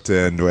perfect note to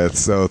end with.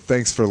 So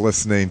thanks for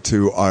listening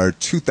to our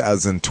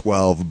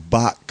 2012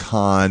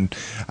 BotCon,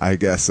 I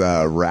guess,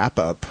 wrap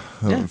up,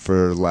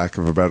 for lack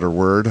of a better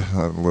word.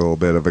 A little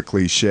bit of a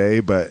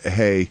cliche, but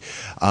hey,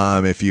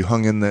 if you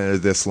hung in there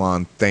this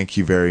long, thank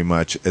you very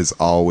much. As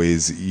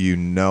always,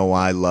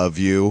 I love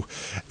you,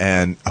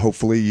 and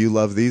hopefully you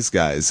love these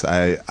guys.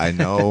 I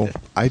know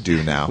I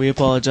do now. We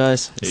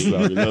apologize. Hey,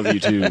 we love you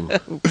too.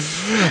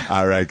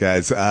 All right,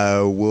 guys.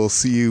 We'll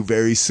see you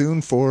very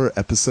soon for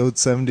episode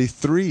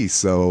 73.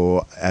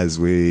 So as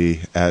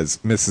Mrs.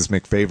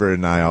 McFavor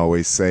and I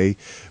always say,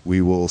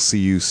 we will see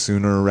you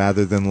sooner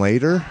rather than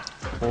later.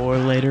 Or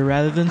later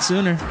rather than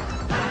sooner.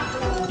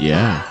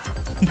 Yeah.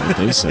 What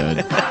they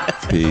said.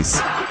 Peace.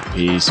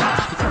 Peace.